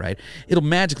of it, all right? It'll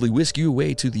magically whisk you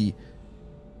away to the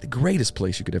greatest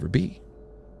place you could ever be.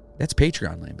 That's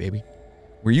Patreon land, baby.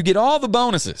 Where you get all the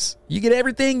bonuses. You get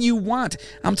everything you want.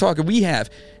 I'm talking, we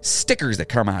have stickers that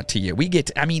come out to you. We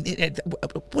get,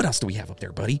 what else do we have up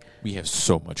there, buddy? We have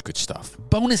so much good stuff.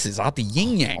 Bonuses out the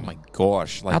yin-yang. Oh, my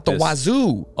gosh. Like out the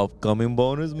wazoo. Upcoming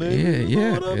bonus, man.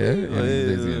 Yeah.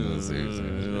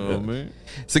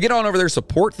 So get on over there,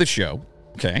 support the show.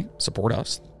 Okay? Support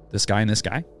us. This guy and this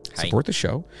guy. Support the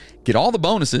show. Get all the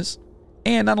bonuses.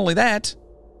 And not only that,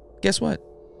 guess what?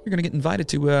 You're going to get invited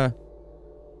to...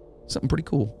 something pretty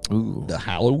cool. Ooh. The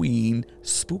Halloween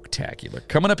Spooktacular.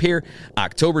 Coming up here,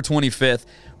 October 25th,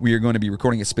 we are going to be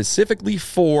recording it specifically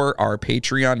for our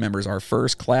Patreon members, our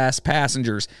first class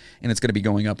passengers, and it's going to be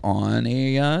going up on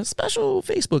a special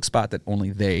Facebook spot that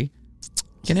only they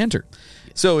can enter.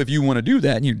 So if you want to do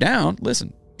that and you're down,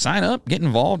 listen, sign up, get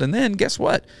involved, and then guess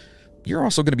what? You're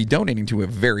also going to be donating to a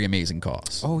very amazing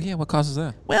cause. Oh, yeah. What cause is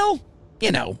that? Well,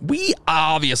 you know, we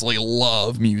obviously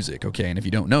love music, okay? And if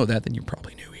you don't know that, then you're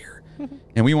probably new here.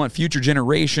 And we want future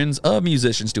generations of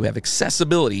musicians to have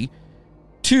accessibility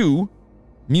to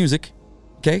music,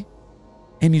 okay?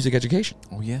 And music education.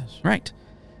 Oh, yes. Right.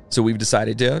 So we've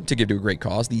decided to give to a great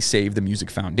cause, the Save the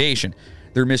Music Foundation.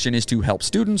 Their mission is to help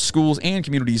students, schools, and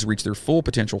communities reach their full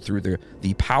potential through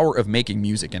the power of making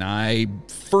music, and I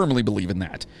firmly believe in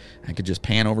that. I could just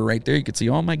pan over right there. You could see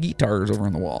all my guitars over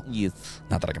on the wall. Yes.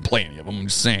 Not that I can play any of them, I'm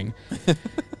just saying.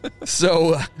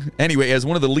 So, anyway, as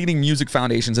one of the leading music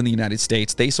foundations in the United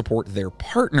States, they support their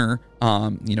partner,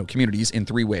 communities in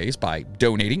three ways: by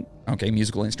donating,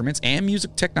 musical instruments and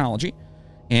music technology,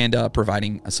 and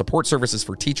providing support services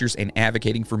for teachers and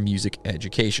advocating for music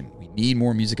education. We need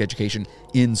more music education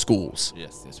in schools.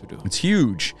 Yes, we do. It's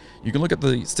huge. You can look at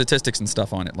the statistics and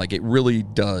stuff on it. Like, it really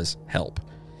does help.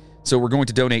 So we're going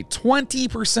to donate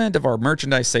 20% of our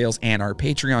merchandise sales and our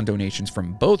Patreon donations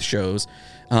from both shows.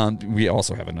 We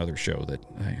also have another show that,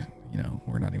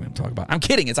 we're not even going to talk about. I'm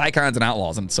kidding. It's Icons and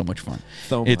Outlaws, and it's so much fun.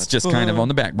 It's just kind of on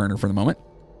the back burner for the moment.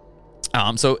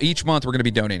 So each month we're going to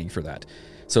be donating for that.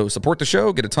 So support the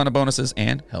show, get a ton of bonuses,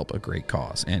 and help a great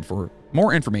cause. And for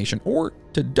more information or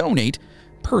to donate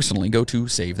personally, go to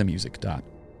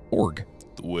savethemusic.org.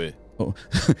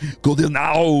 Go there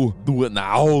now. Do it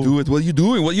now. Do it. What are you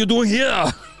doing? What are you doing here?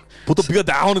 Put the beer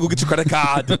down and go get your credit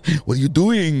card. What are you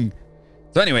doing?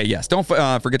 So anyway, yes, don't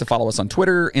forget to follow us on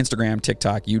Twitter, Instagram,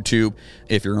 TikTok, YouTube.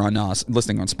 If you're on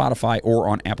listening on Spotify or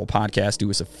on Apple Podcasts, do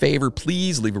us a favor.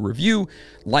 Please leave a review,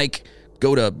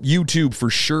 go to YouTube for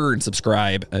sure and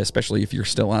subscribe, especially if you're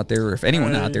still out there or if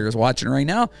anyone out there is watching right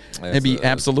now. It'd be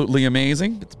absolutely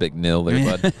amazing. It's a big nil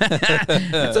there, bud.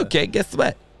 That's okay. Guess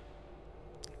what?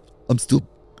 I'm still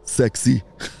sexy.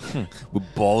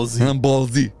 Ballsy. I'm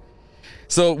ballsy.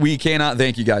 So we cannot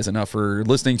thank you guys enough for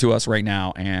listening to us right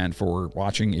now and for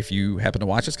watching if you happen to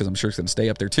watch us, because I'm sure it's going to stay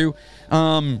up there too.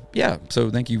 So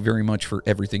thank you very much for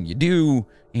everything you do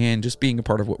and just being a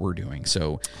part of what we're doing.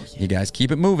 So you guys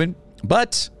keep it moving.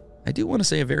 But I do want to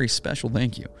say a very special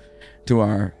thank you to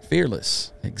our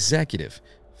fearless executive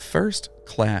first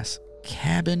class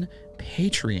cabin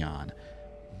Patreon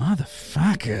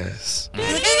motherfuckers.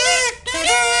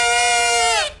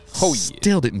 Oh, yeah.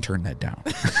 Still didn't turn that down.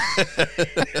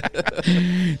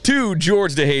 To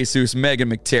George DeJesus,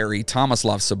 Megan McTerry,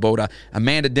 Tomislav Sabota,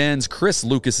 Amanda Denz, Chris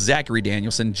Lucas, Zachary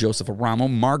Danielson, Joseph Aramo,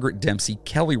 Margaret Dempsey,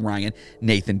 Kelly Ryan,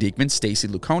 Nathan Diekman, Stacy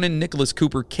Lukonen, Nicholas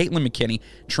Cooper, Caitlin McKinney,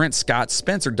 Trent Scott,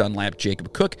 Spencer Dunlap,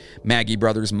 Jacob Cook, Maggie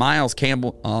Brothers, Miles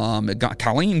Campbell,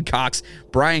 Colleen Cox,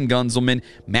 Brian Gunzelman,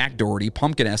 Mac Doherty,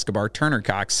 Pumpkin Escobar, Turner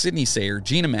Cox, Sydney Sayer,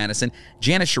 Gina Madison,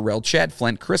 Janice Sherrill, Chad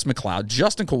Flint, Chris McLeod,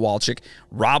 Justin Kowalczyk,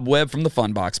 Rob Webb from the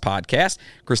Funbox Podcast,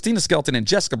 Christina Skelton and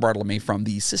Jessica Bartolome from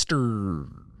the Sister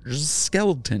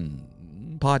Skeleton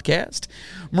Podcast,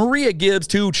 Maria Gibbs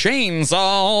to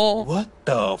Chainsaw. What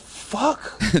the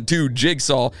fuck? To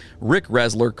Jigsaw, Rick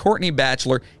Resler, Courtney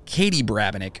Batchelor, Katie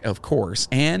Brabennick, of course,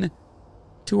 and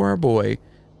to our boy,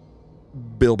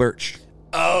 Bill Birch.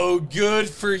 Oh, good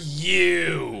for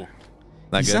you.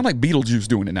 You sound like Beetlejuice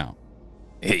doing it now.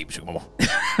 Hey, come on.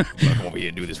 Come over here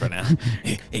and do this right now.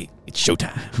 Hey, it's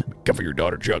showtime. Come for your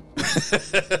daughter, Chuck.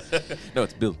 No,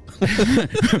 it's Bill.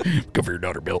 Come for your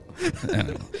daughter, Bill.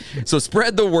 So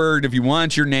spread the word if you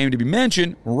want your name to be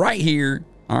mentioned right here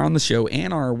on the show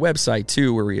and on our website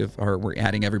too, where we're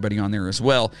adding everybody on there as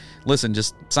well. Listen,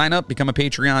 just sign up, become a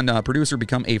Patreon producer,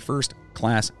 become a first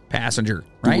class passenger.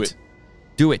 Right?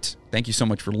 Do it. Thank you so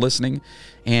much for listening.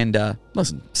 And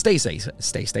listen, stay safe.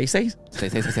 Stay safe.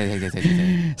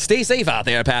 Stay safe out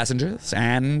there, passengers.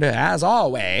 And as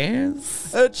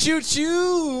always,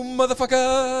 Choo-choo,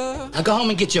 motherfucker. Now go home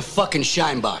and get your fucking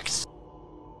shine box.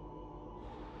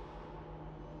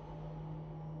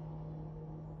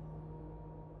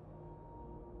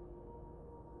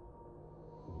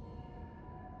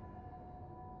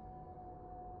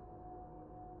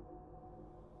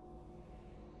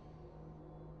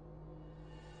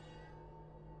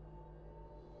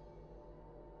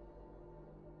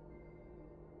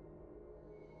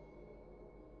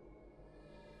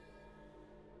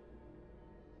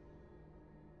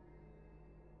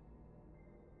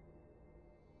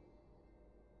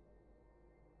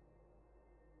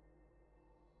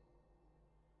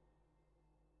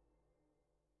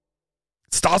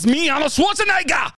 stars me, Arnold Schwarzenegger.